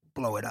fucking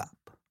blow it up.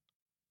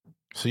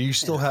 So you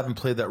still haven't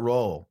played that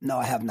role? No,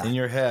 I have not. In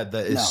your head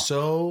that is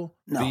so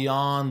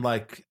beyond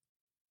like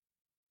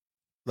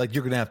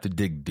you're going to have to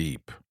dig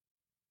deep.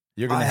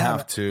 You're going to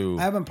have to...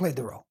 I haven't played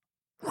the role.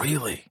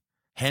 Really?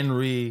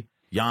 Henry,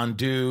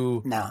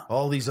 Yondu, no.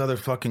 All these other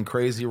fucking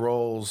crazy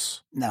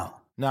roles? No.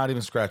 Not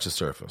even scratch the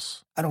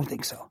surface? I don't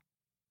think so.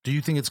 Do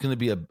you think it's going to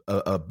be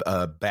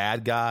a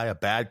bad guy, a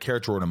bad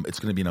character, or it's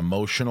going to be an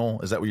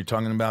emotional? Is that what you're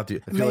talking about?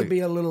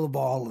 Maybe a little of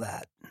all of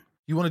that.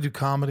 You want to do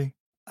comedy?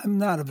 I'm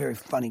not a very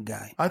funny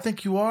guy. I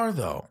think you are,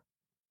 though.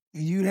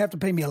 You'd have to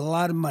pay me a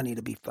lot of money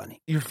to be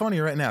funny. You're funny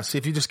right now. See,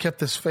 if you just kept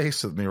this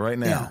face with me right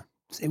now. Yeah.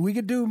 See, we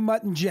could do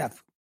Mutt and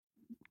Jeff.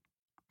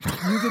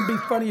 You can be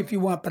funny if you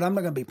want, but I'm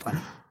not going to be funny.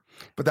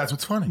 But that's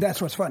what's funny.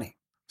 That's what's funny.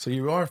 So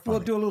you are funny.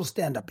 We'll do a little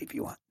stand-up if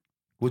you want.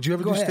 Would you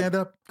ever do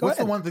stand-up? What's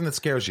the one thing that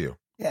scares you?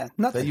 Yeah,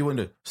 nothing. That you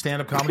wouldn't do?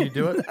 Stand-up comedy, you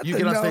do it? You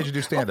get on stage and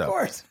do stand-up. Of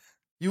course.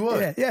 You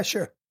would? Yeah,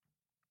 sure.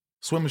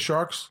 Swim with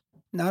sharks?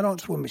 No, I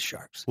don't swim with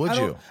sharks. Would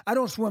you? I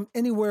don't swim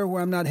anywhere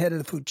where I'm not head of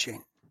the food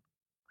chain.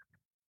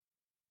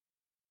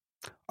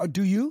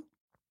 Do you?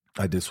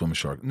 I did swim with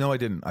sharks. No, I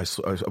didn't. I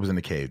was in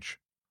a cage.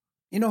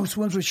 You know who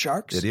swims with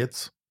sharks?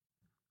 Idiots.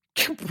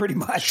 Pretty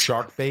much.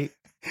 Shark bait.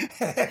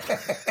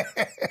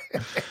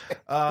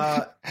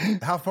 How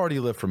far do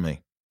you live from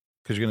me?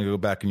 Because you're going to go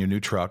back in your new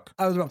truck.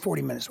 I was about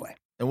 40 minutes away.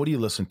 And what do you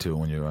listen to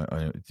when you're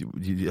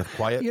you have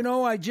quiet? You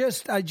know, I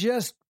just put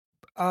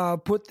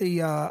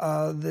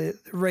the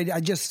radio. I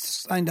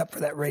just signed up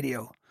for that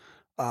radio.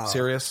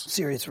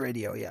 Sirius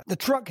Radio, yeah. The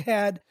truck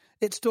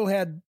still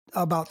had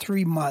about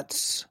 3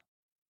 months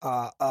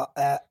of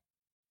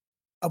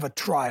a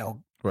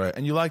trial. Right,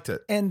 and you liked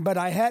it. But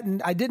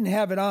I didn't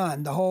have it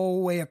on the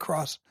whole way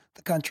across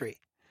the country.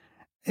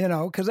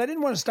 Because I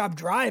didn't want to stop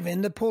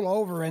driving to pull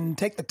over and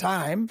take the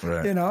time.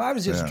 Right. I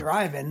was just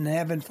driving and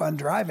having fun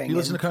driving. You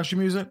listen to country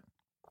music?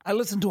 I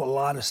listen to a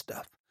lot of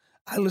stuff.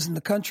 I listen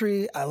to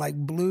country. I like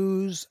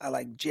blues. I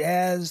like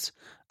jazz.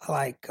 I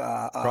like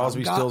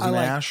Crosby, Stills, and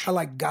Nash. I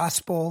like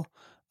gospel.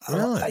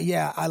 Really?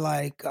 I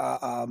like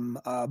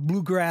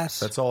bluegrass.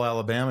 That's all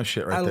Alabama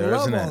shit right there,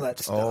 isn't it? I love all that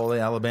stuff. All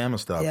the Alabama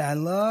stuff. Yeah, I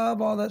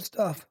love all that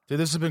stuff. Dude,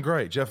 this has been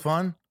great. Did you have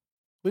fun?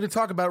 We didn't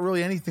talk about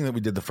really anything that we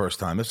did the first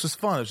time. It's just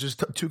fun. It's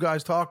just two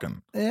guys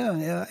talking.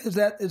 Yeah. Is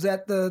that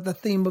the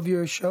theme of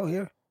your show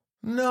here?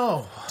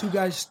 No. Two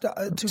guys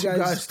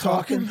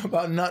talking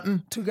about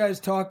nothing. Two guys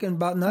talking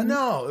about nothing.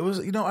 No, it was.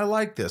 I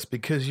like this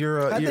because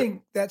you're. I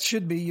think that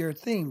should be your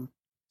theme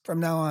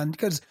from now on.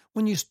 Because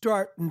when you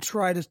start and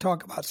try to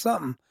talk about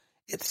something,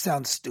 it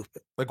sounds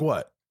stupid. Like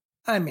what?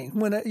 I mean,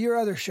 when your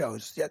other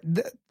shows,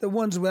 the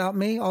ones without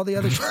me, all the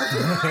other shows.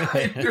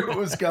 I knew it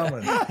was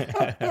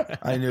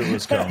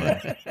coming.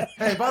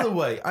 Hey, by the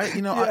way,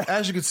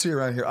 as you can see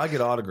around here, I get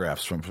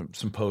autographs from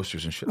some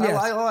posters and shit.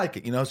 Yes. I like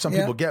it. Some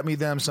people get me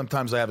them.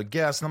 Sometimes I have a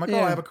guest, and I'm like,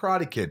 I have a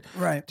Karate Kid.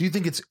 Right. Do you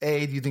think it's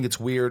A? Do you think it's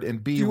weird?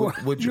 And B,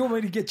 would you want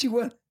me to get you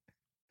one?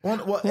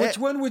 Which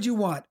one would you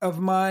want of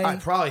my?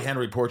 Probably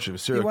Henry Portrait of a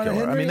Serial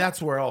Killer. I mean, that's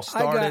where it all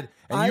started.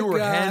 You were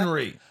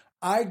Henry.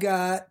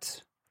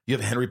 You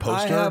have a Henry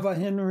poster? I have a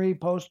Henry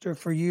poster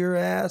for your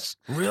ass.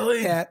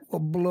 Really? That will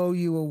blow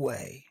you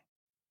away.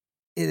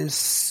 It is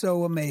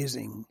so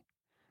amazing.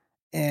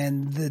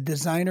 And the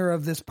designer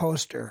of this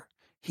poster,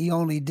 he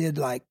only did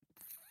like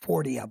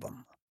 40 of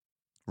them.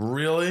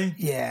 Really?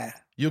 Yeah.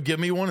 You'll give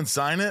me one and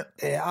sign it?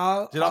 Yeah,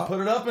 I'll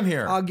put it up in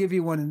here. I'll give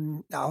you one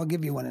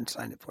and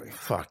sign it for you.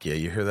 Fuck yeah,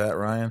 you hear that,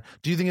 Ryan?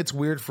 Do you think it's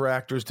weird for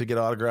actors to get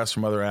autographs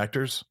from other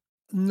actors?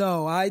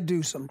 No, I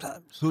do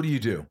sometimes. Who do you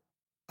do?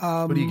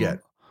 Who do you get?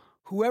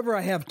 Whoever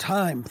I have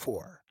time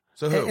for.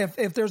 So who?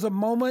 If there's a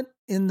moment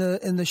in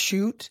the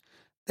shoot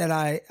that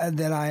I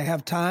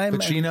have time.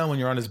 Pacino, when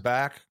you're on his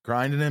back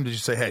grinding him, did you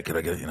say, "Hey, could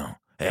I get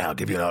hey, I'll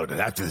give you an autograph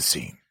after the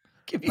scene.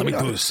 Let me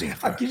do the scene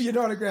first. I'll give you an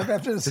autograph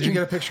after the scene." Did you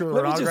get a picture of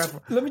an autograph?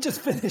 Let me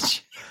just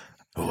finish.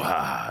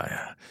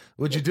 Wow.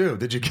 What'd you do?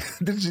 Did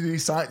you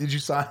sign? Did you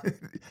sign?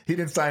 He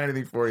didn't sign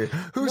anything for you.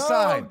 Who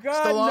signed?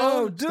 God, Stallone?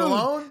 no, dude.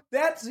 Stallone?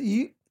 That's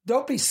you.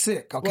 Don't be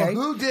sick, okay?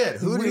 Well, who did?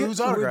 Whose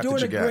autograph did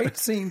you get? We're doing a great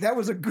scene. That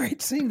was a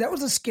great scene. That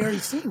was a scary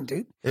scene,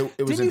 dude. It was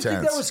Didn't intense. you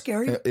think that was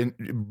scary?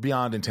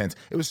 Beyond intense.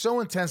 It was so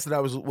intense that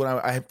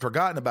I had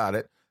forgotten about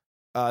it,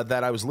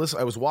 that I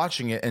was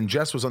watching it, and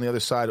Jess was on the other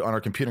side on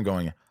our computer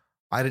going,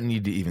 I didn't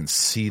need to even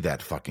see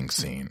that fucking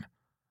scene.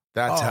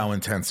 That's how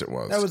intense it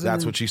was.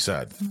 That's what she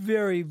said.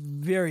 Very,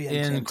 very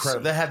intense.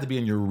 Incredible. That had to be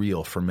in your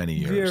reel for many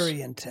years.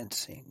 Very intense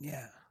scene,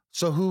 yeah.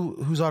 So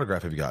whose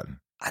autograph have you gotten?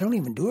 I don't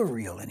even do a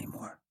reel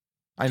anymore.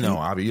 I know,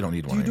 Avi, you don't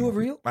need one. Do you do a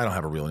reel? I don't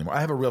have a reel anymore.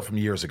 I have a reel from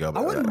years ago. But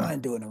I wouldn't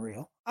mind doing a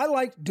reel. I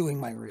like doing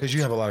my reels. Because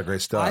you have a lot of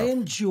great stuff. I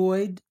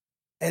enjoyed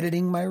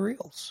editing my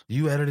reels.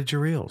 You edited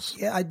your reels?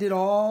 Yeah, I did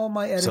all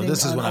my editing. So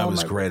this is when I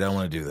was great. Reels. I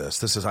want to do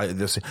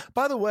this.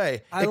 By the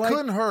way,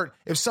 couldn't hurt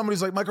if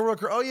somebody's like, Michael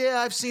Rooker, oh yeah,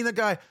 I've seen the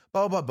guy,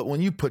 blah, blah, blah. But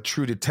when you put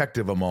True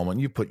Detective a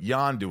moment, you put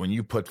Yondu, and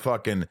you put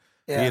fucking...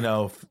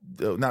 Yeah.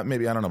 Not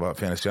maybe, I don't know about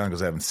Fantasy Island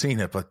because I haven't seen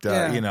it, but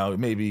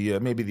maybe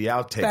the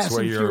outtakes Fast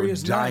where you're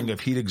dying 9. of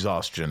heat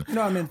exhaustion.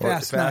 I'm in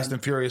Fast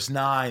and Furious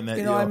 9.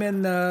 I'm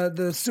in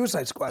the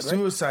Suicide Squad. Right?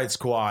 Suicide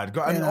Squad.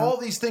 I mean, all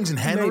these things. And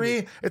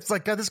Henry, it's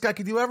like, God, this guy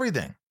could do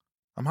everything.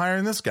 I'm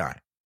hiring this guy.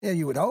 Yeah,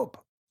 you would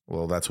hope.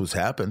 Well, that's what's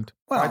happened.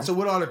 Well, all right, so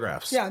what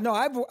autographs? Yeah, no,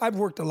 I've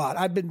worked a lot.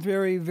 I've been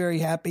very, very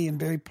happy and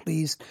very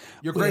pleased.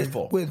 You're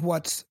grateful with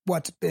what's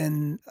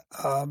been.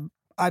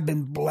 I've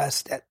been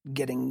blessed at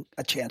getting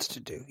a chance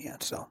to do. Yeah,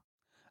 so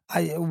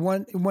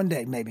one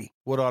day maybe.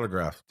 What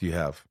autograph do you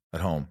have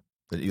at home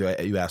that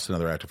you asked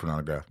another actor for an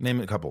autograph? Name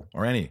a couple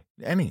or any.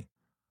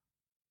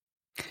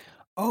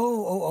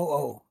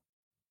 Oh!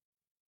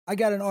 I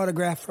got an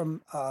autograph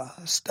from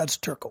Studs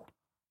Terkel.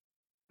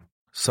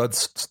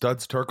 Studs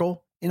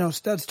Terkel? You know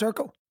Studs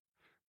Terkel?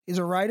 He's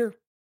a writer,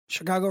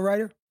 Chicago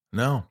writer.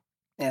 No.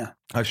 Yeah,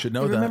 I should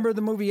know that. Remember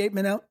the movie 8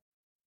 Men Out?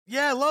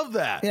 Yeah, I love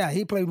that. Yeah,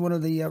 he played one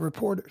of the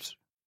reporters.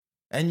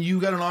 And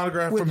you got an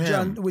autograph from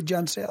him? With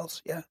John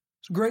Sayles, yeah.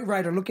 He's a great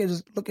writer. Look at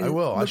his... I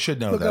will. I should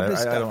know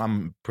that.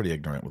 I'm pretty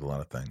ignorant with a lot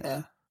of things.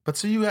 Yeah. But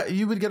so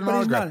you would get an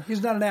autograph.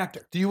 He's not an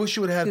actor. Do you wish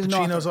you would have had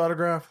Pacino's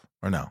autograph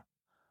or no?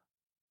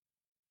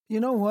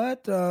 You know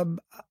what?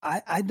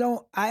 I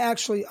don't... I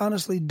actually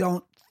honestly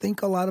don't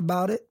think a lot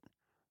about it.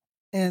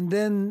 And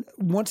then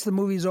once the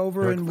movie's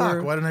over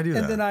why didn't I do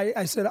that? And then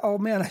I said, oh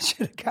man, I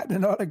should have gotten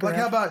an autograph. Like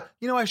how about,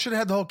 I should have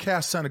had the whole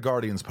cast sign a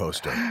Guardians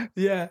poster.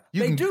 Yeah.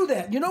 They do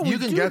that. You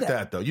can get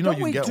that though. You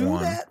can get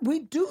one. We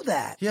do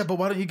that. Yeah, but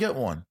why don't you get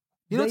one?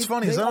 What's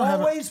funny is they I don't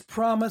always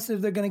promise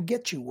if they're going to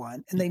get you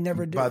one, and they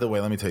never do. By the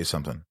way, let me tell you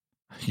something.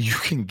 You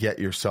can get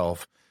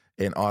yourself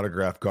an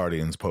autographed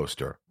Guardians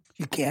poster.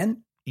 You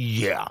can?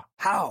 Yeah.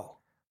 How?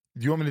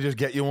 Do you want me to just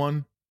get you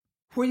one?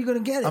 Where are you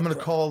going to get it? I'm going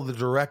to call the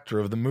director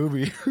of the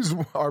movie, who's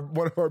one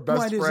of our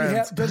best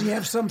friends. Does he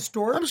have some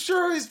store? I'm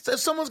sure if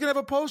someone's going to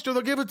have a poster,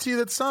 they'll give it to you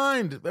that's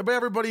signed by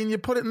everybody, and you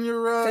put it in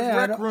your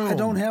rec room. I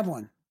don't have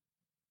one.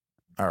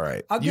 All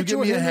right. I'll get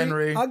you a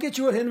Henry. I'll get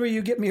you a Henry.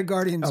 You get me a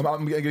Guardians.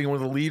 I'm getting one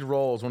of the lead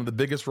roles, one of the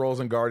biggest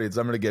roles in Guardians.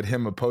 I'm going to get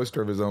him a poster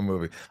of his own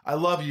movie. I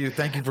love you.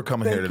 Thank you for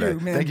coming here today.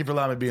 Thank you for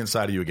allowing me to be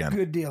inside of you again.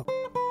 Good deal.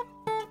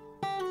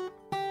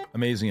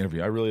 Amazing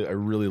interview. I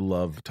really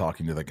love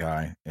talking to the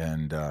guy,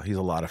 and he's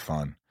a lot of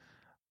fun.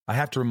 I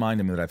have to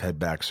remind him that I've had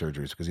back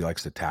surgeries because he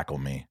likes to tackle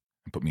me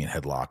and put me in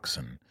headlocks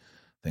and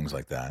things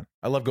like that.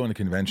 I love going to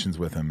conventions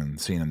with him and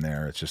seeing him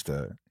there. It's just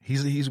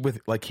he's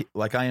with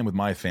like I am with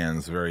my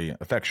fans, very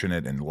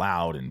affectionate and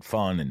loud and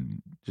fun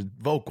and just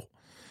vocal.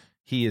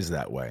 He is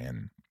that way,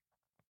 and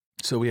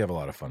so we have a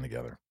lot of fun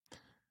together.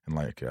 And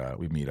like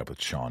we meet up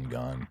with Sean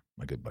Gunn,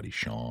 my good buddy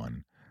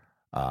Sean.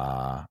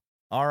 All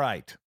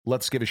right,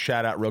 let's give a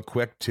shout out real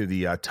quick to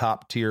the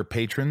top tier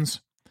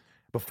patrons.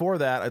 Before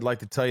that, I'd like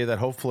to tell you that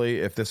hopefully,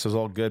 if this is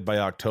all good by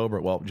October,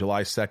 well,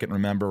 July 2nd,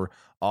 remember,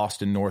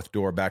 Austin North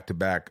Door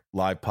back-to-back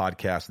live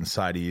podcast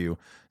inside of you.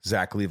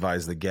 Zach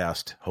Levi's the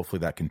guest. Hopefully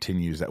that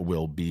continues. That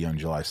will be on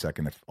July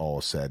 2nd if all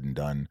is said and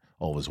done,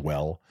 all is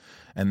well.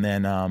 And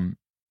then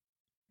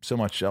so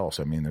much else.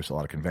 I mean, there's a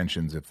lot of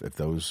conventions if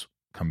those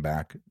come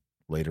back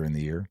later in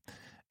the year.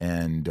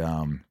 And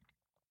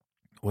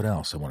what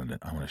else I want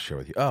to share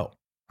with you? Oh,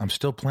 I'm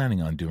still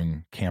planning on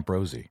doing Camp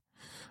Rosie.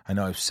 I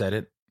know I've said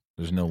it.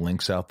 There's no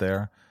links out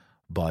there,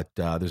 but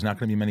there's not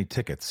going to be many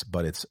tickets.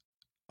 But it's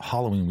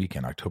Halloween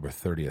weekend, October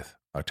 30th,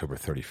 October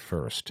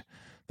 31st.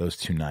 Those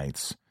 2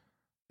 nights.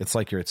 It's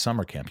like you're at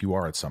summer camp. You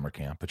are at summer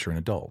camp, but you're an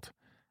adult.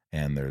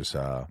 And there's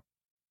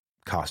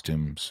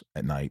costumes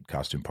at night,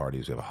 costume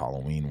parties. We have a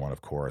Halloween one,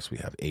 of course. We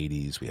have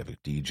 80s. We have a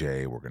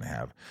DJ. We're going to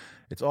have,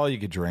 it's all you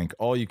could drink,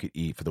 all you could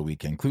eat for the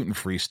weekend.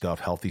 Gluten-free stuff,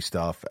 healthy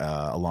stuff,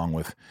 along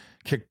with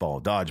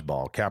kickball,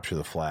 dodgeball, capture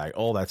the flag,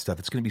 all that stuff.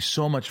 It's going to be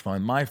so much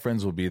fun. My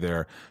friends will be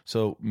there.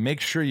 So make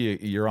sure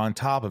you're on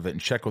top of it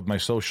and check with my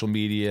social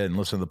media and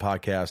listen to the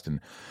podcast. And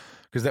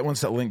because that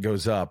once that link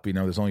goes up,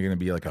 there's only going to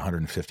be like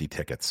 150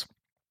 tickets.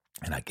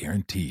 And I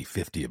guarantee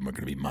 50 of them are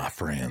going to be my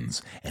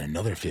friends, and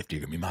another 50 are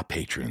going to be my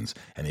patrons,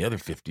 and the other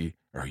 50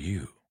 are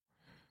you.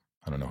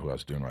 I don't know who I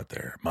was doing right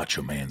there.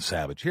 Macho Man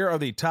Savage. Here are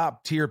the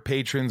top tier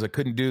patrons. I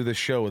couldn't do this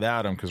show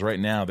without them because right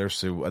now they're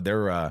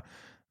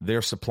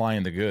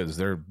supplying the goods.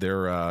 They're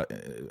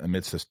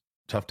amidst this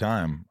tough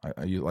time.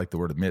 I like the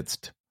word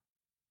amidst,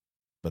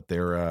 but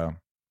they're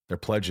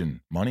pledging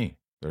money.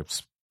 They're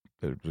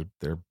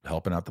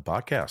helping out the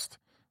podcast.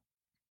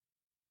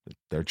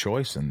 Their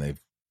choice, and they've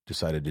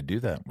decided to do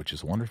that, which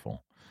is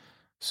wonderful.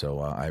 So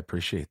I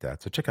appreciate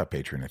that. So check out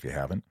Patreon if you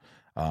haven't.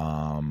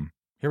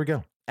 Here we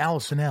go.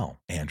 Allison L,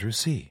 Andrew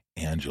C,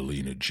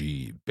 Angelina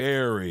G,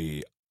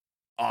 Barry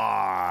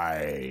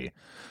I.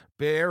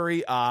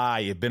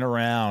 You've been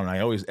around. I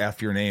always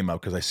F your name up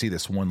because I see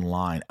this one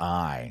line.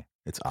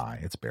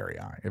 It's Barry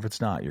I. If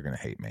it's not, you're going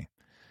to hate me.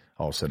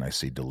 All of a sudden I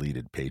see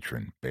deleted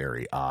patron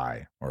Barry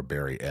I or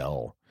Barry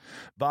L.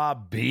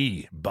 Bob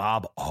B,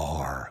 Bob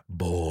R,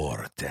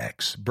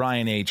 Vortex,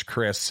 Brian H,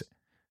 Chris,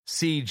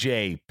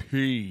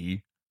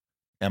 CJP,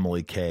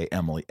 Emily K,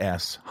 Emily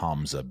S,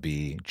 Hamza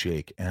B,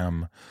 Jake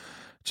M,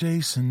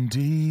 Jason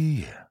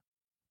D,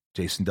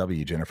 Jason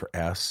W, Jennifer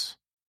S,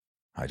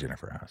 hi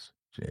Jennifer S,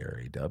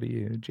 Jerry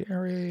W,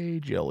 Jerry,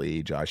 Jill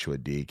E, Joshua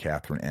D,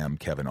 Catherine M,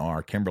 Kevin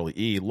R, Kimberly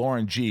E,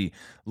 Lauren G,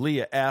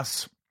 Leah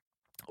S,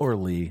 or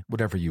Lee,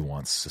 whatever you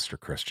want, Sister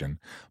Christian.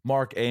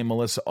 Mark A,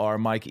 Melissa R,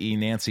 Mike E,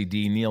 Nancy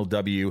D, Neil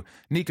W,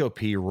 Nico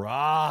P,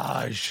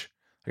 Raj.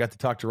 I got to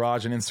talk to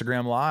Raj on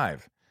Instagram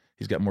Live.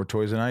 He's got more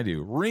toys than I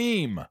do.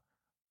 Reem.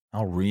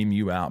 I'll ream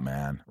you out,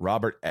 man.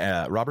 Robert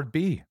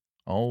B.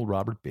 Oh,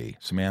 Robert B.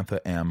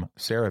 Samantha M,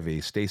 Sarah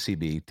V, Stacy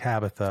B,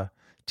 Tabitha,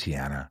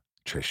 Tiana,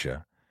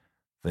 Trisha,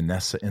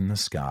 Vanessa in the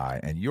Sky,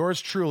 and yours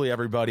truly,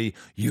 everybody,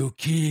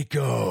 Yukiko.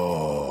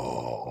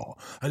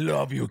 I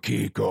love you,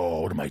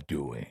 Kiko. What am I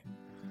doing?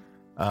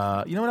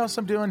 You know what else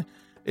I'm doing?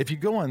 If you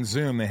go on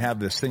Zoom, they have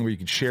this thing where you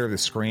can share the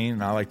screen.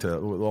 And I like to,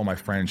 with all my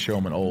friends, show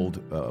them an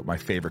old, my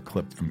favorite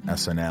clip from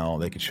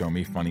SNL. They could show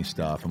me funny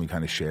stuff, and we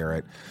kind of share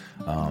it.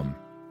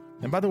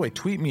 And by the way,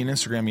 tweet me and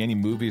Instagram me any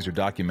movies or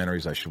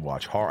documentaries I should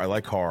watch. I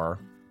like horror,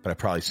 but I've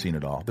probably seen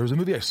it all. There was a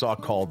movie I saw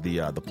called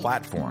The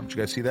Platform. Did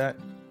you guys see that?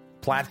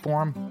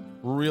 Platform?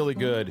 Really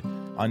good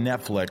on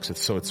Netflix.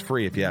 It's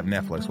free if you have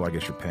Netflix. Well, I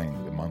guess you're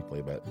paying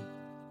monthly, but...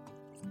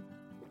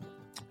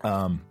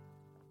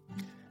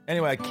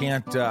 Anyway, I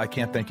can't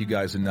thank you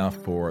guys enough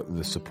for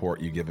the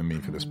support you've given me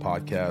for this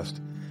podcast.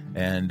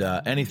 And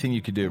anything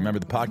you could do. Remember,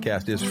 the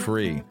podcast is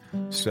free.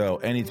 So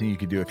anything you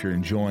could do if you're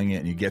enjoying it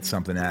and you get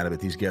something out of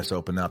it. These guests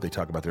open up. They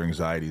talk about their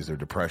anxieties, their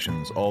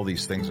depressions, all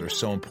these things that are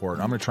so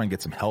important. I'm going to try and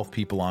get some health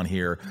people on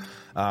here.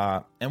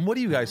 And what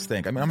do you guys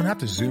think? I mean, I'm going to have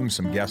to Zoom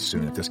some guests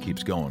soon if this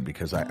keeps going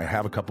because I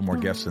have a couple more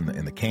guests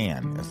in the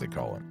can, as they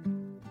call it.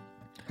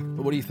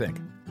 But what do you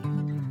think?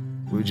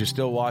 Would you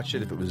still watch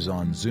it if it was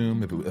on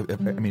Zoom? It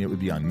would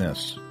be on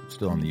this. It's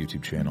still on the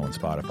YouTube channel and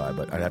Spotify,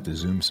 but I'd have to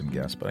Zoom some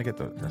guests. But it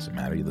doesn't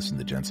matter. You listen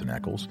to Jensen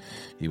Ackles.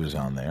 He was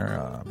on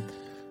there.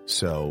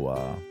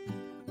 So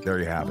there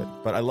you have it.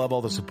 But I love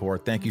all the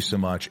support. Thank you so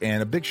much.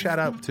 And a big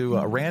a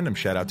random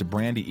shout out to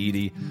Brandy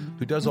Edie,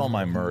 who does all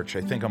my merch.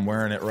 I think I'm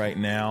wearing it right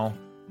now.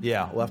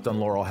 Yeah, Left on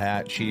Laurel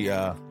hat. She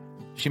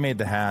made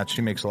the hat.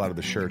 She makes a lot of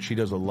the shirts. She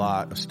does a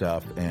lot of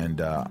stuff,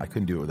 and I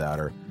couldn't do it without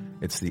her.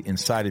 It's the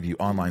Inside of You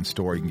online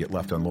store. You can get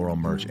Left on Laurel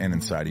merch and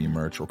Inside of You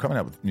merch. We're coming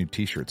out with new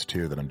T-shirts,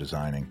 too, that I'm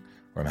designing,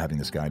 or I'm having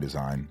this guy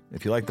design.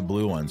 If you like the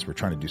blue ones, we're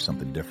trying to do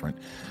something different.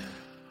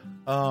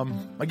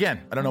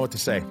 Again, I don't know what to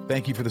say.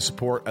 Thank you for the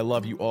support. I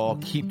love you all.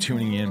 Keep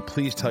tuning in.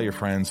 Please tell your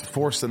friends.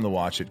 Force them to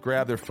watch it.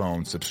 Grab their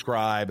phone.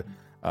 Subscribe.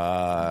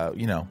 Got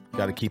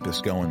to keep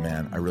this going,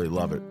 man. I really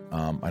love it.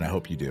 And I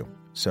hope you do.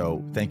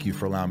 So thank you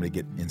for allowing me to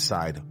get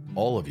inside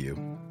all of you.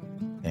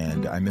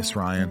 And I miss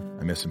Ryan.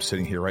 I miss him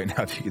sitting here right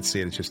now. If you can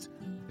see it, it's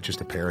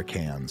just a pair of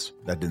cans.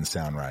 That didn't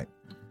sound right.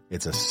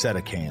 It's a set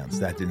of cans.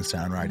 That didn't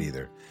sound right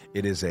either.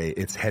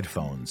 It's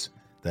headphones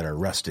that are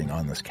resting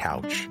on this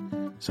couch.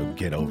 So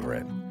get over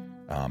it.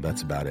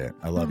 That's about it.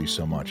 I love you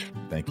so much.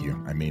 Thank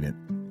you. I mean it.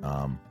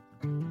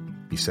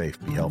 Be safe,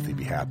 be healthy,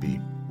 be happy,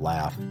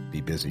 laugh,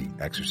 be busy,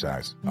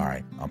 exercise. All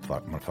right. I'm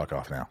going to fuck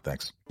off now.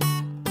 Thanks.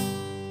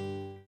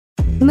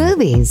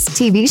 Movies,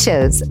 TV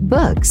shows,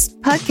 books,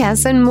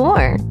 podcasts, and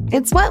more.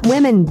 It's What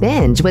Women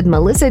Binge with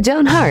Melissa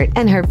Joan Hart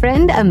and her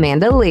friend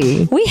Amanda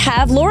Lee. We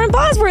have Lauren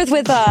Bosworth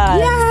with us.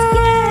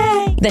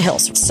 Yay! The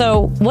Hills.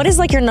 So what is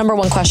like your number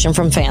one question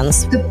from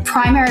fans? The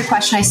primary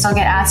question I still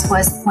get asked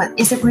was, "What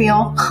is it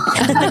real?"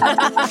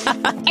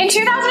 In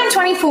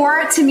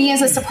 2024, to me,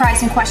 is a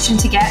surprising question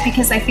to get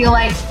because I feel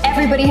like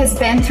everybody has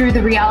been through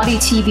the reality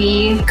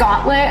TV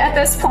gauntlet at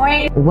this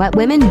point. What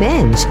Women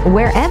Binge,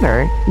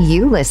 wherever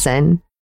you listen.